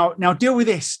League. Now deal with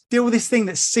this thing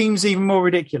that seems even more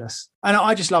ridiculous. And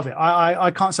I just love it. I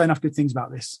can't say enough good things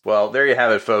about this. Well, there you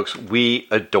have it, folks. We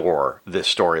adore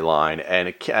this storyline,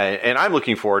 and I'm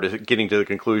looking forward to getting to the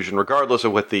conclusion, regardless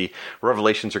of what the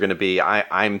revelations are going to be.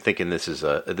 I'm thinking this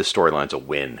storyline's a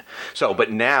win. So,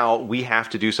 but now we have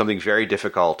to do something very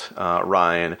difficult,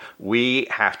 Ryan. We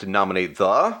have to nominate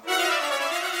the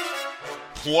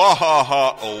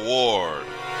Bwahaha Award.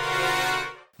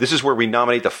 This is where we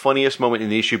nominate the funniest moment in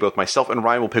the issue. Both myself and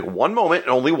Ryan will pick one moment,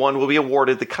 and only one will be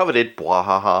awarded the coveted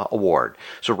Bwahaha Award.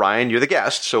 So, Ryan, you're the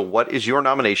guest. So what is your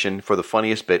nomination for the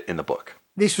funniest bit in the book?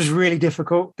 This was really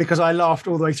difficult because I laughed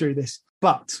all the way through this.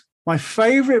 But my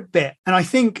favourite bit, and I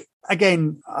think,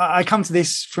 again, I come to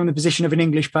this from the position of an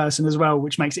English person as well,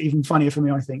 which makes it even funnier for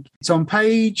me, I think. It's on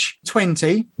page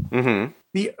 20. Mm-hmm.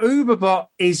 The Uberbot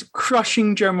is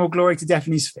crushing General Glory to death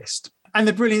in his fist. And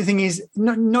the brilliant thing is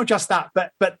not just that,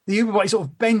 but the Uberbot is sort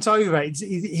of bent over.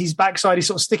 His backside is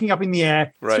sort of sticking up in the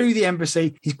air through the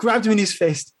embassy. He's grabbed him in his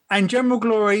fist. And General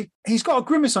Glory, he's got a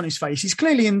grimace on his face. He's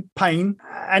clearly in pain.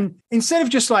 And instead of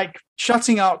just like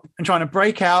shutting up and trying to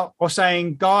break out or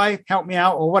saying, "Guy, help me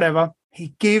out," or whatever,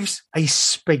 he gives a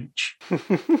speech.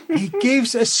 He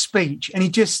gives a speech, and he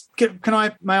just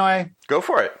may I go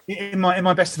for it in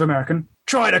my best of American.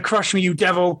 Try to crush me, you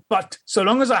devil, but so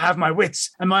long as I have my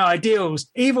wits and my ideals,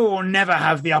 evil will never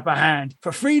have the upper hand.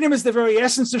 For freedom is the very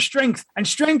essence of strength, and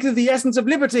strength is the essence of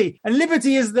liberty, and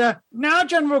liberty is now,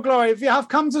 General Glory, if you have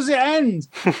come to the end.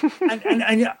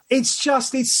 and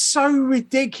it's so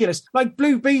ridiculous. Like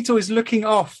Blue Beetle is looking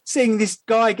off, seeing this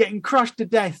guy getting crushed to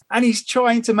death, and he's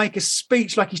trying to make a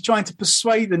speech like he's trying to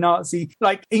persuade the Nazi.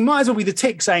 Like, he might as well be the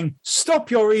Tick saying,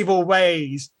 "Stop your evil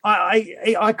ways."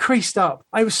 I creased up.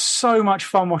 I was so much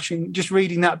fun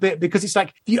reading that bit, because it's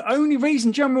like the only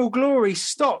reason General Glory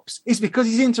stops is because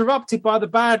he's interrupted by the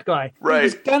bad guy. Right.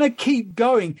 He's gonna keep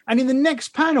going, and in the next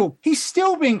panel he's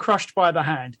still being crushed by the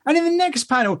hand, and in the next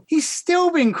panel he's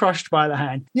still being crushed by the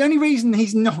hand. The only reason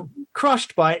he's not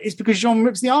crushed by it is because Jean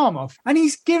rips the arm off, and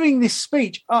he's giving this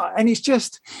speech, and it's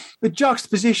just, the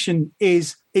juxtaposition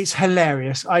is, it's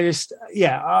hilarious.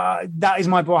 That is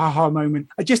my Bwahaha moment.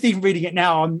 Just even reading it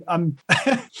now, I'm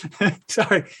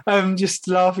sorry, I'm just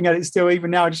laughing at it still,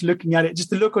 even now, just looking at it, just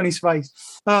the look on his face.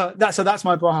 That's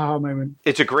my Bwahaha moment.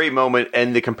 It's a great moment,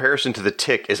 and the comparison to the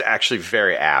Tick is actually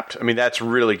very apt. I mean, that's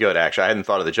really good, actually. I hadn't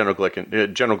thought of the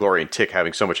General Glory and Tick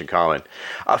having so much in common.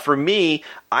 For me,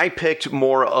 I picked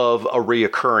more of a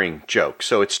reoccurring joke.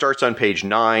 So it starts on page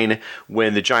 9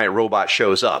 when the giant robot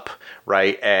shows up,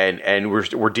 right? And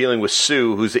we're we're dealing with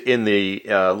Sue, who's in the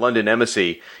London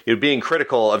embassy, being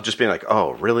critical of just being like,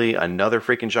 oh, really? Another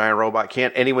freaking giant robot?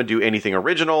 Can't anyone do anything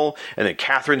original? And then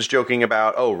Catherine's joking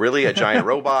about, oh, really? A giant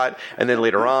robot? And then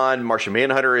later on, Martian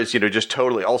Manhunter is, just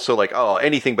totally also like, oh,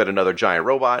 anything but another giant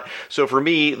robot. So for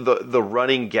me, the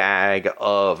running gag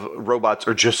of robots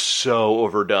are just so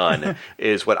overdone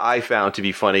is what I found to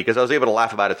be funny, because I was able to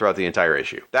laugh about it throughout the entire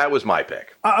issue. That was my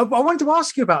pick. I wanted to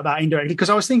ask you about that indirectly,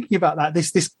 because I was thinking about that,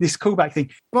 this callback thing.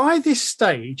 By this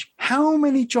stage, how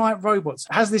many giant robots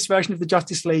has this version of the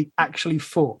Justice League actually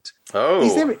fought? Oh,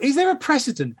 is there a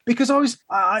precedent? Because I was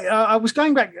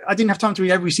going back. I didn't have time to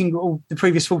read the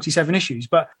previous 47 issues,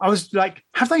 but I was like,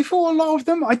 have they fought a lot of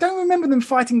them? I don't remember them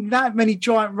fighting that many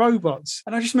giant robots.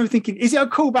 And I just remember thinking, is it a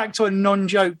callback to a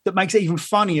non-joke that makes it even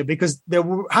funnier because there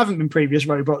haven't been previous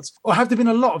robots, or have there been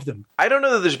a lot of them? I don't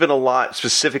know that there's been a lot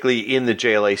specifically in the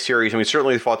JLA series. I mean,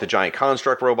 certainly they fought the giant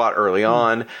construct robot early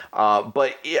on,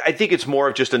 but I think it's more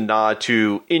of just a nod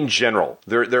to, in general,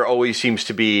 there always seems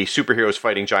to be superheroes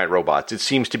fighting giant robots. It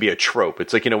seems to be a trope.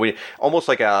 It's like, almost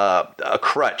like a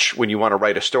crutch when you want to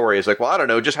write a story. It's like, well, I don't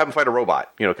know, just have them fight a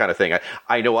robot, kind of thing.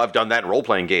 I know I've done that in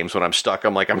role-playing games when I'm stuck.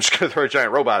 I'm like, I'm just going to throw a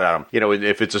giant robot at them,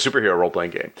 if it's a superhero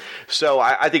role-playing game. So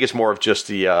I think it's more of just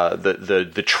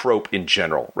the trope in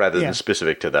general rather than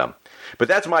specific to them. But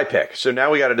that's my pick. So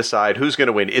now we got to decide who's going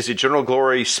to win. Is it General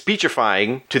Glory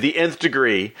speechifying to the nth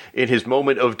degree in his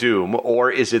moment of doom,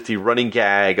 or is it the running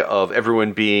gag of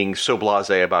everyone being so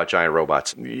blasé about giant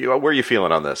robots? Where are you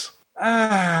feeling on this?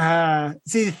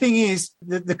 See, the thing is,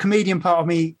 the comedian part of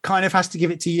me kind of has to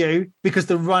give it to you, because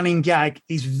the running gag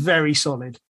is very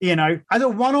solid. As a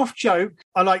one-off joke,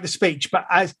 I like the speech, but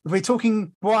as if we're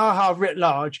talking Bwahaha writ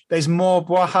large, there's more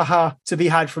Bwahaha to be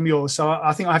had from yours. So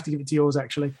I think I have to give it to yours,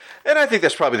 actually. And I think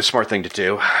that's probably the smart thing to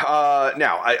do.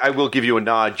 Now, I will give you a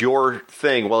nod. Your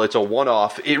thing, while it's a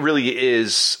one-off, it really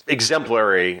is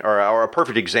exemplary or a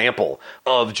perfect example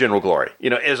of General Glory.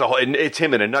 As a whole, and it's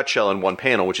him in a nutshell in one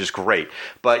panel, which is great.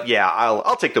 But yeah,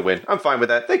 I'll take the win. I'm fine with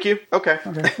that. Thank you. Okay.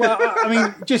 Well, I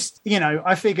mean, just,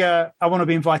 I figure I want to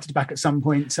be invited back at some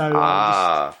point. So,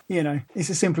 it's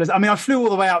as simple as, I flew all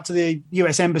the way out to the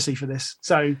US Embassy for this.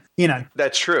 So,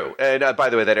 That's true. And by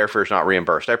the way, that airfare is not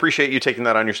reimbursed. I appreciate you taking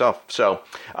that on yourself. So,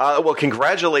 well,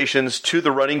 congratulations to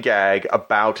the running gag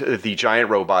about the giant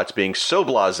robots being so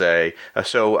blasé.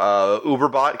 So,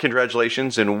 Uberbot,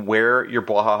 congratulations, and wear your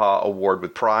Bwahaha award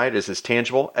with pride, as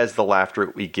tangible as the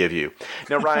laughter we give you.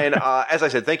 Now, Ryan, as I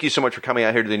said, thank you so much for coming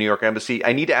out here to the New York Embassy.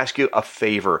 I need to ask you a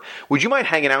favor. Would you mind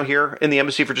hanging out here in the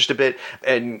embassy for just a bit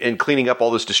and cleaning up all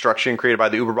this destruction created by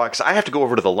the Uberbot? Because I have to go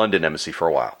over to the London embassy for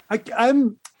a while.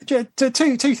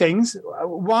 Two things.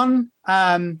 One,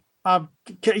 I'm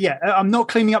not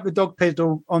cleaning up the dog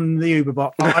piddle on the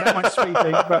Uberbot. I don't mind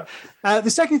sweeping. But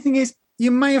the second thing is, you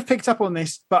may have picked up on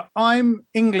this, but I'm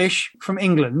English from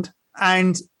England,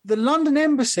 and the London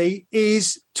embassy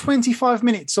is 25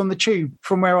 minutes on the tube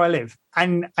from where I live.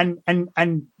 And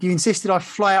you insisted I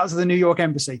fly out to the New York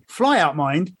embassy. Fly out,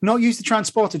 mind, not use the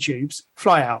transporter tubes.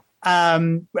 Fly out. I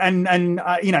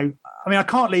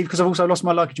can't leave because I've also lost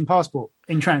my luggage and passport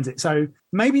in transit. So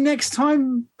maybe next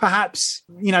time, perhaps,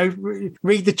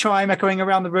 read the chime echoing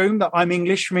around the room that I'm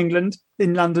English from England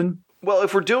in London. Well,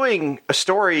 if we're doing a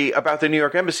story about the New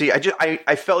York Embassy,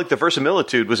 I felt like the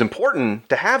verisimilitude was important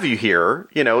to have you here,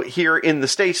 here in the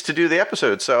States to do the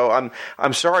episode. So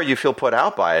I'm sorry you feel put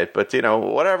out by it, but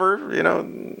whatever,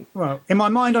 Well, in my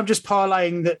mind, I'm just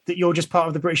parlaying that you're just part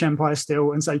of the British Empire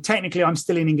still, and so technically I'm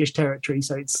still in English territory,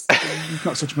 so it's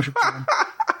not such much of a problem.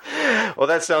 Well,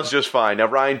 that sounds just fine. Now,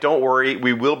 Ryan, don't worry.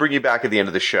 We will bring you back at the end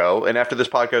of the show. And after this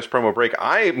podcast promo break,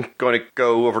 I'm going to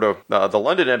go over to the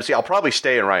London Embassy. I'll probably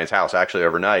stay in Ryan's house, actually,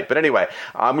 overnight. But anyway,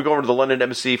 I'm going to go over to the London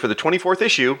Embassy for the 24th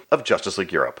issue of Justice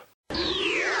League Europe.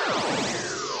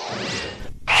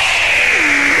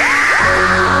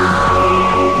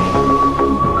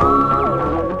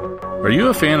 Are you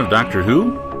a fan of Doctor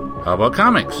Who? How about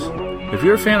comics? If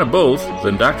you're a fan of both,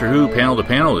 then Doctor Who Panel to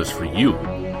Panel is for you.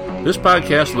 This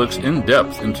podcast looks in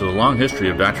depth into the long history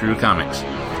of Doctor Who comics,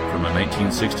 from the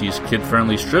 1960s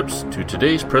kid-friendly strips to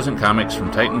today's present comics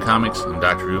from Titan Comics and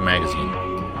Doctor Who magazine.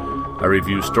 I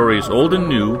review stories old and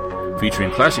new, featuring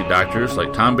classic Doctors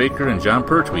like Tom Baker and John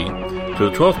Pertwee, to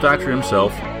the 12th Doctor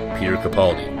himself, Peter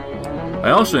Capaldi. I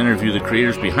also interview the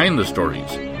creators behind the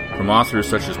stories, from authors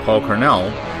such as Paul Cornell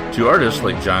to artists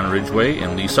like John Ridgway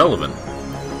and Lee Sullivan.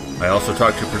 I also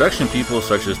talk to production people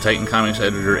such as Titan Comics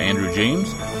editor Andrew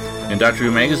James and Doctor Who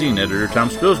Magazine editor Tom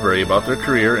Spilsbury about their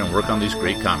career and work on these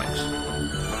great comics.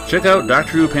 Check out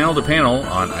Doctor Who Panel to Panel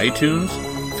on iTunes,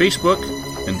 Facebook,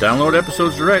 and download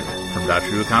episodes direct from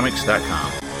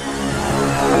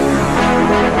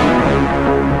DrWhoComics.com.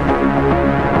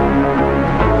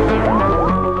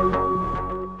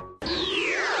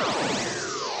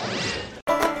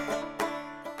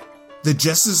 the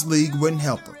Justice League wouldn't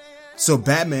help him, so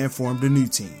Batman formed a new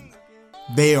team.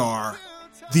 They are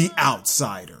the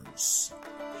Outsiders.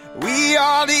 We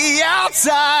are the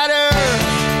Outsiders.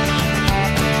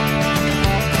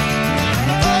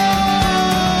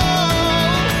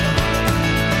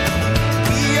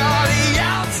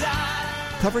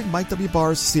 Covering Mike W.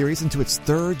 Barr's series into its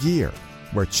third year,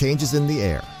 where change is in the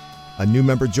air. A new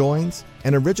member joins,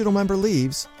 an original member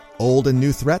leaves, old and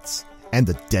new threats, and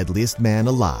the deadliest man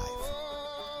alive.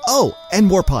 Oh, and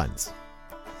more puns.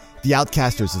 The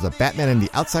Outcasters is a Batman and the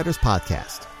Outsiders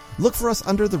podcast. Look for us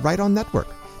under the Right On Network.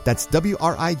 That's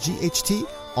WRIGHT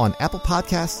on Apple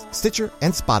Podcasts, Stitcher,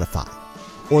 and Spotify.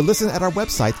 Or listen at our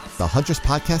website,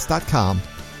 thehunterspodcast.com,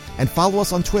 and follow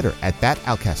us on Twitter at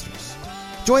 @OutCasters.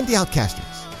 Join the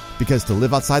Outcasters, because to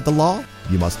live outside the law,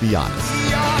 you must be honest.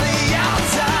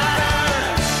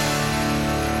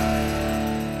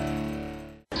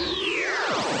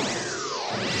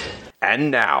 And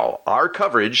now, our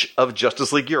coverage of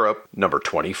Justice League Europe number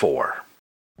 24.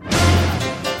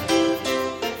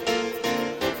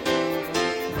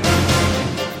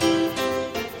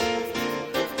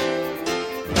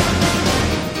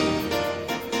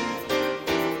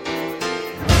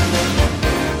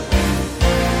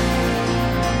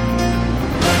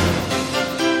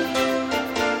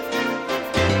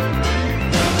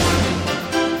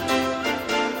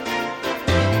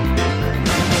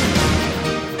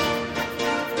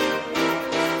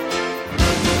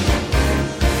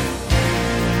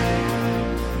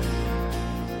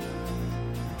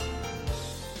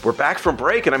 We're back from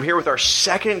break, and I'm here with our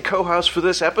second co-host for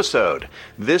this episode.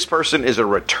 This person is a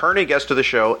returning guest to the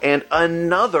show and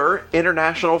another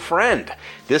international friend.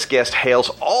 This guest hails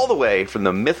all the way from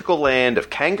the mythical land of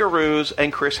kangaroos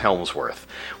and Chris Helmsworth.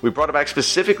 We brought him back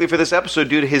specifically for this episode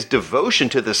due to his devotion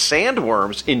to the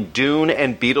sandworms in Dune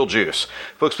and Beetlejuice.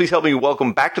 Folks, please help me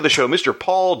welcome back to the show Mr.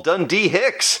 Paul Dundee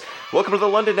Hicks. Welcome to the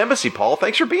London Embassy, Paul.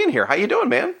 Thanks for being here. How you doing,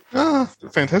 man?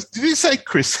 Fantastic. Did you say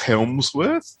Chris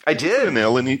Helmsworth? I did. An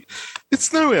L in it.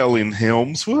 It's no L in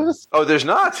Helmsworth. Oh, there's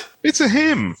not? It's a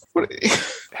him.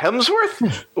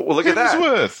 Hemsworth? Well, look at that.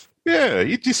 Hemsworth. Yeah,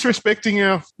 you're disrespecting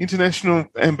our international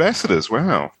ambassadors.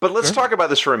 Wow. But let's talk about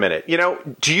this for a minute. You know,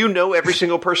 do you know every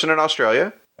single person in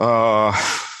Australia?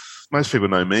 Most people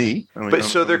know me.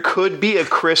 So there could be a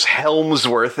Chris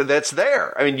Helmsworth that's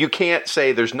there. I mean, you can't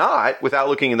say there's not without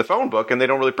looking in the phone book, and they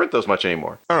don't really print those much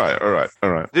anymore. All right.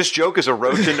 This joke is a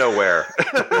road to nowhere.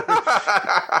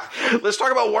 Let's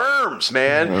talk about worms,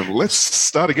 man. Let's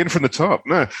start again from the top.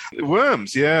 No,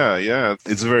 worms, yeah.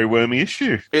 It's a very wormy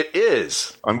issue. It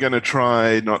is. I'm going to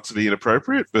try not to be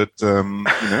inappropriate, but,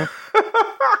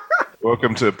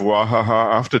 welcome to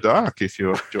Bwahaha After Dark, if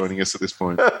you're joining us at this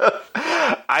point.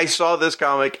 I saw this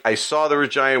comic, I saw there were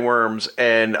giant worms,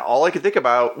 and all I could think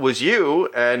about was you,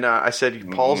 and I said,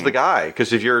 Paul's the guy,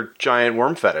 because of your giant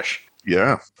worm fetish.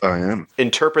 Yeah, I am.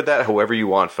 Interpret that however you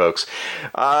want, folks.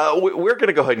 We're going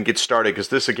to go ahead and get started because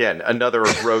this, again, another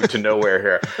road to nowhere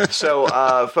here. So,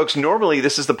 folks, normally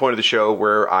this is the point of the show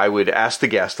where I would ask the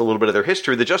guest a little bit of their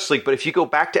history of the Justice League. But if you go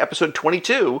back to episode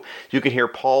 22, you can hear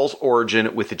Paul's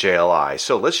origin with the JLI.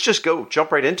 So let's just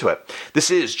jump right into it. This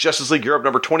is Justice League Europe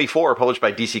number 24, published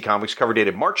by DC Comics, cover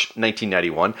dated March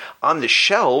 1991. On the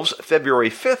shelves, February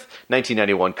 5th,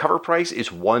 1991. Cover price is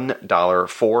 $1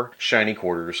 for shiny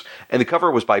quarters. And the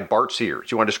cover was by Bart Sears.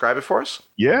 Do you want to describe it for us?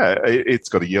 Yeah, it's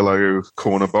got a yellow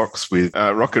corner box with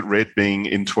Rocket Red being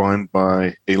entwined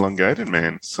by Elongated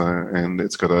Man. And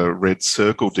it's got a red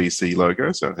circle DC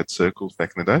logo, so it had circles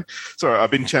back in the day. So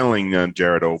I've been channeling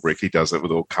Jared Albrick. He does it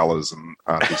with all colours and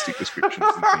artistic descriptions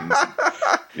and things.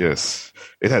 Yes.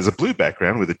 It has a blue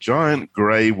background with a giant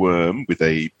grey worm with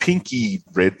a pinky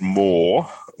red maw,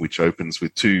 which opens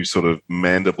with two sort of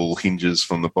mandible hinges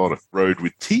from the bottom, rode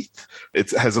with teeth.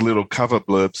 It has a little cover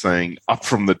blurb saying, "Up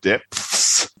from the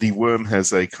depths." The worm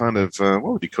has a kind of, what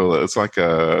would you call it? It's like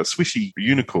a swishy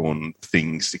unicorn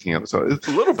thing sticking out the side.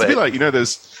 A little bit. It's a bit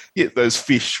like, those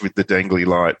fish with the dangly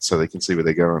light so they can see where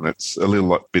they're going. It's a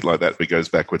bit like that, but it goes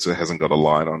backwards. It hasn't got a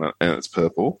light on it, and it's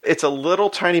purple. It's a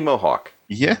little tiny mohawk.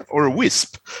 Yeah, or a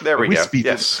wisp. There we go.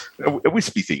 Yes. A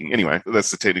wispy thing. Anyway,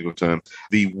 that's the technical term.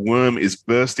 The worm is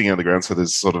bursting out of the ground, so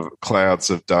there's sort of clouds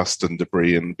of dust and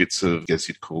debris and bits of, I guess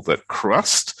you'd call that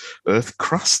crust, earth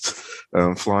crust,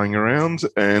 flying around.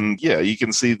 And yeah, you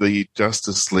can see the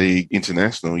Justice League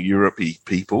International, Europe-y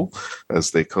people,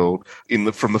 as they're called.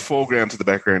 From the foreground to the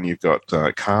background, you've got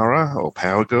Kara, or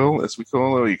Power Girl, as we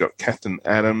call her. You've got Captain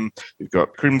Atom. You've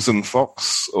got Crimson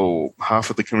Fox, or half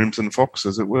of the Crimson Fox,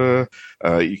 as it were.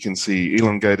 You can see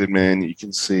Elongated Man. You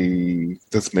can see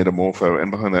that's Metamorpho,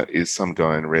 and behind that is some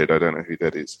guy in red. I don't know who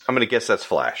that is. I'm going to guess that's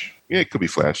Flash. Yeah, it could be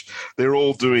Flash. They're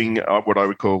all doing what I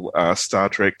would call Star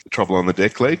Trek Trouble on the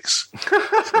Deck legs.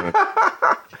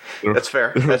 That's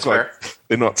fair. That's fair.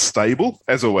 They're not stable.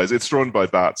 As always, it's drawn by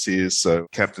Bart Sears, so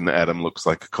Captain Atom looks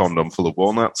like a condom full of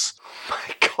walnuts.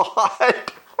 My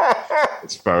God.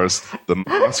 As far as the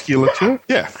musculature.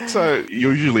 Yeah, so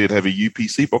usually it'd have a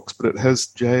UPC box, but it has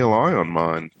JLI on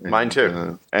mine. And, mine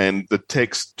too. And the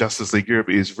text Justice League Europe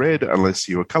is red unless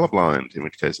you are colorblind, in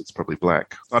which case it's probably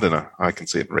black. I don't know. I can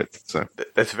see it in red. So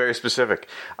that's very specific.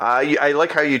 I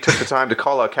like how you took the time to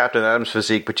call out Captain Atom's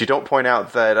physique, but you don't point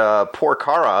out that poor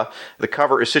Kara, the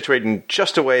cover is situated in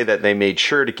just a way that they made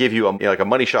sure to give you a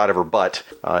money shot of her butt,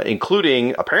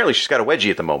 including, apparently she's got a wedgie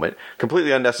at the moment.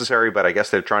 Completely unnecessary, but I guess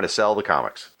they're trying to sell the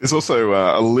comics. There's also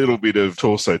a little bit of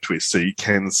torso twist, so you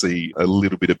can see a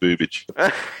little bit of boobage.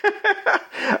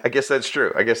 I guess that's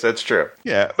true.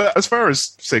 Yeah, but as far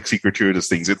as sexy, gratuitous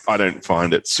things, I don't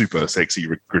find it super sexy,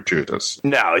 gratuitous.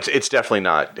 No, it's definitely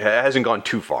not. It hasn't gone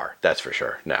too far, that's for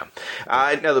sure. No.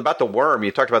 Now, about the worm,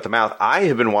 you talked about the mouth. I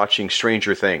have been watching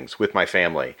Stranger Things with my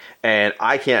family, and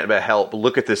I can't but help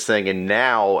look at this thing, and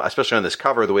now, especially on this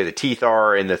cover, the way the teeth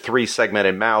are and the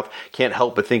 3-segmented mouth, can't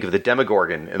help but think of the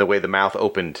Demogorgon and the way the mouth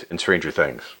opened in Stranger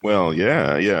Things. Well,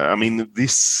 yeah. I mean,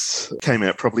 this came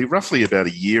out probably roughly about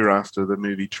a year after the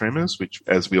movie Tremors, which,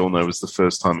 as we all know, was the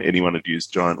first time anyone had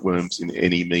used giant worms in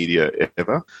any media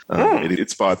ever. It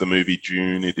inspired the movie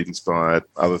Dune. It inspired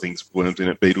other things, worms in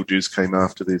it. Beetlejuice came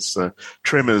after this.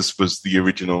 Tremors was the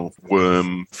original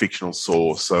worm fictional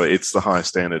source, so it's the high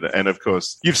standard. And, of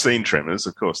course, you've seen Tremors,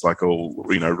 of course, like all,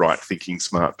 right-thinking,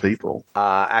 smart people.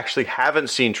 Actually haven't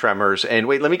seen Tremors. And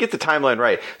wait, let me get the timeline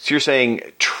right. So you're saying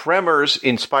Tremors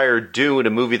inspired Dune, a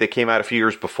movie that came out a few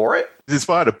years before it? It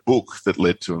inspired a book that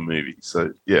led to a movie,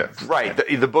 so yeah. Right,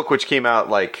 the book which came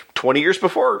out like 20 years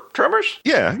before Tremors?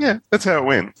 Yeah, that's how it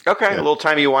went. Okay, yeah. A little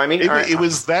timey-wimey. It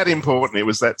was that important, it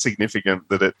was that significant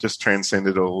that it just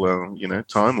transcended all,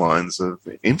 timelines of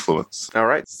influence. All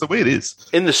right. It's the way it is.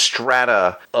 In the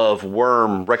strata of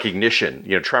worm recognition,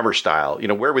 Tremor style,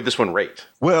 where would this one rate?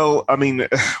 Well, I mean,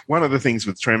 one of the things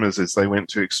with Tremors is they went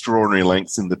to extraordinary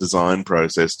lengths in the design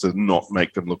process to not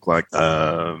make them look like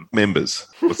members.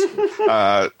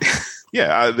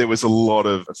 There was a lot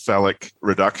of phallic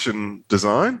reduction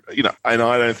design, and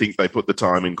I don't think they put the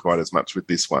time in quite as much with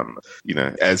this one.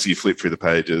 As you flip through the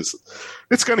pages,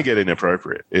 it's going to get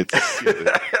inappropriate. It's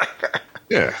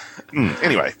yeah.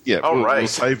 Anyway, All right. We'll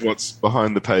save what's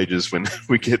behind the pages when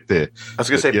we get there. I was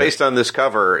going to say, based on this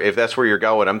cover, if that's where you're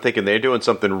going, I'm thinking they're doing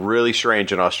something really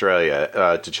strange in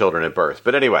Australia to children at birth.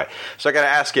 But anyway, so I got to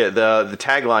ask you, the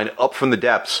tagline, Up from the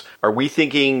Depths, are we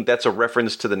thinking that's a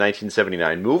reference to the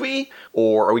 1979 movie?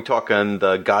 Or are we talking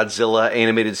the Godzilla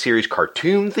animated series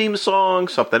cartoon theme song,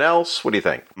 something else? What do you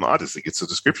think? I just think it's a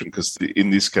description because in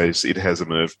this case, it has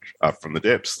emerged up from the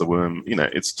depths. The worm,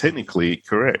 it's technically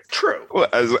correct. True. Well,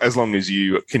 as long as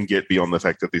you can get beyond the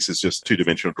fact that this is just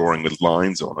two-dimensional drawing with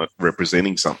lines on it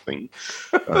representing something.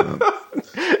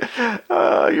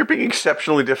 You're being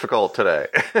exceptionally difficult today.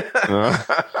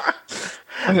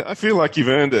 I feel like you've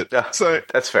earned it. So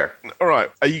that's fair. All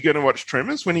right. Are you going to watch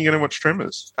Tremors? When are you going to watch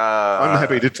Tremors? I'm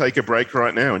happy to take a break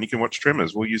right now, and you can watch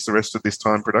Tremors. We'll use the rest of this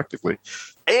time productively.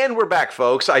 And we're back,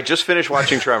 folks. I just finished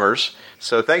watching Tremors,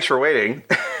 so thanks for waiting.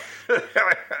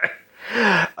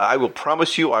 I will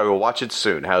promise you I will watch it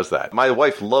soon. How's that? My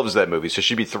wife loves that movie, so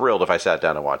she'd be thrilled if I sat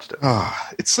down and watched it.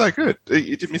 It's so good.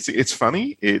 It's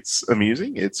funny. It's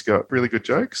amusing. It's got really good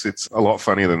jokes. It's a lot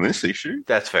funnier than this issue.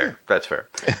 That's fair. All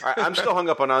right, I'm still hung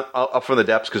up on Up from the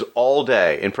Depths because all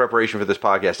day in preparation for this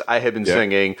podcast, I have been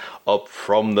singing Up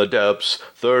from the Depths,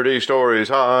 30 stories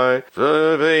high,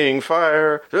 living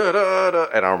fire, da-da-da,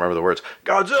 and I don't remember the words.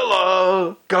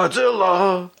 Godzilla,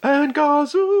 and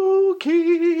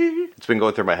Gozuki. It's been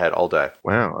going through my head all day.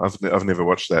 Wow, I've never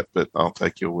watched that, but I'll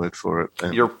take your word for it.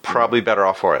 And you're probably better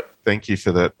off for it. Thank you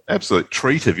for that absolute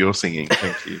treat of your singing.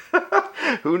 Thank you.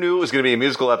 Who knew it was going to be a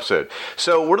musical episode?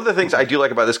 So one of the things I do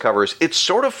like about this cover is it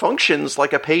sort of functions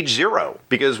like a page 0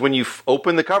 because when you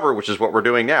open the cover, which is what we're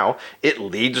doing now, it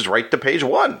leads right to page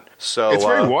 1. So it's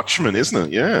very Watchmen, isn't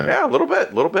it? Yeah, a little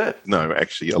bit. No,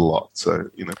 actually a lot. So,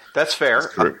 That's fair.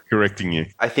 Correcting you.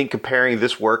 I think comparing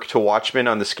this work to Watchmen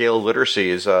on the scale of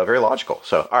literacy is very logical.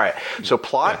 So, all right. So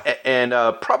plot and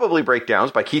probably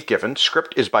breakdowns by Keith Giffen.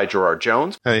 Script is by Gerard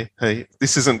Jones. Hey,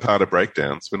 this isn't part of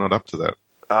breakdowns. We're not up to that.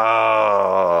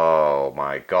 Oh,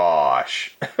 my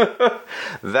gosh.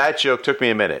 That joke took me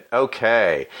a minute.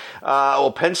 Okay.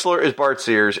 Well, penciler is Bart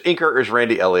Sears. Inker is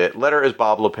Randy Elliott. Letter is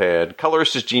Bob Lepan.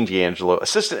 Colorist is Gene D'Angelo.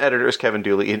 Assistant editor is Kevin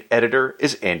Dooley. And editor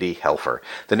is Andy Helfer.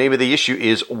 The name of the issue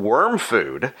is Worm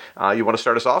Food. You want to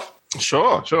start us off?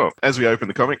 Sure. As we open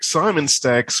the comic, Simon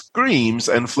Stagg screams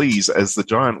and flees as the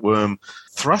giant worm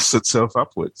thrusts itself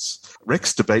upwards.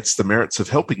 Rex debates the merits of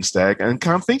helping Stagg and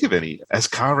can't think of any. As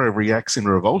Kara reacts in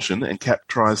revulsion and Cap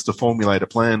tries to formulate a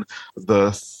plan,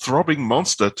 the throbbing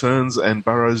monster turns and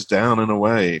burrows down and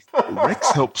away.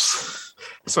 Rex helps...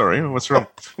 Sorry, what's wrong?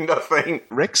 Nothing.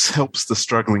 Rex helps the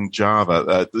struggling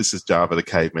Java. This is Java the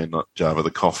caveman, not Java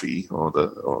the coffee or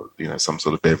some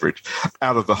sort of beverage,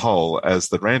 out of the hole as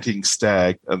the ranting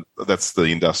Stag. That's the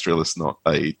industrialist, not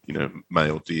a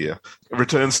male deer.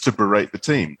 Returns to berate the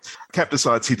team. Cap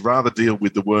decides he'd rather deal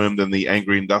with the worm than the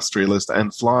angry industrialist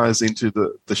and flies into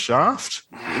the shaft.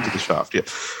 Into the shaft, yeah.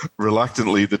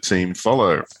 Reluctantly, the team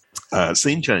follow.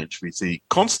 Scene change. We see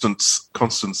Constance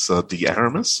D.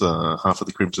 Aramis, half of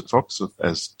the Crimson Fox,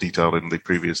 as detailed in the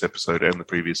previous episode and the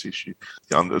previous issue.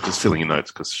 I'm just filling in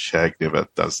notes because Shag never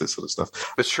does this sort of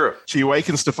stuff. It's true. She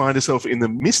awakens to find herself in the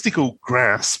mystical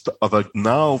grasp of a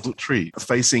gnarled tree,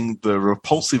 facing the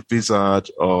repulsive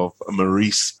visage of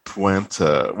Maurice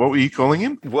Pointer. What were you calling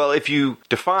him? Well, if you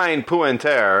define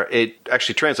Pointer, it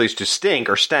actually translates to stink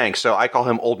or stank, so I call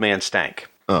him Old Man Stank.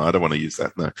 Oh, I don't want to use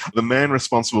that, no. The man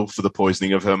responsible for the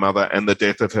poisoning of her mother and the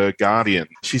death of her guardian.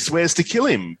 She swears to kill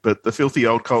him, but the filthy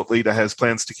old cult leader has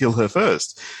plans to kill her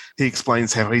first. He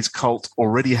explains how his cult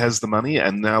already has the money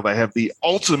and now they have the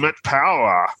ultimate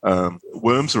power.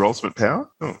 Worms are ultimate power?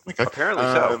 Oh, okay. Apparently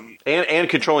so. And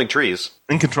controlling trees.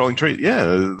 And controlling trees,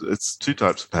 yeah. It's two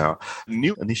types of power.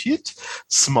 New initiate,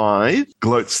 Smythe,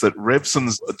 gloats that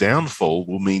Revson's downfall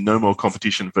will mean no more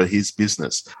competition for his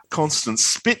business. Constance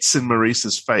spits in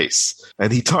Maurice's face,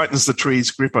 and he tightens the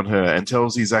tree's grip on her and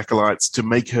tells his acolytes to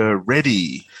make her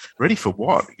ready. Ready for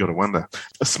what? You got to wonder.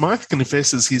 Smythe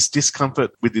confesses his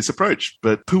discomfort with this approach,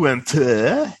 but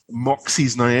Pointer mocks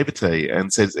his naivete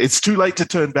and says it's too late to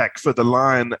turn back for the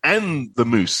lion and the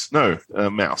moose. No,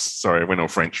 mouse. Sorry, I went all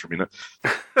French for a minute.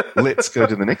 Let's go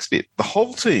to the next bit. The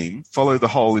whole team follow the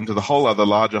hole into the whole other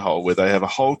larger hole where they have a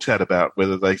whole chat about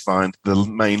whether they find the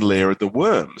main lair of the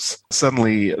worms.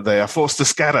 Suddenly, they are forced to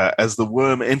scatter as the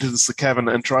worm enters the cavern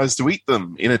and tries to eat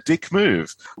them in a dick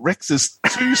move. Rex is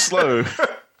too slow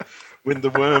when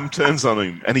the worm turns on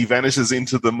him and he vanishes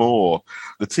into the moor.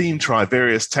 The team try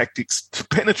various tactics to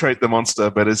penetrate the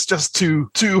monster, but it's just too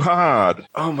hard.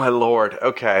 Oh, my Lord.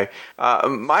 Okay.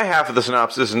 My half of the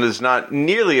synopsis is not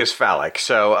nearly as phallic.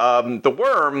 So the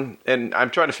worm, and I'm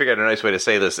trying to figure out a nice way to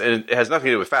say this, and it has nothing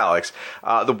to do with phallics.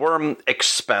 The worm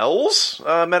expels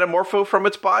Metamorpho from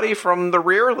its body from the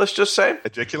rear, let's just say.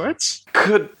 Ejaculates?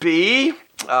 Could be.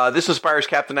 This inspires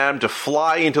Captain Atom to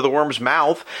fly into the worm's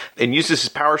mouth and uses his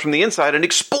powers from the inside and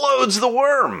explodes the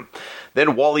worm.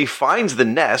 Then Wally finds the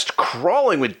nest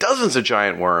crawling with dozens of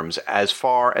giant worms as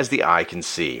far as the eye can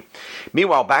see.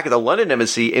 Meanwhile, back at the London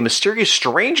embassy, a mysterious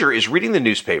stranger is reading the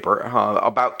newspaper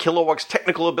about Kilowog's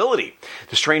technical ability.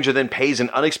 The stranger then pays an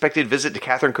unexpected visit to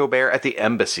Catherine Colbert at the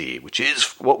embassy, which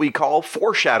is what we call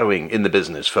foreshadowing in the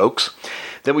business, folks.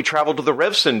 Then we travel to the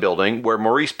Revson building, where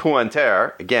Maurice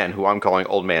Pointer, again, who I'm calling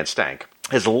Old Man Stank,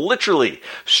 has literally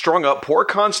strung up poor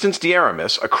Constance D.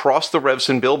 Aramis across the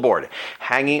Revson billboard,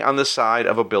 hanging on the side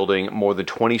of a building more than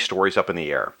 20 stories up in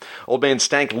the air. Old Man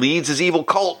Stank leads his evil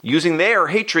cult, using their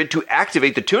hatred to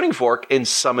activate the tuning fork and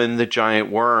summon the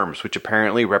giant worms, which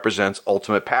apparently represents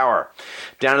ultimate power.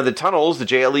 Down in the tunnels, the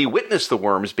JLE witness the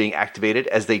worms being activated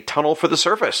as they tunnel for the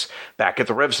surface. Back at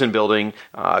the Revson building,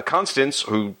 Constance,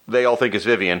 who they all think is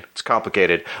Vivian, it's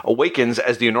complicated, awakens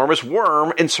as the enormous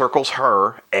worm encircles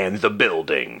her and the building.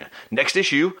 Next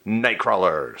issue,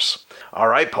 Nightcrawlers. All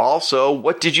right, Paul, so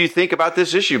what did you think about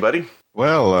this issue, buddy?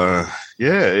 Well,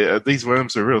 these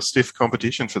worms are real stiff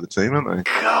competition for the team, aren't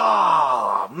they?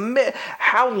 God, man,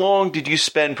 how long did you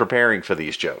spend preparing for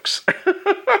these jokes?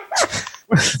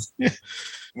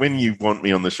 When you want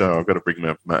me on the show, I've got to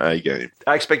bring my A game.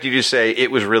 I expect you to say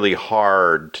it was really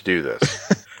hard to do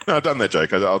this. No, I've done that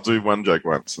joke. I'll do one joke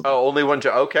once. Oh, only one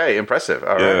joke? Okay, impressive.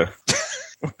 All right.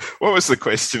 What was the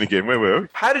question again? Where were we?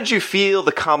 How did you feel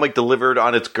the comic delivered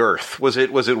on its girth? Was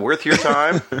it worth your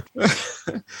time?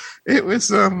 It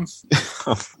was.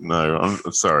 No,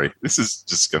 I'm sorry. This is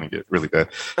just going to get really bad.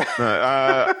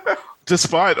 No,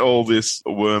 despite all this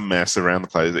worm mass around the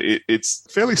place, it's a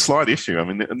fairly slight issue. I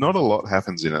mean, not a lot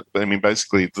happens in it. I mean,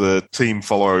 basically, the team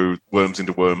follow worms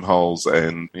into wormholes,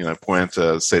 and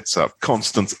Pointer sets up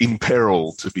Constance in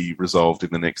peril to be resolved in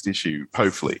the next issue,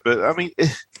 hopefully. But I mean,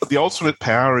 the ultimate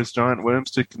power is giant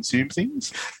worms to consume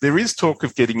things. There is talk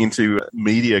of getting into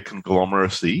media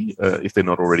conglomeracy if they're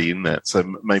not already in that. So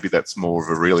maybe that's more of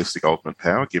a realistic ultimate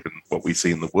power given what we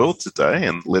see in the world today.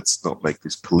 And let's not make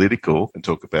this political and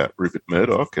talk about Rupert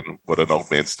Murdoch and what an old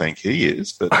man stank he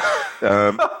is. But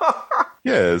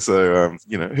yeah, so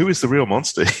who is the real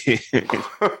monster here?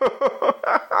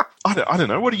 I don't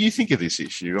know. What do you think of this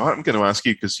issue? I'm going to ask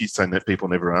you because you say that people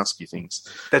never ask you things.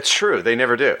 That's true. They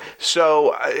never do.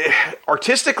 So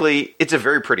artistically, it's a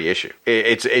very pretty issue.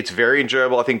 It's very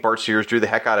enjoyable. I think Bart Sears drew the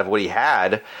heck out of what he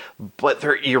had. But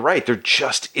you're right. There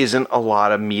just isn't a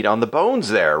lot of meat on the bones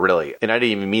there, really. And I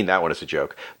didn't even mean that one as a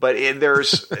joke. But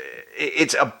there's...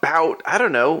 It's about,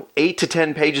 8 to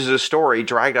 10 pages of story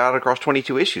dragged out across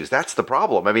 22 issues. That's the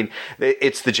problem. I mean,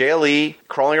 it's the JLE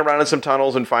crawling around in some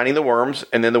tunnels and finding the worms,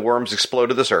 and then the worms explode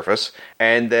to the surface.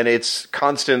 And then it's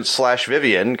Constance /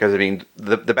 Vivian, because, I mean,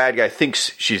 the bad guy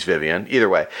thinks she's Vivian. Either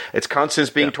way, it's Constance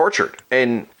being tortured.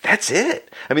 And that's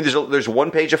it. I mean, there's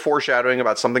one page of foreshadowing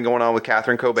about something going on with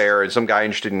Catherine Colbert and some guy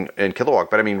interested in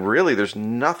Kilowog. But, I mean, really, there's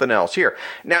nothing else here.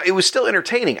 Now, it was still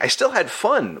entertaining. I still had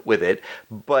fun with it,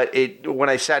 but when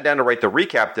I sat down to write the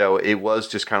recap, though, it was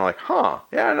just kind of like,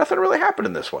 nothing really happened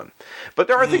in this one. But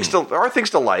there are things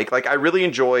to like. Like, I really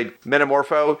enjoyed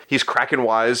Metamorpho. He's cracking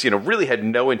wise. Really had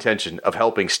no intention of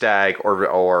helping Stag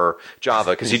or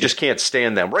Java because he just can't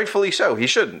stand them. Rightfully so. He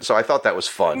shouldn't. So I thought that was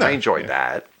fun. No, I enjoyed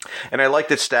that. And I like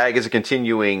that Stag is a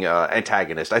continuing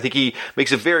antagonist. I think he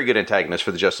makes a very good antagonist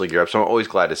for the Justice League Europe, so I'm always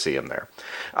glad to see him there.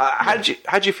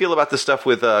 How'd you feel about the stuff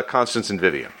with Constance and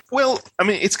Vivian? Well, I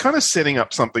mean, it's kind of setting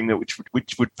up something that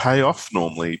which would pay off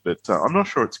normally, but I'm not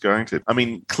sure it's going to. I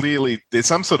mean, clearly there's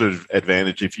some sort of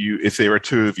advantage if there are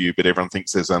two of you, but everyone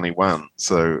thinks there's only one.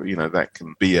 So, that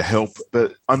can be a help.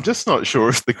 But I'm just not sure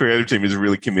if the creative team is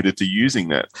really committed to using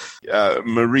that.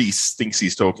 Maurice thinks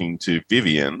he's talking to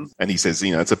Vivian, and he says,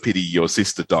 it's a pity your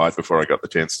sister died before I got the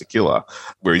chance to kill her,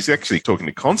 where he's actually talking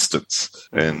to Constance.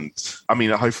 And, I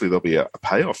mean, hopefully there'll be a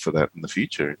payoff for that in the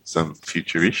future, some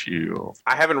future issue.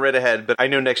 I haven't read ahead, but I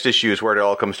know next issue is where it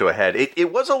all comes to a head.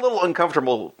 It was a little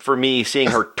uncomfortable for me seeing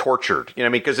her tortured,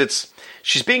 because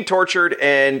she's being tortured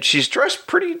and she's dressed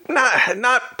pretty,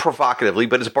 not provocatively,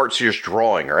 but as Bart Sears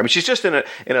drawing her. I mean, she's just in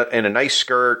a nice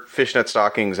skirt, fishnet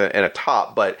stockings, and a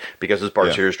top, but because it's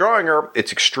Bart Sears drawing her,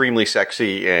 it's extremely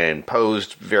sexy and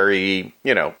posed very,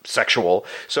 sexual.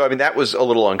 So, I mean, that was a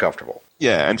little uncomfortable.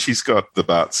 Yeah, and she's got the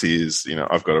Bart Sears,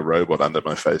 I've got a robot under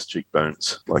my face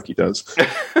cheekbones, like he does.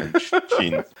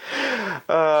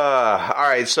 All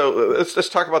right, so let's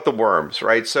talk about the worms,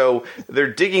 right? So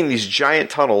they're digging these giant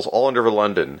tunnels all under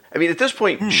London. I mean, at this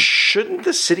point, shouldn't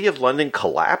the city of London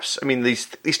collapse? I mean, these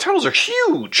tunnels are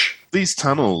huge. These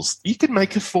tunnels, you can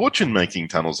make a fortune making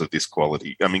tunnels of this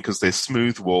quality. I mean, because they're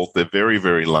smooth walled, they're very,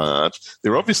 very large.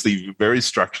 They're obviously very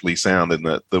structurally sound in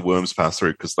that the worms pass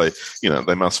through because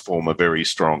they must form a very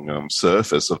strong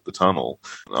surface of the tunnel.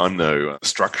 I'm no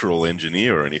structural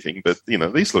engineer or anything, but,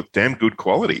 these look damn good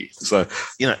quality. So,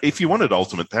 if you wanted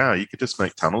ultimate power, you could just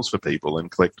make tunnels for people and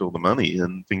collect all the money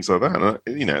and things like that.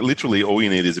 Literally all you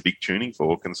need is a big tuning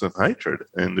fork and some hatred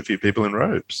and a few people in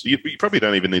robes. You probably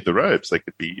don't even need the robes. They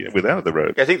could be without the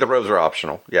robes. I think the robes are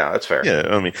optional. Yeah, that's fair. Yeah,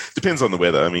 I mean, depends on the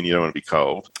weather. I mean, you don't want to be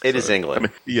cold. It is England. I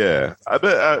mean, yeah.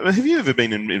 But have you ever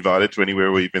been invited to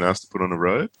anywhere where you've been asked to put on a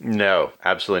robe? No,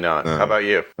 absolutely not. How about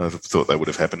you? I thought that would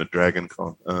have happened at Dragon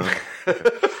Con.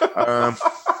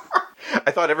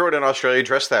 I thought everyone in Australia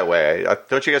dressed that way.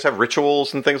 Don't you guys have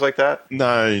rituals and things like that?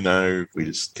 No, we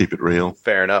just keep it real.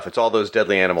 Fair enough. It's all those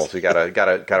deadly animals. You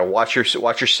gotta watch your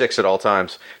six at all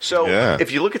times. So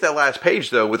if you look at that last page,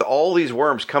 though, with all these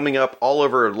worms coming up all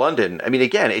over London, I mean,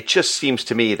 again, it just seems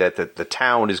to me that the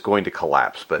town is going to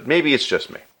collapse. But maybe it's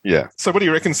just me. Yeah. So what do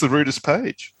you reckon's the rudest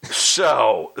page?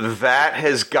 So that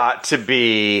has got to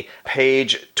be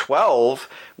page 12,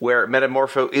 where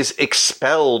Metamorpho is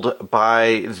expelled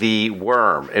by the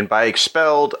worm. And by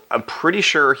expelled, I'm pretty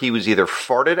sure he was either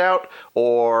farted out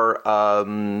or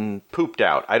pooped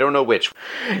out. I don't know which.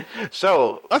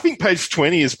 So I think page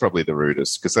 20 is probably the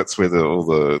rudest, because that's where all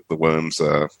the worms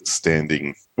are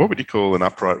standing. What would you call an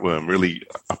upright worm? Really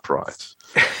upright.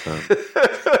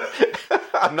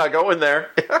 I'm not going there.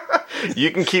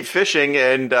 You can keep fishing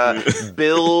and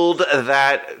build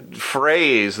that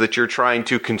phrase that you're trying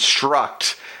to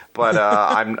construct, but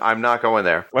I'm not going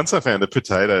there. Once I found a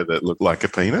potato that looked like a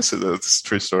penis. That's a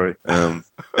true story. And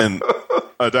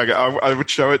Doug, I would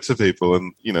show it to people,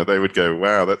 and they would go,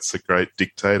 "Wow, that's a great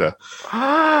dictator."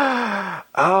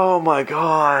 Oh my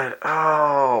god!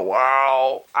 Oh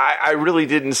wow! I really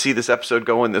didn't see this episode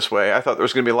going this way. I thought there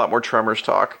was going to be a lot more Tremors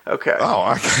talk. Okay.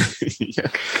 Oh,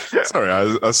 yeah. Sorry, I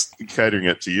was catering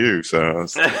it to you. So I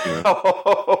was,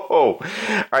 All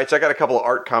right. So I got a couple of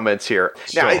art comments here.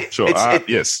 Now, sure.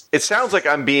 Yes. It sounds like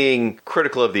I'm being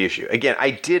critical of the issue. Again,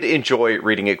 I did enjoy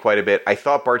reading it quite a bit. I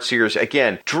thought Bart Sears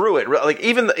again drew it like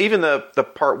even the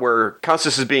part where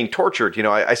Constance is being tortured.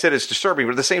 I said it's disturbing,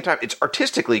 but at the same time, it's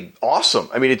artistically awesome.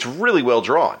 I mean, it's really well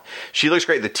drawn. She looks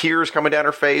great. The tears coming down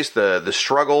her face, the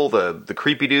struggle, the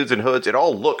creepy dudes in hoods. It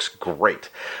all looks great.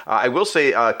 I will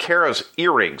say Kara's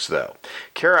earrings, though.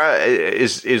 Kara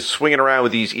is swinging around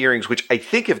with these earrings, which I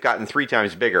think have gotten 3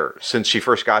 times bigger since she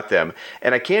first got them.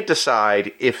 And I can't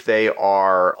decide if they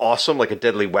are awesome, like a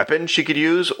deadly weapon she could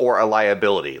use, or a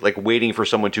liability, like waiting for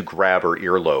someone to grab her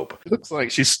earlobe. It looks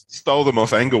like she stole them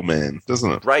off Angleman,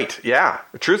 doesn't it? Right, yeah,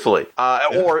 truthfully.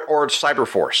 Or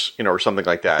Cyberforce, or something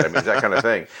like that. I mean, that kind of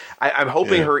thing. I'm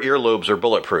hoping her earlobes are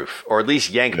bulletproof, or at least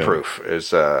yank-proof, because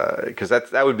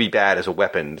that would be bad as a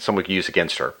weapon someone could use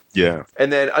against her. Yeah.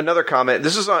 And then another comment.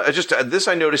 This is this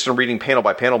I noticed in reading panel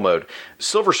by panel mode.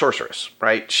 Silver Sorceress,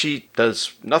 right? She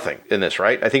does nothing in this,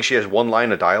 right? I think she has one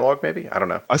line of dialogue, maybe. I don't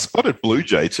know. I spotted Blue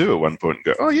Jay too at one point and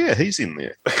go, "Oh yeah, he's in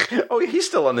there." Oh, he's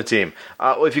still on the team.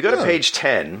 Well, if you go to page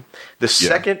 10, the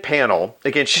second panel,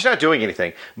 again, she's not doing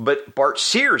anything, but Bart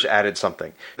Sears added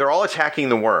something. They're all attacking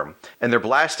the worm, and they're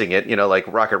blasting it, like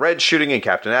Rocket Red shooting it,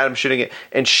 Captain Atom shooting it,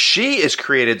 and she has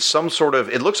created some sort of,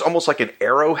 it looks almost like an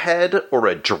arrowhead or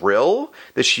a drill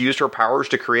that she used her powers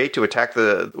to create to attack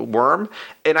the worm.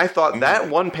 And I thought that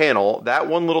one panel, that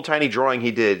one little tiny drawing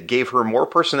he did, gave her more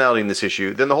personality in this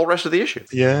issue than the whole rest of the issue.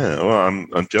 Yeah, well,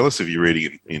 I'm jealous of you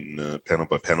reading in panel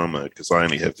by panel mode because I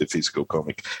only have the physical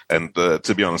comic. And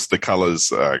to be honest, the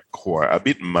colors are quite a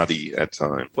bit muddy at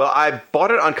times. Well, I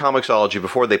bought it on Comixology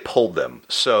before they pulled them,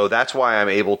 so that's why I'm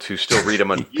able to still read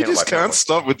them on You just can't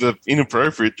stop with the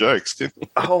inappropriate jokes, can you?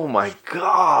 Oh my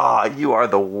god, you are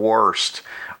the worst.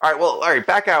 All right,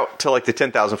 back out to like the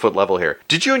 10,000 foot level here.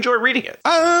 Did you enjoy reading it?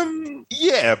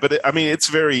 Yeah, but it's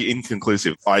very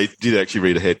inconclusive. I did actually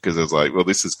read ahead because I was like, well,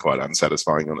 this is quite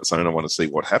unsatisfying on its own. I want to see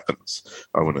what happens.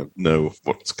 I want to know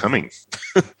what's coming.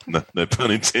 no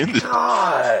pun intended.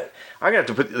 God, I'm going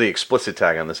to have to put the explicit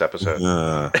tag on this episode.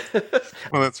 Well,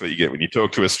 that's what you get when you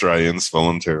talk to Australians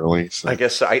voluntarily. So. I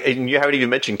guess and you haven't even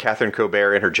mentioned Catherine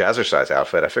Colbert in her Jazzercise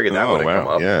outfit. I figured that would have come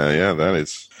up. Yeah,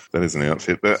 that is an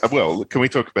outfit. Well, can we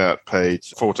talk about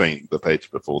page 14, the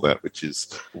page before that, which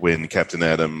is when Captain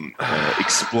Atom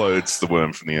explodes the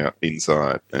worm from the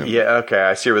inside? Yeah, okay,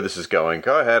 I see where this is going.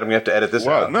 Go ahead, I'm going to have to edit this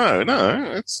out. No,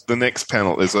 it's the next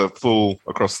panel. There's a full,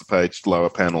 across the page, lower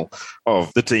panel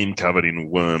of the team covered in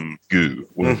worm goo. Goo.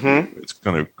 It's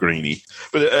kind of greeny.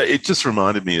 But it just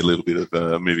reminded me a little bit of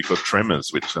a movie called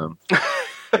Tremors, which...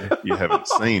 you haven't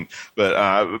seen.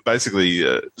 But basically,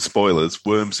 spoilers,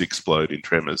 worms explode in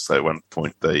Tremors. So at one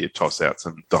point they toss out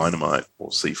some dynamite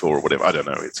or C4 or whatever. I don't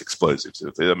know. It's explosives.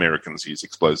 The Americans use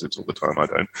explosives all the time. I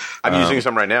don't. I'm using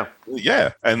some right now.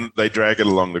 Yeah. And they drag it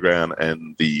along the ground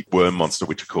and the worm monster,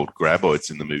 which are called graboids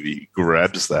in the movie,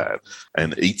 grabs that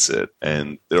and eats it.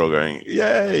 And they're all going,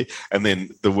 yay. And then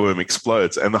the worm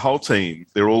explodes. And the whole team,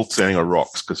 they're all standing on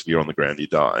rocks because if you're on the ground, you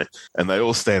die. And they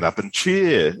all stand up and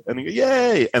cheer and go,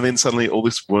 yay. And then suddenly all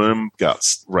this worm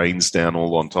guts rains down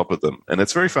all on top of them. And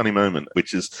it's a very funny moment,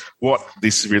 which is what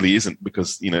this really isn't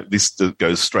because, this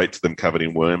goes straight to them covered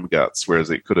in worm guts,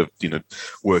 whereas it could have,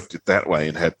 worked it that way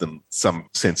and had them some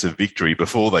sense of victory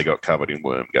before they got covered in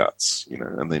worm guts,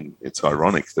 and then it's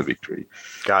ironic, the victory.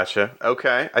 Gotcha.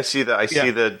 Okay. I see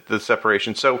the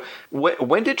separation. So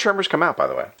when did Tremors come out, by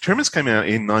the way? Tremors came out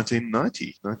in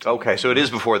 1990. Okay. So it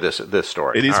is before this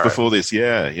story. It is before this.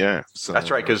 Yeah. So, that's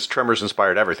right. Because Tremors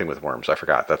inspired everything with worms. I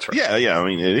forgot. That's right. Yeah. I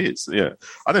mean, it is. Yeah.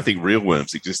 I don't think real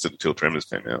worms existed until Tremors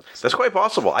came out. That's quite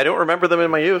possible. I don't remember them in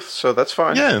my youth, so that's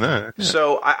fine. Yeah, no. Yeah.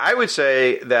 So I would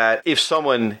say that if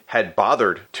someone had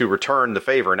bothered to return the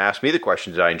favor and ask me the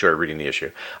question, did I enjoy reading the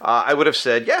issue? I would have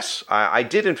said, yes, I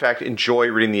did, in fact, enjoy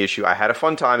reading the issue. I had a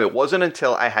fun time. It wasn't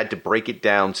until I had to break it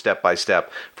down step by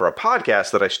step for a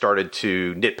podcast that I started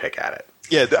to nitpick at it.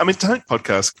 Yeah, I mean, don't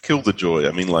podcasts kill the joy?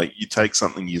 I mean, like, you take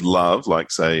something you love,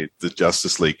 like, say, the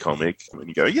Justice League comic, and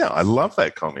you go, yeah, I love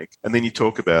that comic. And then you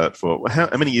talk about it for, how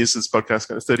many years has this podcast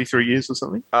go? 33 years or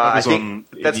something? I think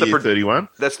that's the 31?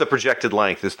 That's the projected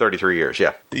length, is 33 years,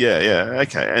 yeah. Yeah,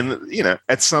 okay. And,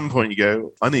 at some point you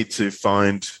go, I need to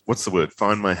find, what's the word?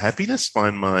 Find my happiness?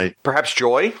 Find my... Perhaps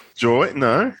joy? Joy?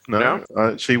 No.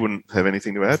 She wouldn't have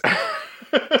anything to add.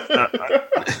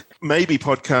 maybe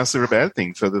podcasts are a bad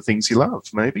thing for the things you love.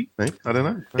 Maybe. I don't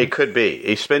know. It could be.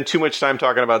 You spend too much time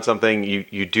talking about something,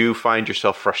 you do find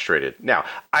yourself frustrated. Now,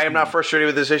 I am not frustrated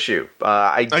with this issue.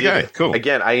 Okay, cool.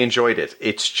 Again, I enjoyed it.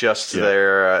 It's just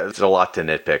there's a lot to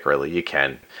nitpick, really. You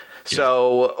can.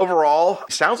 So overall,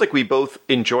 sounds like we both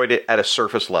enjoyed it at a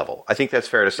surface level. I think that's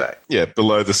fair to say. Yeah,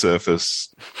 below the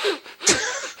surface.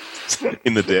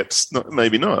 In the depths.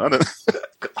 Maybe not. I don't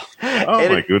know.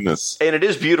 My goodness. And it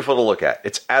is beautiful to look at.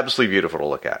 It's absolutely beautiful to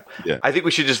look at. Yeah. I think we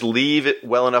should just leave it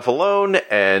well enough alone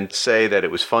and say that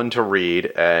it was fun to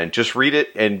read, and just read it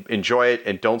and enjoy it,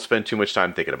 and don't spend too much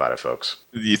time thinking about it, folks.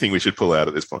 Do you think we should pull out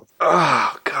at this point?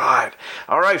 Oh, God.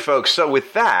 All right, folks. So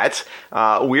with that,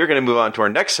 we're going to move on to our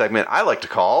next segment I like to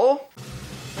call...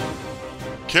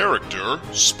 Character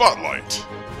Spotlight.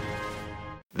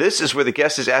 This is where the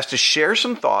guest is asked to share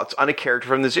some thoughts on a character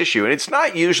from this issue. And it's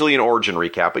not usually an origin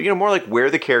recap, but, more like where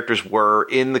the characters were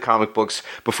in the comic books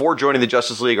before joining the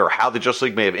Justice League, or how the Justice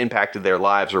League may have impacted their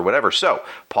lives or whatever. So,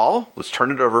 Paul, let's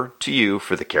turn it over to you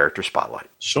for the character spotlight.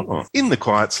 Sure. In the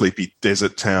quiet, sleepy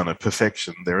desert town of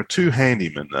Perfection, there are two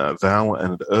handymen, Val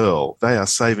and Earl. They are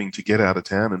saving to get out of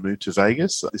town and move to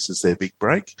Vegas. This is their big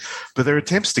break. But their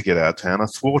attempts to get out of town are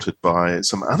thwarted by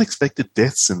some unexpected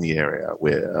deaths in the area,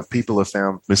 where people are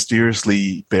found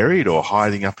mysteriously buried or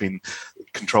hiding up in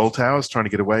control towers trying to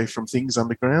get away from things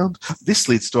underground. This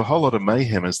leads to a whole lot of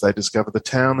mayhem as they discover the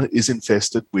town is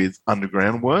infested with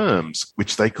underground worms,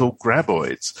 which they call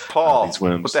graboids. Paul, these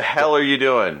worms, what the hell are you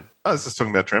doing? I was just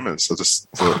talking about Tremors. I just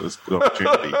thought it was a good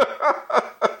opportunity.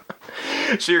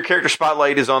 So your character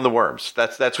spotlight is on the worms.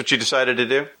 That's what you decided to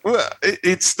do? Well,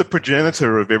 it's the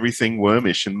progenitor of everything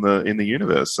wormish in the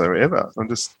universe. So ever, I'm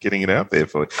just getting it out there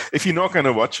for you. If you're not going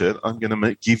to watch it, I'm going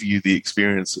to give you the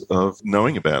experience of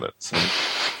knowing about it. So.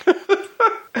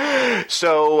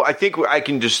 So I think I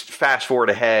can just fast forward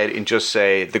ahead and just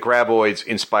say the Graboids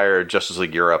inspired Justice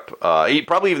League Europe,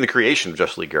 probably even the creation of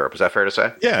Justice League Europe. Is that fair to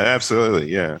say? Yeah,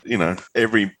 absolutely. Yeah.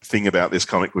 Everything about this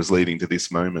comic was leading to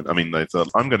this moment. I mean, they thought,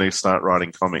 I'm going to start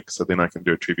writing comics so then I can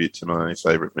do a tribute to my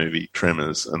favorite movie,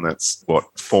 Tremors. And that's what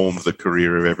formed the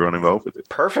career of everyone involved with it.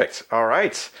 Perfect. All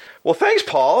right. Well, thanks,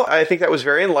 Paul. I think that was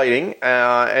very enlightening,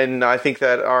 and I think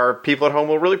that our people at home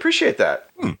will really appreciate that.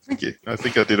 Thank you. I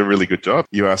think I did a really good job.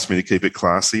 You asked me to keep it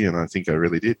classy, and I think I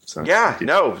really did. So yeah,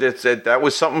 no, that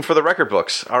was something for the record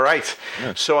books. All right.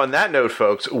 Yeah. So on that note,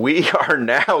 folks, we are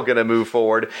now going to move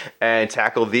forward and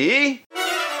tackle the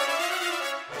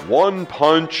One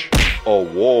Punch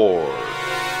Award.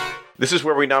 This is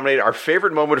where we nominate our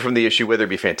favorite moment from the issue, whether it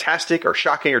be fantastic or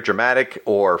shocking or dramatic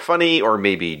or funny or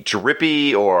maybe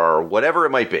drippy or whatever it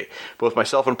might be. Both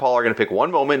myself and Paul are going to pick one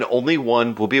moment, and only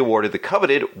one will be awarded the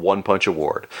coveted One Punch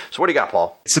Award. So what do you got,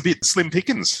 Paul? It's a bit Slim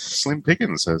Pickens,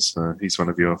 as he's one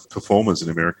of your performers in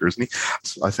America, isn't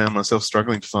he? I found myself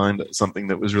struggling to find something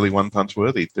that was really One Punch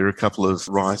worthy. There are a couple of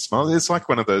wry smiles. It's like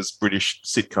one of those British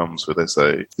sitcoms where they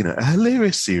say, a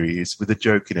hilarious series with a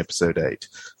joke in episode 8.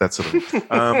 That sort of thing.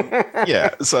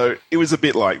 Yeah, so it was a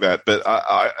bit like that, but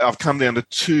I've come down to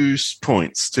 2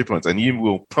 points, and you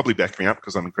will probably back me up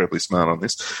because I'm incredibly smart on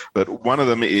this, but one of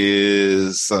them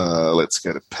is, let's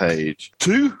go to page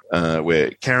 2,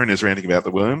 where Karen is ranting about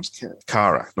the worms.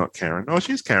 Kara, not Karen. Oh,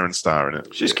 she's Karen Starr in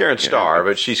it. She's Karen Starr,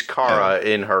 but she's Kara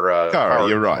in her... Kara,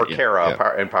 you're right. Or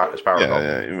Kara in Power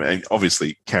and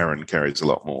obviously Karen carries a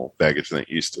lot more baggage than it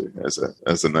used to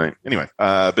as a name. Anyway,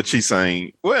 but she's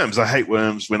saying, worms, I hate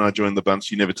worms. When I joined the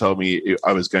bunch, you never told me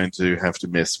I was going to have to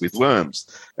mess with worms.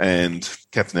 And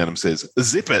Captain Atom says,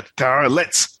 zip it, Kara,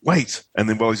 let's wait. And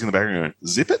then while he's in the background going,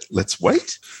 zip it, let's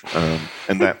wait.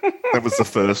 And that was the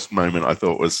first moment I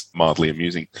thought was mildly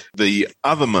amusing. The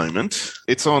other moment,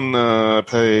 it's on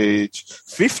page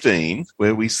 15,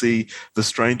 where we see the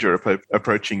stranger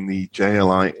approaching the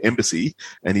JLI embassy,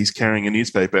 and he's carrying a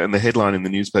newspaper, and the headline in the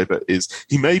newspaper is,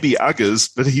 he may be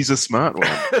uggers, but he's a smart one.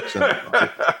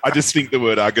 I just think the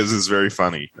word uggers is very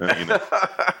funny.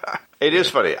 It is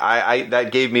funny. I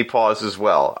that gave me pause as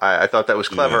well. I thought that was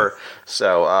clever. Yeah.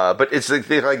 So, but it's like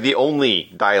the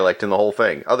only dialect in the whole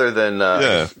thing, other than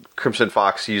Crimson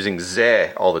Fox using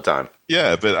 "ze" all the time.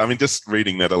 Yeah, but I mean, just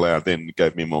reading that aloud then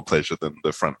gave me more pleasure than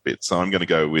the front bit. So I'm going to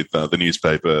go with the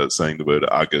newspaper saying the word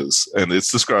uggers, and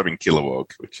it's describing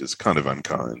Kilowog, which is kind of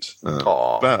unkind.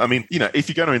 But I mean, if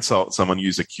you're going to insult someone,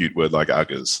 use a cute word like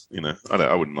uggers.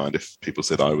 I wouldn't mind if people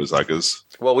said I was uggers.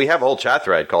 Well, we have a whole chat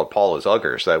thread called Paul is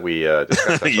Uggers that we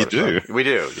discuss. That you do? We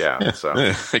do, yeah. So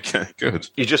okay, good.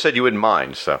 You just said you wouldn't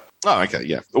mind, so. Oh, okay,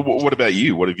 yeah. What about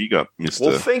you? What have you got, Mr.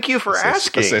 Well, thank you for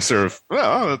asking. Assessor of,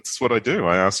 well, that's what I do.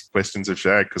 I ask questions of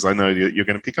Shag because I know you're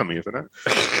going to pick on me if I don't.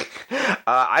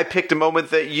 I picked a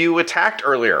moment that you attacked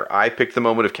earlier. I picked the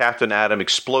moment of Captain Atom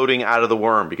exploding out of the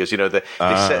worm because,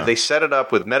 they set it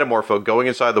up with Metamorpho going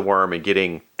inside the worm and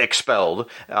getting expelled.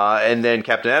 And then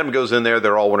Captain Atom goes in there.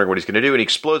 They're all wondering what he's going to do. And he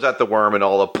explodes out the worm and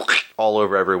all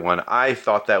over everyone. I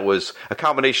thought that was a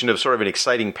combination of sort of an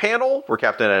exciting panel where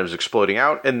Captain Atom's exploding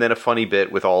out and then a funny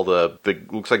bit with all the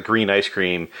looks like green ice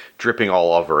cream dripping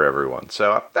all over everyone.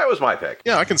 So that was my pick.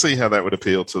 Yeah, I can see how that would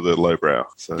appeal to the lowbrow.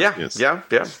 So, yeah.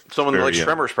 Someone Very like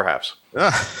Tremors, perhaps.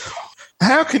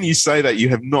 How can you say that? You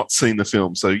have not seen the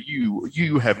film, so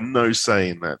you have no say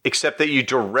in that. Except that you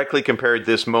directly compared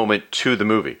this moment to the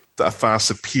movie. A far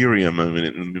superior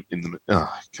moment in the...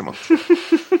 Oh, come on.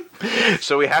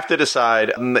 So we have to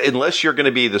decide, unless you're going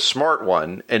to be the smart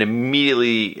one and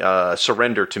immediately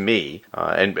surrender to me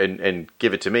and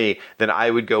give it to me, then I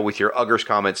would go with your Uggers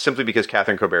comment simply because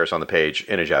Catherine Colbert is on the page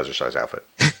in a Jazzercise outfit.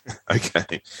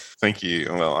 Okay. Thank you.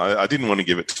 Well, I didn't want to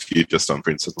give it to you just on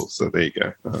principle, so there you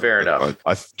go. Fair enough.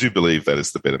 I do believe that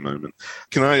is the better moment.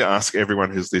 Can I ask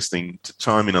everyone who's listening to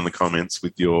chime in on the comments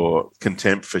with your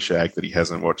contempt for Shag that he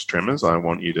hasn't watched Tremors? I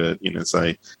want you to,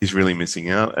 say he's really missing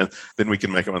out, and then we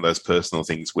can make it one of those personal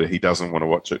things where he doesn't want to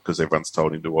watch it because everyone's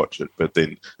told him to watch it, but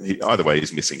then either way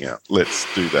he's missing out.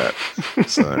 Let's do that.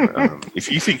 So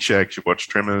if you think Shag should watch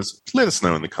Tremors, let us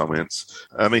know in the comments.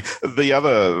 I mean, the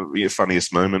other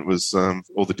funniest moment was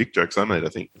all the dick jokes I made, I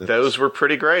think. Those were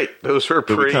pretty great. But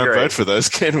we can't vote for those,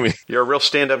 can we? You're a real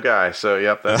stand-up guy, so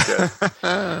yep, that's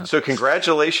good. So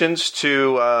congratulations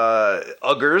to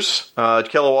Uggers,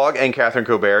 Kilowog, and Catherine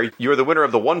Colbert. You are the winner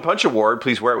of the One Punch Award.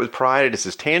 Please wear it with pride. It is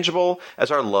as tangible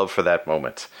as our love for that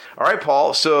moment. All right,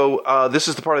 Paul. So this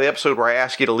is the part of the episode where I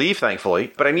ask you to leave,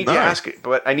 thankfully. But I need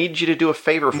I need you to do a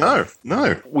favor for me.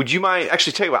 No. Would you mind?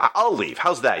 Actually, tell you what. I'll leave.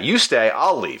 How's that? You stay.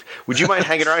 I'll leave. Would you mind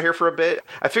hanging around here for a bit?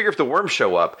 I figure if the worms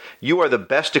show up, you are the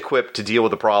best equipped to deal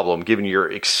with the problem, given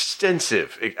your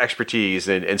extensive expertise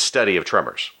and study of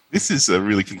Tremors. This is a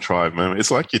really contrived moment.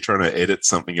 It's like you're trying to edit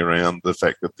something around the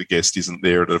fact that the guest isn't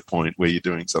there at a point where you're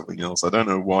doing something else. I don't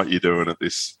know what you're doing at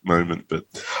this moment, but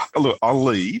look, I'll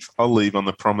leave. I'll leave on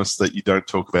the promise that you don't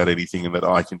talk about anything and that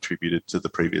I contributed to the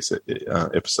previous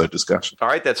episode discussion. All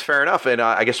right, that's fair enough. And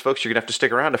I guess, folks, you're going to have to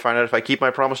stick around to find out if I keep my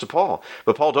promise to Paul.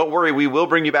 But, Paul, don't worry. We will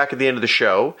bring you back at the end of the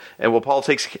show. And while Paul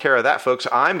takes care of that, folks,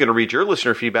 I'm going to read your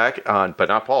listener feedback, but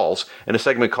not Paul's, in a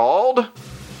segment called...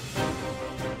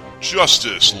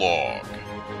 Justice Log.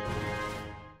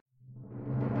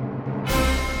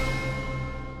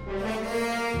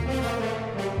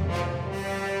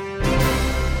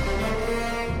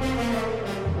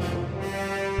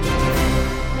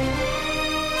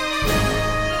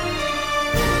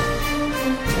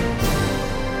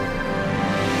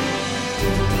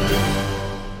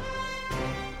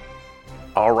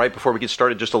 All right, before we get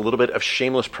started, just a little bit of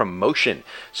shameless promotion.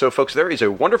 So, folks, there is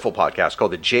a wonderful podcast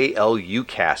called the JLU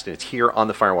Cast, and it's here on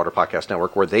the Fire and Water Podcast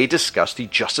Network, where they discuss the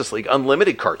Justice League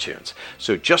Unlimited cartoons.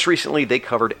 So, just recently, they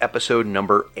covered episode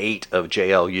number 8 of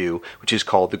JLU, which is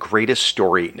called The Greatest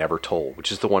Story Never Told,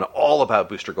 which is the one all about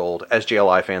Booster Gold. As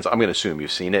JLI fans, I'm going to assume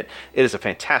you've seen it. It is a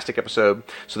fantastic episode.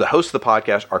 So, the hosts of the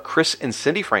podcast are Chris and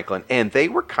Cindy Franklin, and they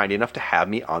were kind enough to have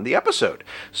me on the episode.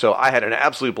 So, I had an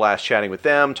absolute blast chatting with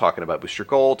them, talking about Booster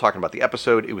Gold, talking about the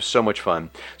episode. It was so much fun.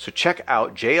 So check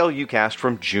out JLU Cast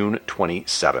from June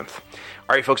 27th.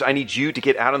 All right, folks, I need you to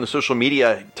get out on the social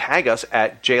media. Tag us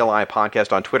at JLI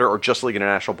Podcast on Twitter or Just League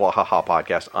International Blah Ha Ha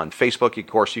Podcast on Facebook. Of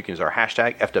course, you can use our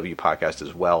hashtag FW Podcast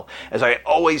as well. As I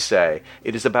always say,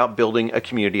 it is about building a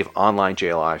community of online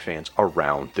JLI fans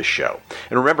around the show.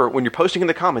 And remember, when you're posting in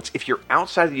the comments, if you're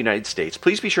outside of the United States,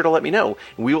 please be sure to let me know,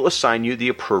 and we will assign you the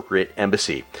appropriate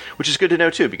embassy, which is good to know,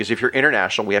 too, because if you're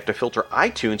international, we have to filter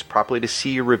iTunes properly to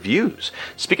see your reviews.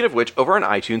 Speaking of which, over on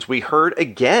iTunes, we heard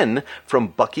again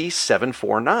from Bucky749,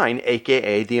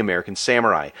 aka the American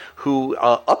Samurai, who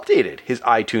updated his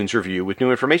iTunes review with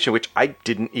new information, which I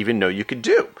didn't even know you could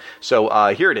do.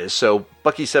 So here it is. So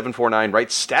Bucky749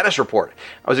 writes, status report.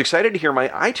 I was excited to hear my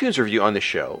iTunes review on the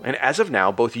show, and as of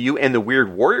now, both you and the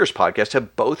Weird Warriors podcast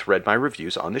have both read my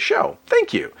reviews on the show.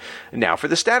 Thank you. Now for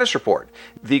the status report.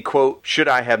 The, quote, should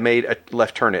I have made a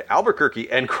left turn at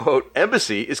Albuquerque, end quote,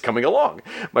 embassy is coming along.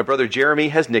 My brother Jeremy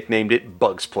has nicknamed it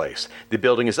Bug's Place. The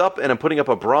building is up, and I'm putting up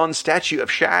a bronze statue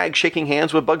of Shag shaking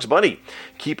hands with Bugs Bunny.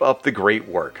 Keep up the great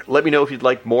work. Let me know if you'd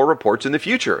like more reports in the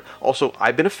future. Also,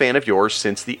 I've been a fan of yours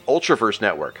since the Ultraverse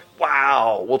Network.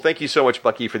 Wow. Well, thank you so much,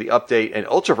 Bucky, for the update. And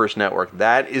Ultraverse Network,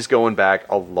 that is going back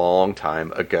a long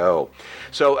time ago.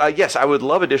 So, yes, I would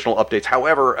love additional updates.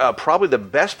 However, probably the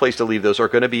best place to leave those are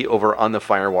going to be over on the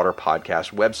Fire and Water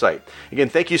Podcast website. Again,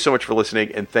 thank you so much for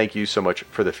listening, and thank you so much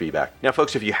for the feedback. Now,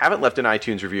 folks, if you haven't left an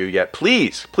iTunes review yet,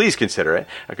 please consider it.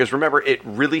 Because remember, it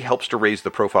really helps to raise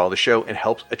the profile of the show and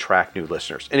helps attract new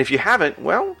listeners. And if you haven't,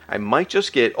 well, I might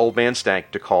just get Old Man Stank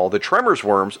to call the Tremors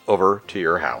worms over to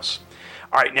your house.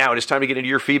 All right, now it is time to get into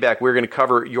your feedback. We're going to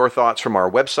cover your thoughts from our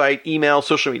website, email,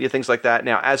 social media, things like that.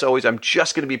 Now, as always, I'm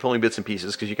just going to be pulling bits and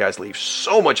pieces because you guys leave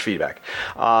so much feedback.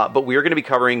 But we are going to be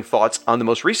covering thoughts on the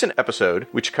most recent episode,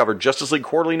 which covered Justice League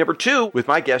Quarterly number 2 with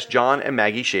my guests John and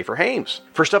Maggie Schaefer-Hames.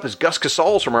 First up is Gus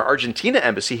Casals from our Argentina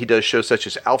embassy. He does shows such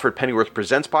as Alfred Pennyworth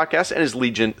Presents podcast and his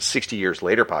Legion 60 Years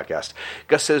Later podcast.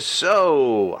 Gus says,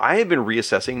 so I have been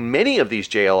reassessing many of these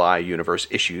JLI universe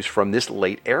issues from this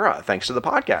late era, thanks to the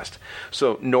podcast.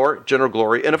 So, Nor, General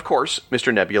Glory, and of course,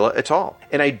 Mr. Nebula et al.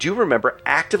 And I do remember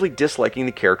actively disliking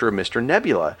the character of Mr.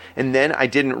 Nebula, and then I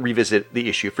didn't revisit the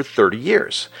issue for 30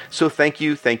 years. So thank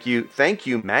you,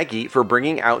 Maggie, for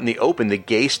bringing out in the open the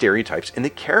gay stereotypes in the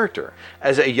character.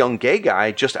 As a young gay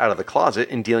guy just out of the closet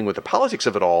and dealing with the politics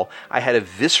of it all, I had a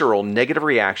visceral negative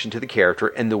reaction to the character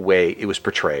and the way it was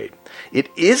portrayed.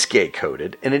 It is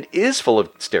gay-coded, and it is full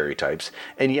of stereotypes,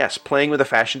 and yes, playing with a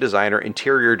fashion designer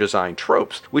interior design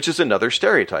tropes, which is another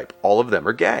stereotype. All of them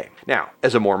are gay. Now,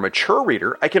 as a more mature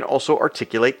reader, I can also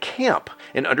articulate camp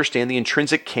and understand the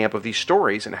intrinsic camp of these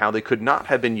stories and how they could not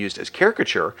have been used as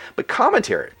caricature, but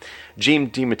commentary.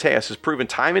 Gene DeMatteis has proven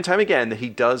time and time again that he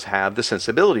does have the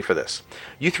sensibility for this.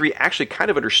 You three actually kind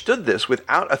of understood this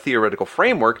without a theoretical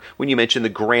framework when you mentioned the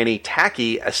granny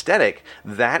tacky aesthetic.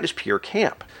 That is pure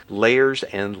camp. Layers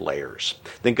and layers.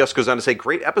 Then Gus goes on to say,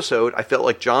 great episode. I felt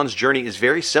like John's journey is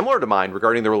very similar to mine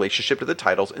regarding the relationship to the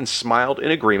titles and smiled in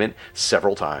agreement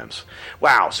several times.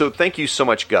 Wow. So thank you so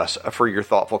much, Gus, for your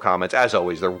thoughtful comments. As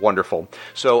always, they're wonderful.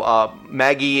 So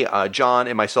Maggie, John,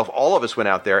 and myself, all of us went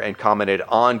out there and commented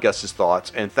on Gus's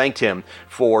thoughts and thanked him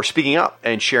for speaking up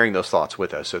and sharing those thoughts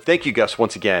with us. So thank you, Gus,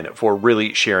 once again, for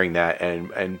really sharing that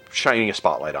and shining a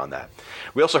spotlight on that.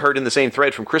 We also heard in the same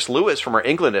thread from Chris Lewis from our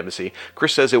England embassy.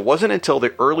 Chris says it wasn't until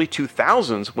the early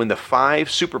 2000s when the 5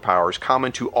 superpowers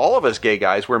common to all of us gay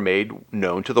guys were made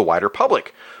known to the wider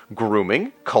public.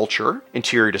 Grooming, culture,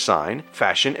 interior design,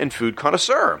 fashion, and food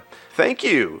connoisseur. Thank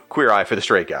you, Queer Eye for the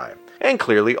Straight Guy. And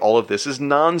clearly, all of this is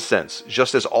nonsense,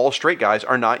 just as all straight guys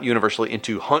are not universally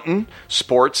into hunting,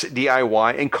 sports,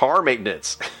 DIY, and car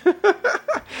maintenance.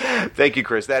 Thank you,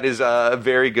 Chris. That is a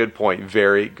very good point.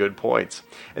 Very good points.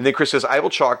 And then Chris says, I will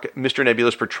chalk Mr.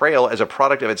 Nebula's portrayal as a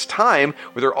product of its time,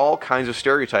 where all kinds of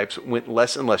stereotypes went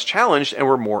less and less challenged and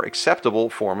were more acceptable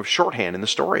form of shorthand in the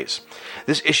stories.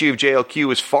 This issue of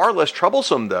JLQ is far less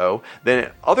troublesome, though,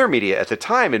 than other media at the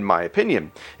time, in my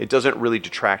opinion. It doesn't really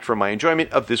detract from my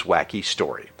enjoyment of this wacky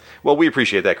story. Well, we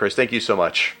appreciate that, Chris. Thank you so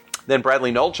much. Then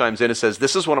Bradley Knoll chimes in and says,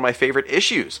 this is one of my favorite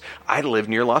issues. I live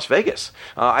near Las Vegas.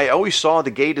 I always saw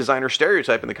the gay designer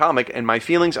stereotype in the comic, and my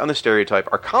feelings on the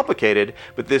stereotype are complicated,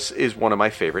 but this is one of my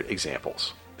favorite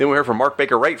examples. Then we heard from Mark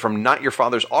Baker Wright from Not Your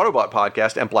Father's Autobot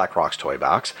podcast and Black Rock's Toy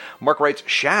Box. Mark writes,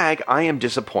 Shag, I am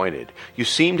disappointed. You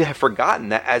seem to have forgotten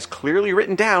that as clearly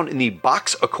written down in the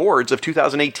Box Accords of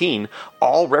 2018,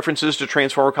 all references to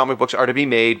Transformer comic books are to be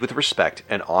made with respect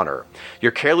and honor.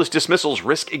 Your careless dismissals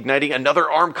risk igniting another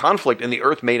armed conflict, and the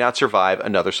Earth may not survive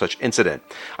another such incident.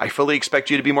 I fully expect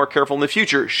you to be more careful in the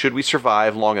future should we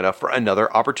survive long enough for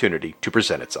another opportunity to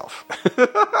present itself.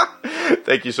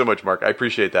 Thank you so much, Mark. I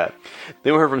appreciate that.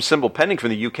 Then we heard from Symbol Pending from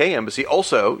the UK Embassy,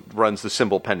 also runs the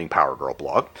Symbol Pending Power Girl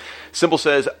blog. Symbol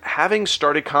says, having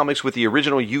started comics with the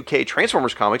original UK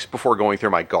Transformers comics before going through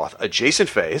my goth adjacent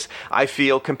phase, I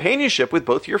feel companionship with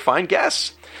both your fine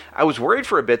guests. I was worried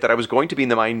for a bit that I was going to be in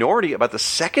the minority about the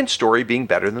second story being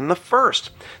better than the first.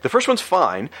 The first one's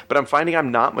fine, but I'm finding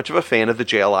I'm not much of a fan of the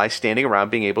JLI standing around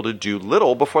being able to do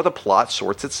little before the plot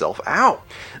sorts itself out.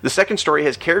 The second story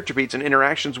has character beats and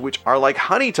interactions which are like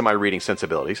honey to my reading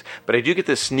sensibilities, but I do get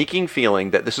this sneaking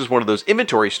feeling that this is one of those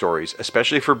inventory stories,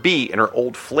 especially for Bee in her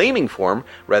old flaming form,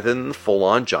 rather than the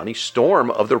full-on Johnny Storm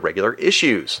of the regular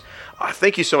issues.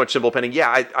 Thank you so much, Symbol Pending.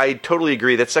 Yeah, I totally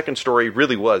agree. That second story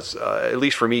really was, at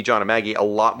least for me, John and Maggie, a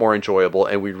lot more enjoyable,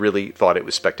 and we really thought it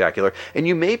was spectacular. And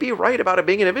you may be right about it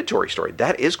being an inventory story.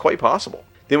 That is quite possible.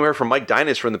 Then we heard from Mike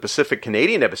Dinas from the Pacific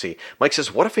Canadian Embassy. Mike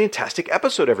says, what a fantastic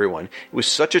episode, everyone. It was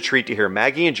such a treat to hear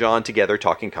Maggie and John together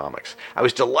talking comics. I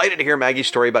was delighted to hear Maggie's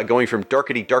story about going from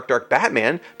darkety dark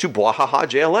Batman to Bwahaha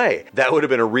JLA. That would have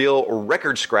been a real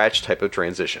record scratch type of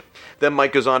transition. Then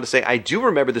Mike goes on to say, I do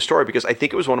remember the story because I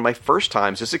think it was one of my first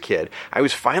times as a kid I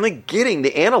was finally getting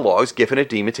the analogs Giffen and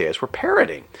DeMatteis were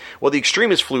parroting. While the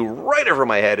extremists flew right over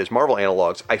my head as Marvel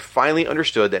analogs, I finally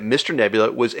understood that Mr.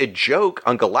 Nebula was a joke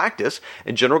on Galactus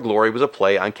and General Glory was a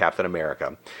play on Captain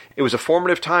America. It was a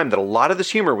formative time that a lot of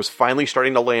this humor was finally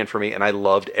starting to land for me, and I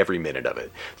loved every minute of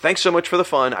it. Thanks so much for the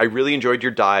fun. I really enjoyed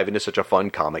your dive into such a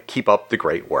fun comic. Keep up the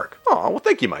great work. Oh, well,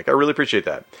 thank you, Mike. I really appreciate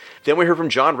that. Then we heard from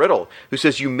John Riddle, who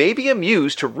says, you may be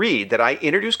amused to read that I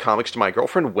introduced comics to my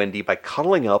girlfriend Wendy by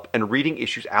cuddling up and reading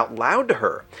issues out loud to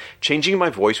her, changing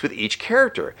my voice with each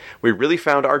character. We really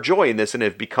found our joy in this and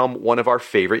have become one of our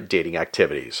favorite dating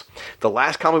activities. The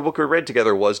last comic book we read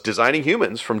together was Designing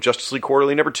Humans from Justice League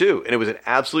Quarterly number 2, and it was an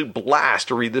absolute blast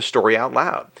to read this story out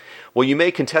loud. While you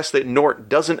may contest that Nort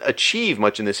doesn't achieve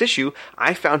much in this issue,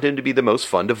 I found him to be the most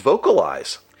fun to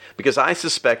vocalize. Because I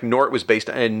suspect Nort was based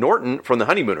on Norton from The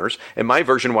Honeymooners, and my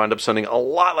version wound up sounding a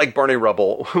lot like Barney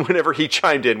Rubble whenever he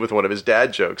chimed in with one of his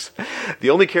dad jokes. The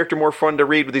only character more fun to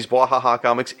read with these Bwahaha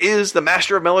comics is the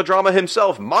master of melodrama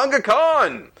himself, Manga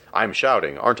Khan! I'm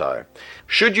shouting, aren't I?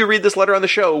 Should you read this letter on the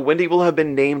show, Wendy will have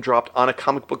been name-dropped on a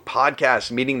comic book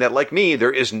podcast, meaning that, like me,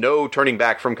 there is no turning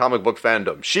back from comic book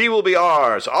fandom. She will be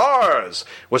ours! Ours!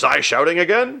 Was I shouting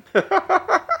again?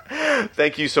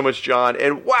 Thank you so much, John.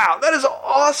 And wow, that is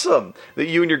awesome that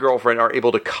you and your girlfriend are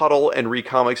able to cuddle and read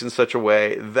comics in such a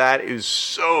way. That is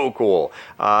so cool.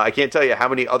 I can't tell you how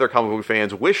many other comic book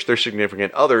fans wish their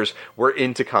significant others were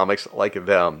into comics like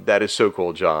them. That is so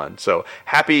cool, John. So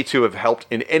happy to have helped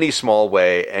in any small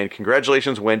way, and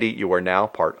congratulations, Wendy, you are now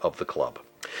part of the club.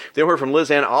 Then we heard from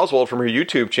Liz Ann Oswald from her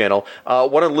YouTube channel.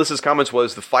 One of Liz's comments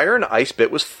was, the fire and ice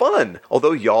bit was fun,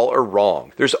 although y'all are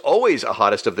wrong. There's always a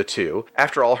hottest of the two.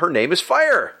 After all, her name is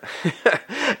Fire.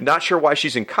 Not sure why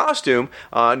she's in costume.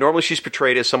 Normally she's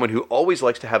portrayed as someone who always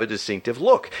likes to have a distinctive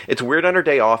look. It's weird on her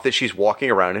day off that she's walking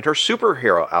around in her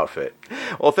superhero outfit.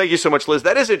 Well, thank you so much, Liz.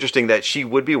 That is interesting that she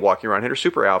would be walking around in her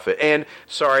super outfit. And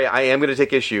sorry, I am going to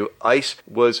take issue. Ice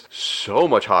was so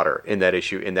much hotter in that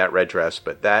issue, in that red dress,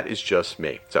 but that is just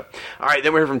me. So, all right,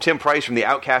 then we heard from Tim Price from the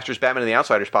Outcasters, Batman and the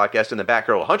Outsiders podcast and the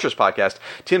Batgirl Huntress podcast.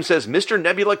 Tim says, Mr.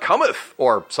 Nebula cometh,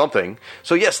 or something.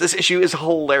 So yes, this issue is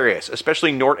hilarious,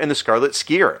 especially Nort and the Scarlet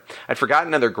Skier. I'd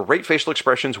forgotten how their great facial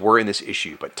expressions were in this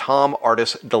issue, but Tom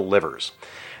Artis delivers.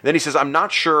 Then he says, I'm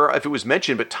not sure if it was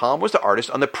mentioned, but Tom was the artist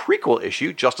on the prequel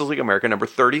issue, Justice League America number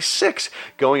 36,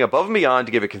 going above and beyond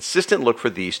to give a consistent look for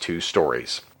these two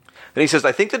stories. Then he says,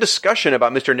 I think the discussion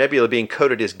about Mr. Nebula being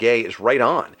coded as gay is right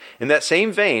on. In that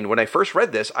same vein, when I first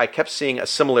read this, I kept seeing a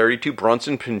similarity to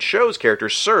Bronson Pinchot's character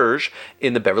Serge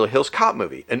in the Beverly Hills Cop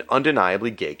movie, an undeniably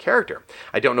gay character.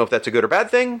 I don't know if that's a good or bad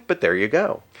thing, but there you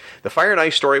go. The Fire and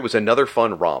Ice story was another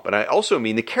fun romp, and I also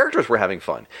mean the characters were having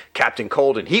fun. Captain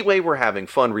Cold and Heatwave were having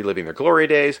fun reliving their glory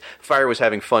days, Fire was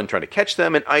having fun trying to catch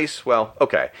them, and Ice, well,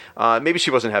 okay, maybe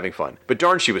she wasn't having fun, but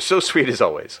darn, she was so sweet as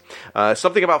always.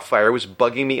 Something about Fire was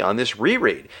bugging me on this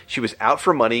reread. She was out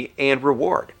for money and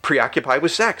reward, preoccupied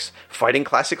with sex, fighting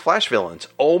classic Flash villains.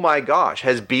 Oh my gosh,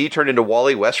 has B turned into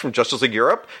Wally West from Justice League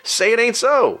Europe? Say it ain't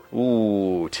so.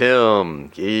 Ooh,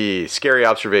 Tim, scary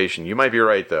observation. You might be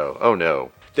right, though. Oh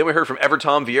no. Then we heard from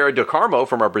Everton Vieira do Carmo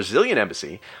from our Brazilian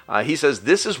embassy. He says,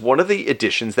 this is one of the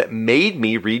editions that made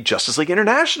me read Justice League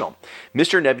International.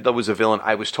 Mr. Nebula was a villain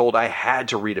I was told I had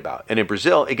to read about. And in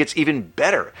Brazil, it gets even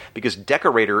better because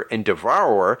Decorator and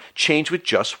Devourer change with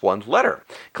just one letter.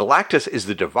 Galactus is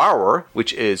the Devourer,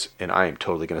 which is, and I am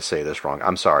totally going to say this wrong,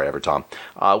 I'm sorry, Everton,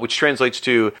 which translates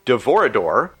to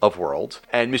Devorador of Worlds.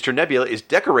 And Mr. Nebula is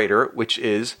Decorator, which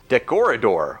is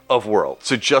Decorador of Worlds.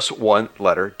 So just one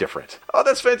letter different. Oh,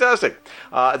 that's fantastic.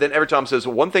 Then Everton says,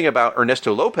 one thing about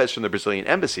Ernesto Lopez from the Brazilian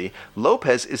embassy,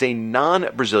 Lopez is a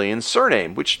non-Brazilian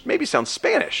surname, which maybe sounds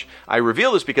Spanish. I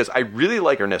reveal this because I really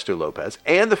like Ernesto Lopez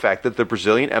and the fact that the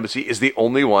Brazilian embassy is the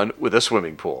only one with a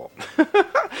swimming pool.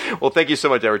 Well, thank you so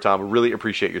much, Everton. We really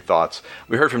appreciate your thoughts.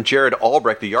 We heard from Jared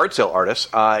Albrecht, the yard sale artist.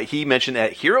 He mentioned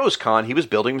at Heroes Con, he was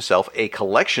building himself a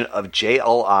collection of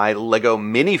JLI Lego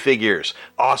minifigures.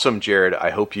 Awesome, Jared. I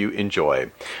hope you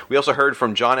enjoy. We also heard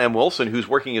from John M. Wilson, who's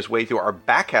working his way through our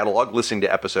back catalog, listening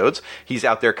to episodes. He's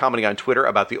out there commenting on Twitter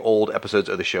about the old episodes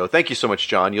of the show. Thank you so much,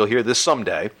 John. You'll hear this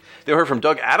someday. Then we heard from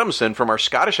Doug Adamson from our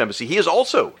Scottish embassy. He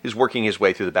is working his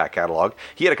way through the back catalog.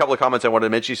 He had a couple of comments I wanted to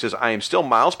mention. He says, I am still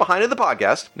miles behind in the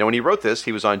podcast. Now, when he wrote this,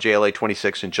 he was on JLA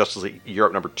 26 and Justice League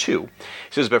Europe number 2. He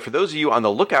says, but for those of you on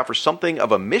the lookout for something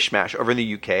of a mishmash over in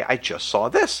the UK, I just saw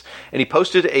this. And he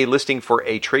posted a listing for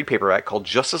a trade paperback called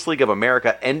Justice League of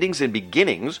America Endings and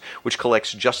Beginnings, which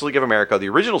collects Justice League of America, the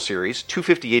original series,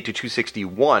 258 to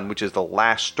 261, which is the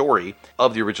last story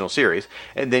of the original series,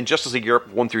 and then Justice League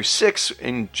Europe 1 through 6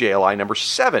 in JLI number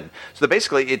 7. So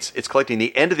basically, it's collecting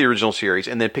the end of the original series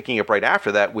and then picking up right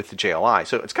after that with the JLI.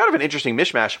 So it's kind of an interesting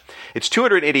mishmash. It's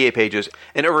 288 pages,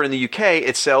 and over in the UK,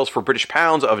 it sells for British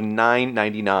pounds of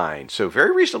 $9.99. So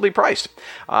very reasonably priced.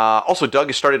 Also, Doug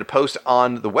has started to post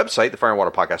on the website,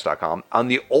 thefireandwaterpodcast.com, on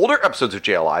the older episodes of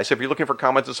JLI. So if you're looking for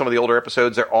comments on some of the older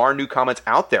episodes, there are new comments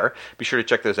out there. Be sure to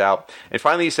check those out. And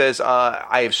finally, he says,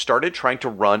 I have started trying to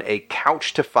run a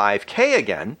Couch to 5K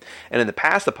again. And in the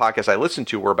past, the podcasts I listened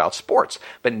to were about sports.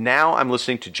 But now I'm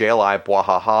listening to JLI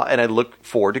Bwahaha, and I look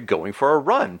forward to going for a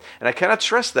run. And I cannot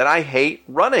stress that I hate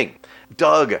running.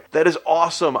 Doug, that is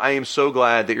awesome. I am so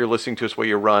glad that you're listening to us while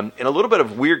you run. And a little bit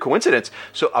of weird coincidence.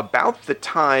 So about the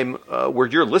time where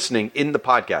you're listening in the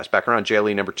podcast, back around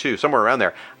JLE number 2, somewhere around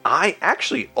there, I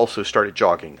actually also started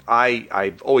jogging.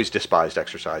 I've always despised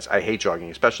exercise. I hate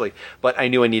jogging especially, but I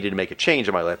knew I needed to make a change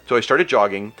in my life. So I started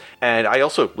jogging, and I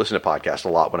also listen to podcasts a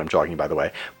lot when I'm jogging, by the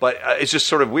way. But it's just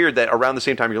sort of weird that around the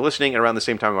same time you're listening and around the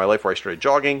same time in my life where I started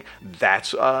jogging,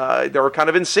 they were kind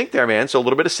of in sync there, man. So a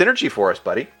little bit of synergy for us,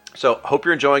 buddy. So hope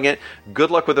you're enjoying it.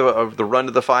 Good luck with the run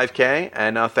to the 5K,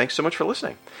 and thanks so much for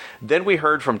listening. Then we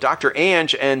heard from Dr.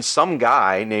 Ange and some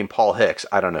guy named Paul Hicks.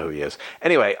 I don't know who he is.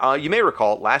 Anyway, you may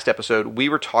recall last episode we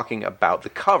were talking about the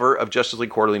cover of Justice League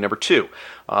Quarterly number 2.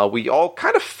 We all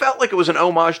kind of felt like it was an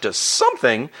homage to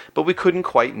something, but we couldn't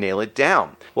quite nail it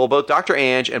down. Well, both Dr.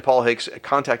 Ange and Paul Hicks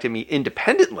contacted me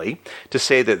independently to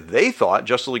say that they thought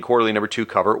Justice League Quarterly number 2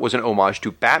 cover was an homage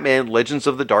to Batman Legends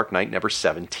of the Dark Knight number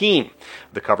 17.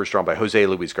 The cover is drawn by Jose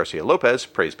Luis Garcia Lopez,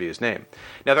 praise be his name.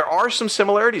 Now, there are some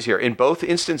similarities here. In both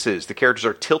instances, the characters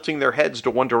are tilting their heads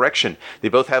to one direction. They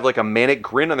both have like a manic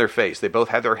grin on their face. They both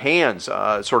have their hands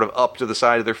sort of up to the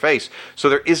side of their face. So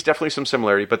there is definitely some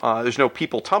similarity, but there's no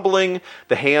people tumbling.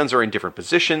 The hands are in different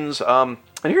positions.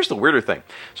 And here's the weirder thing.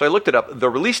 So I looked it up. The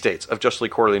release dates of Justice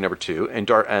League Quarterly number 2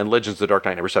 and Legends of the Dark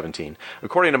Knight number 17.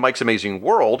 According to Mike's Amazing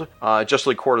World, Justice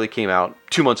League Quarterly came out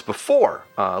 2 months before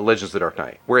Legends of the Dark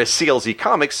Knight, whereas CLZ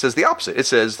Comics says the opposite. It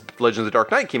says Legends of the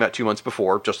Dark Knight came out 2 months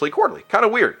before Justice League Quarterly. Kind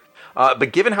of weird.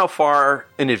 But given how far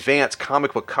in advance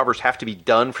comic book covers have to be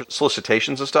done for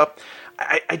solicitations and stuff,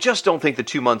 I just don't think the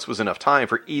 2 months was enough time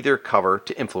for either cover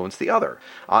to influence the other.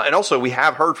 And also, we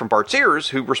have heard from Bart Sears,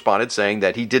 who responded saying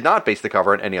that he did not base the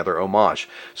cover on any other homage.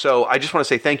 So I just want to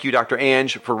say thank you, Dr.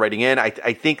 Ange, for writing in. I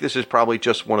think this is probably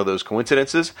just one of those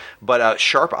coincidences, but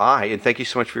sharp eye, and thank you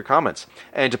so much for your comments.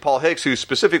 And to Paul Hicks, who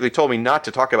specifically told me not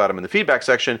to talk about him in the feedback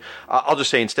section, I'll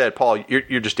just say instead, Paul,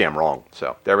 you're just damn wrong.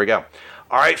 So there we go.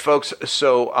 All right, folks,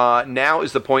 so now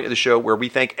is the point of the show where we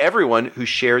thank everyone who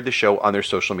shared the show on their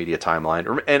social media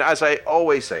timeline. And as I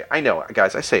always say, I know,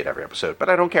 guys, I say it every episode, but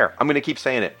I don't care. I'm going to keep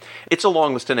saying it. It's a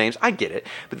long list of names. I get it.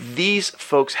 But these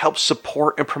folks help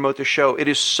support and promote the show. It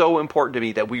is so important to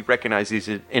me that we recognize these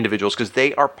individuals because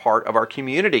they are part of our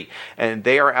community. And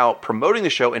they are out promoting the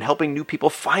show and helping new people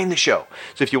find the show.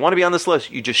 So if you want to be on this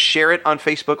list, you just share it on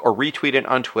Facebook or retweet it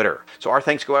on Twitter. So our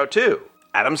thanks go out to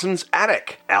Adamson's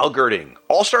Attic, Al Girding,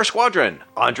 All-Star Squadron,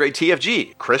 Andre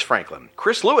TFG, Chris Franklin,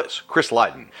 Chris Lewis, Chris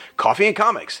Lydon, Coffee and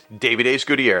Comics, David Ace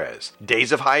Gutierrez,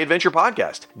 Days of High Adventure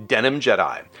Podcast, Denim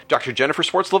Jedi, Dr. Jennifer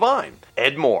Swartz Levine,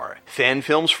 Ed Moore, Fan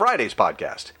Films Fridays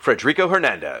Podcast, Frederico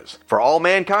Hernandez, For All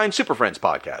Mankind Super Friends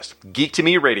Podcast, Geek to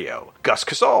Me Radio, Gus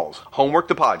Casals, Homework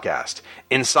the Podcast,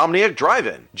 Insomniac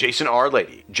Drive-In, Jason R.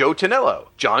 Lady, Joe Tonello,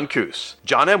 John Coos,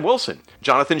 John M. Wilson,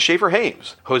 Jonathan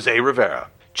Schaefer-Hames, Jose Rivera,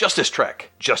 Justice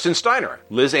Trek, Justin Steiner,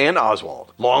 Liz Ann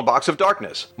Oswald, Long Box of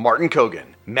Darkness, Martin Kogan,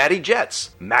 Maddie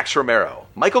Jets, Max Romero,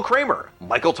 Michael Kramer,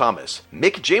 Michael Thomas,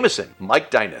 Mick Jameson, Mike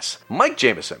Dynas, Mike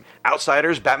Jameson,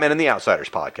 Outsiders, Batman and the Outsiders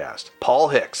Podcast, Paul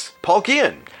Hicks, Paul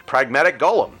Kean, Pragmatic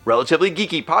Golem, Relatively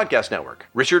Geeky Podcast Network,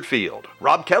 Richard Field,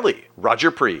 Rob Kelly,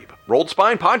 Roger Preeb, Rolled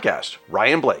Spine Podcast,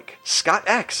 Ryan Blake, Scott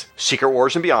X, Secret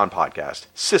Wars and Beyond Podcast,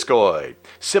 Siskoid,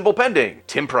 Symbol Pending,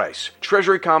 Tim Price,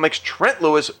 Treasury Comics, Trent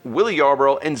Lewis, Willie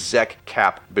Yarborough, and Zek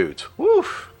Cap Boots.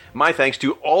 Woof. My thanks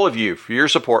to all of you for your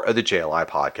support of the JLI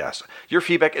podcast. Your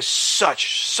feedback is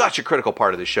such a critical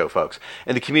part of this show, folks.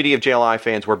 And the community of JLI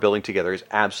fans we're building together is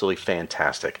absolutely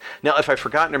fantastic. Now, if I've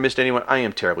forgotten or missed anyone, I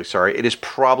am terribly sorry. It is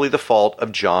probably the fault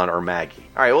of John or Maggie.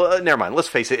 All right, well, never mind. Let's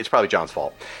face it, it's probably John's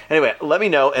fault. Anyway, let me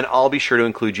know, and I'll be sure to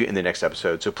include you in the next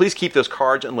episode. So please keep those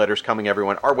cards and letters coming,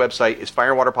 everyone. Our website is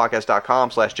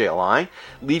fireandwaterpodcast.com/JLI.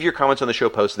 Leave your comments on the show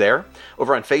post there.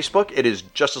 Over on Facebook, it is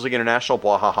Justice League International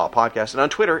Bwahaha Podcast. And on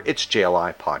Twitter, it's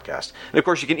JLI Podcast. And of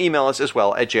course, you can email us as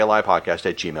well at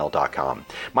jlipodcast@gmail.com.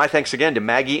 My thanks again to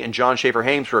Maggie and John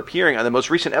Schaefer-Hames for appearing on the most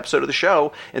recent episode of the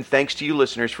show. And thanks to you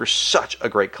listeners for such a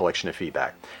great collection of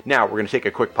feedback. Now, we're going to take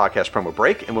a quick podcast promo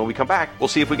break. And when we come back, we'll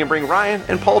see if we can bring Ryan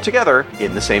and Paul together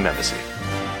in the same embassy.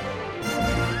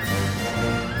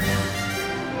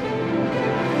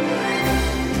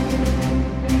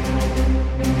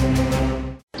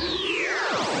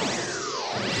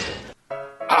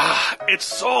 It's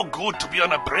so good to be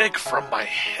on a break from my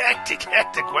hectic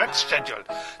work schedule.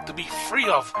 To be free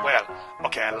of, well,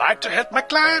 okay, I like to help my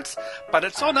clients, but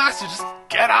it's so nice to just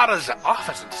get out of the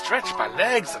office and stretch my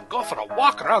legs and go for a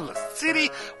walk around the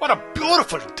city. What a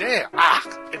beautiful day.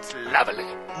 It's lovely.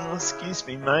 Oh, excuse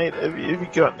me, mate. Have you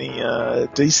got any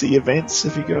DC events?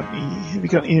 Have you got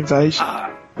any Invasion?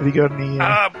 Have you got any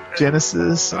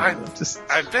Genesis? I'm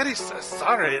very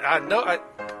sorry.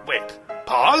 Wait,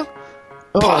 Paul?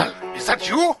 Oh. Paul, is that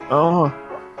you? Oh,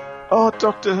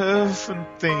 Dr. Herfin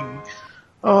thing.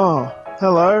 Oh,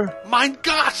 hello. Mein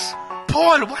Gott!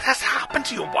 Paul, what has happened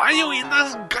to you? Why are you in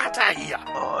this gutter here?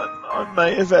 I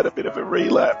may have had a bit of a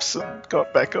relapse and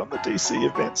got back on the DC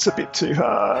events a bit too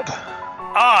hard.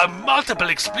 Multiple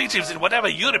expletives in whatever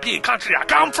European country I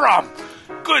come from.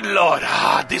 Good Lord,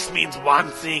 this means one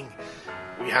thing.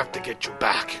 We have to get you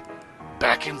back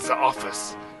in the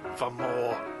office for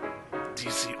more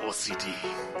DC OCD.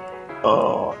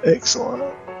 Oh, excellent.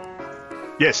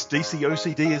 Yes, DC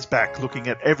OCD is back, looking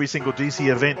at every single DC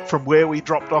event from where we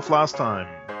dropped off last time.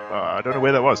 I don't know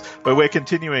where that was, but we're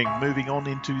continuing, moving on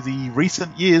into the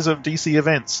recent years of DC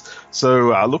events.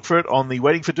 So look for it on the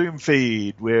Waiting for Doom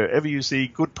feed, wherever you see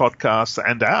good podcasts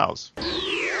and ours.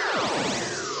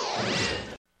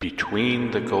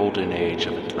 Between the golden age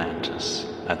of Atlantis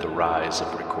and the rise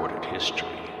of recorded history,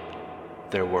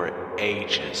 there were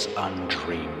ages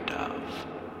undreamed of.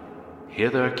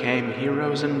 Hither came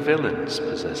heroes and villains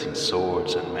possessing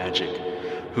swords and magic,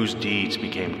 whose deeds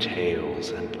became tales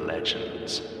and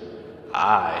legends.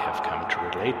 I have come to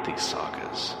relate these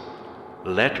sagas.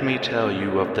 Let me tell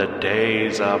you of the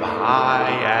days of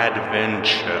high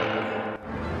adventure.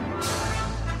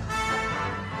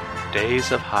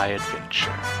 Days of High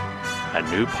Adventure, a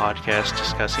new podcast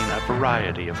discussing a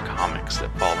variety of comics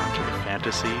that fall into the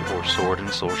fantasy or sword and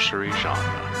sorcery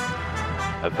genre.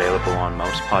 Available on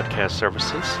most podcast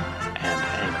services and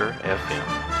Anchor FM.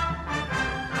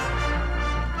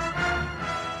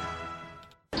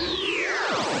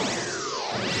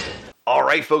 All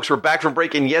right, folks, we're back from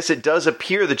break, and yes, it does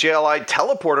appear the JLI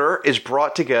teleporter is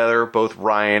brought together both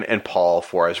Ryan and Paul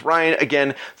for us. Ryan,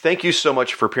 again, thank you so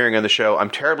much for appearing on the show. I'm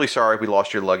terribly sorry we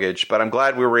lost your luggage, but I'm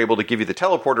glad we were able to give you the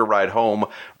teleporter ride home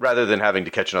rather than having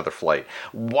to catch another flight.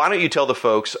 Why don't you tell the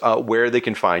folks where they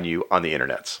can find you on the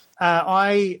internets?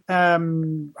 I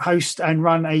host and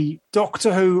run a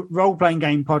Doctor Who role-playing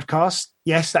game podcast.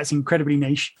 Yes, that's incredibly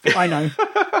niche. I know.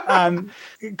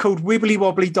 Called Wibbly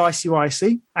Wobbly Dicey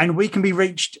Wicey. And we can be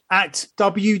reached at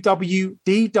www.dwrpg.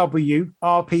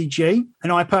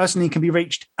 And I personally can be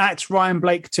reached at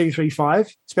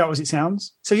RyanBlake235. Spelled as it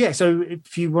sounds. So yeah, so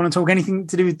if you want to talk anything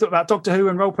to do about Doctor Who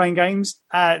and role-playing games,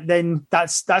 then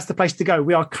that's the place to go.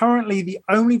 We are currently the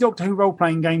only Doctor Who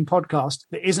role-playing game podcast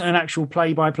that isn't an actual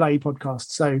play-by-play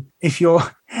podcast. So if you're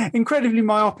incredibly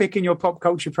myopic in your pop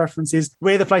culture preferences,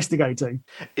 we're the place to go to.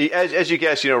 As you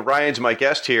guess, Ryan's my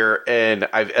guest here, and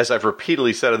as I've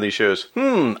repeatedly said on these shows,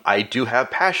 I do have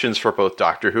passions for both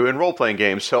Doctor Who and role-playing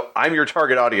games, so I'm your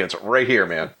target audience right here,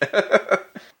 man.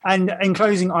 And in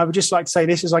closing, I would just like to say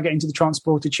this as I get into the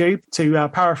transporter tube, to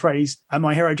paraphrase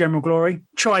my hero, General Glory.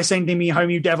 Try sending me home,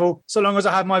 you devil. So long as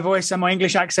I have my voice and my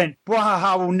English accent,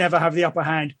 Bwahaha will never have the upper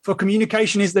hand. For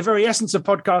communication is the very essence of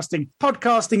podcasting.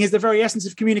 Podcasting is the very essence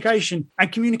of communication.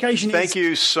 And communication Thank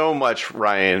you so much,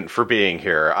 Ryan, for being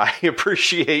here. I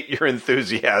appreciate your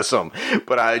enthusiasm.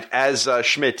 But as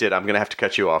Schmidt did, I'm going to have to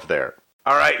cut you off there.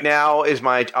 All right, now is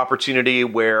my opportunity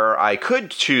where I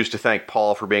could choose to thank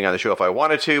Paul for being on the show if I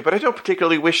wanted to, but I don't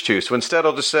particularly wish to. So instead,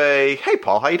 I'll just say, hey,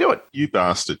 Paul, how you doing? You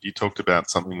bastard. You talked about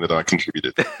something that I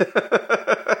contributed.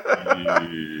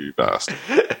 You bastard.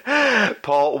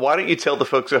 Paul, why don't you tell the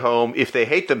folks at home, if they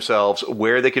hate themselves,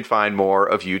 where they could find more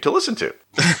of you to listen to?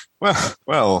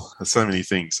 Well, so many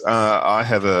things. I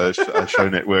have a show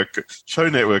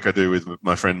network I do with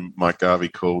my friend Mike Garvey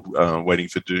called Waiting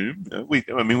for Doom. We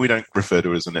don't refer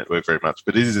to it as a network very much,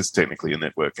 but it is technically a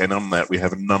network. And on that, we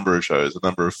have a number of shows, a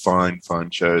number of fine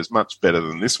shows, much better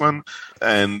than this one.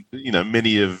 And,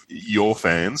 many of your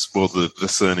fans, well, the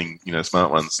discerning,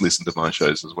 smart ones, listen to my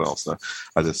shows as well. So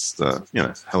I just,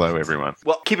 hello, everyone.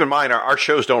 Well, keep in mind, our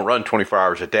shows don't run 24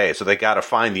 hours a day, so they got to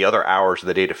find the other hours of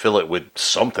the day to fill it with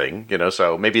something.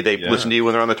 So maybe they listen to you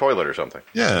when they're on the toilet or something.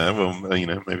 Yeah, well,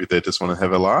 maybe they just want to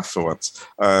have a laugh for once.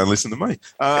 Listen to me.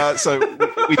 So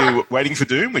we do Waiting for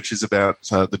Doom, which is about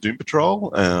the Doom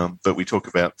Patrol, but we talk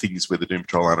about things where the Doom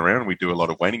Patrol aren't around. We do a lot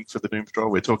of waiting for the Doom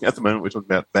Patrol. At the moment, we're talking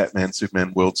about Batman,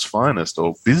 Superman, World's Finest,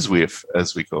 or BizWiff,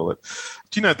 as we call it.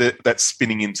 Do you know that that's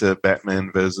spinning into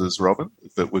Batman versus Robin?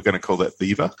 That we're going to call that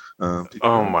Beaver.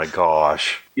 Oh my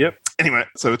gosh. Yep. Anyway,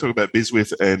 so we'll talk about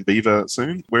BizWiff and Beaver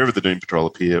soon. Wherever the Doom Patrol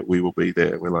appear, we will be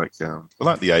there. We're like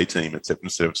the A-Team, except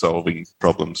instead of solving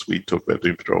problems, we talk about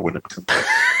Doom Patrol when it comes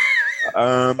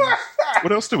up.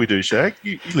 What else do we do, Shag?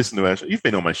 You listen to our show. You've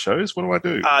been on my shows. What do I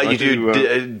do? You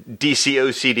do DC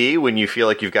OCD when you feel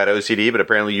like you've got OCD, but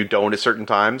apparently you don't at certain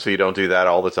times, so you don't do that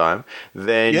all the time.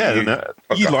 Then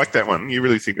you like that one. You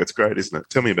really think that's great, isn't it?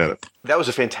 Tell me about it. That was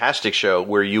a fantastic show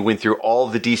where you went through all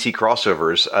the DC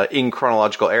crossovers in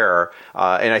chronological error,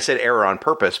 and I said error on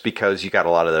purpose because you got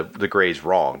a lot of the grades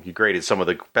wrong. You graded some of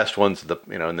the best ones,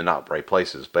 in the not right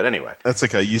places. But anyway, that's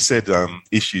okay. You said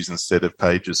issues instead of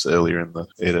pages earlier in the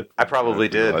edit. I probably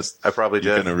did. You're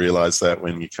going to realize that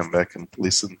when you come back and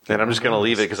listen. And I'm just going to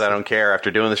leave it because I don't care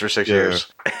after doing this for 6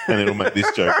 years. And it'll make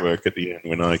this joke work at the end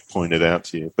when I point it out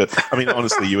to you. But,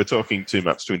 honestly, you were talking too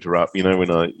much to interrupt.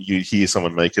 When you hear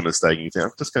someone make a mistake and you think,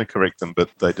 I'm just going to correct them, but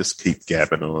they just keep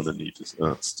gabbing on and you just,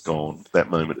 it's gone. That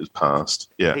moment is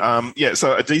past. Yeah.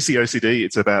 So a DC OCD,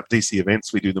 it's about DC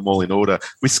events. We do them all in order.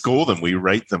 We score them. We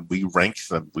rate them. We rank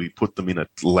them. We put them in a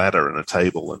ladder and a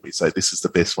table and we say, this is the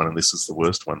best one and this is the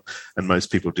worst one. And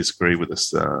most people disagree with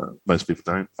us. Most people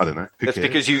don't. I don't know. That's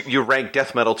because you rank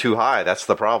death metal too high. That's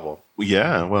the problem.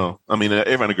 Yeah, well,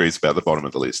 everyone agrees about the bottom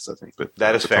of the list, I think. But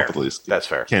that is fair. Top of the list That's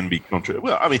fair. Can be controversial.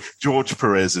 Well, George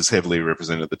Perez is heavily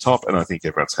represented at the top, and I think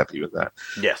everyone's happy with that.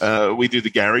 Yes. We do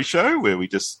the Gary Show, where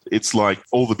it's like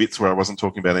all the bits where I wasn't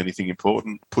talking about anything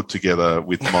important put together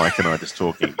with Mike and I just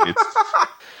talking.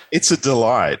 It's a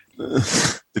delight.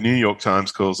 The New York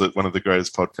Times calls it one of the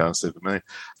greatest podcasts ever made.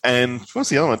 And what's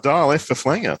the other one? Dial F for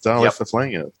Flanger. Dial F for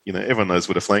Flanger. Everyone knows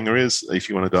what a flanger is. If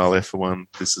you want to dial F for one,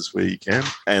 this is where you can.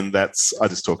 And I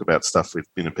just talk about stuff with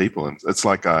people. And it's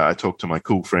like I talk to my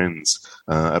cool friends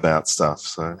about stuff.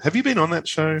 So have you been on that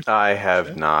show? I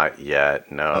have not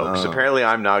yet, no. Because apparently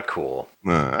I'm not cool.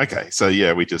 Okay. So,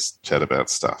 we just chat about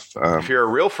stuff. If you're a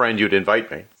real friend, you'd invite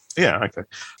me. Yeah, okay.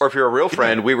 Or if you're a real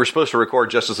friend, we were supposed to record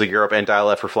Justice League Europe and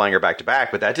Dial F for Flanger back to back,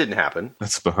 but that didn't happen.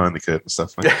 That's behind the curtain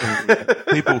stuff,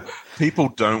 mate. people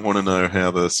don't want to know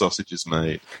how the sausage is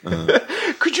made.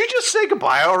 Could you just say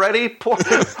goodbye already?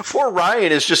 Poor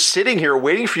Ryan is just sitting here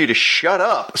waiting for you to shut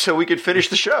up so we could finish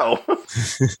the show.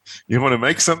 You want to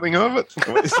make something of it?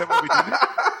 Is that what we did?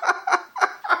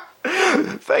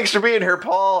 Thanks for being here,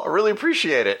 Paul. I really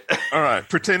appreciate it. All right.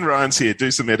 Pretend Ryan's here. Do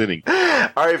some editing.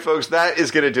 All right, folks. That is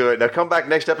going to do it. Now, come back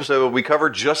next episode when we cover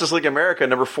Justice League America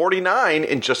number 49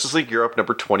 and Justice League Europe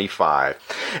number 25.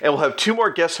 And we'll have 2 more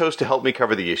guest hosts to help me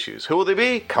cover the issues. Who will they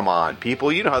be? Come on,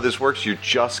 people. You know how this works. You're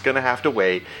just going to have to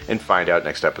wait and find out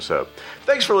next episode.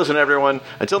 Thanks for listening, everyone.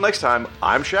 Until next time,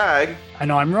 I'm Shag.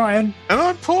 And I'm Ryan. And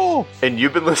I'm Paul. And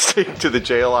you've been listening to the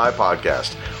JLI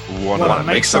Podcast. Want to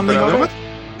make something of it?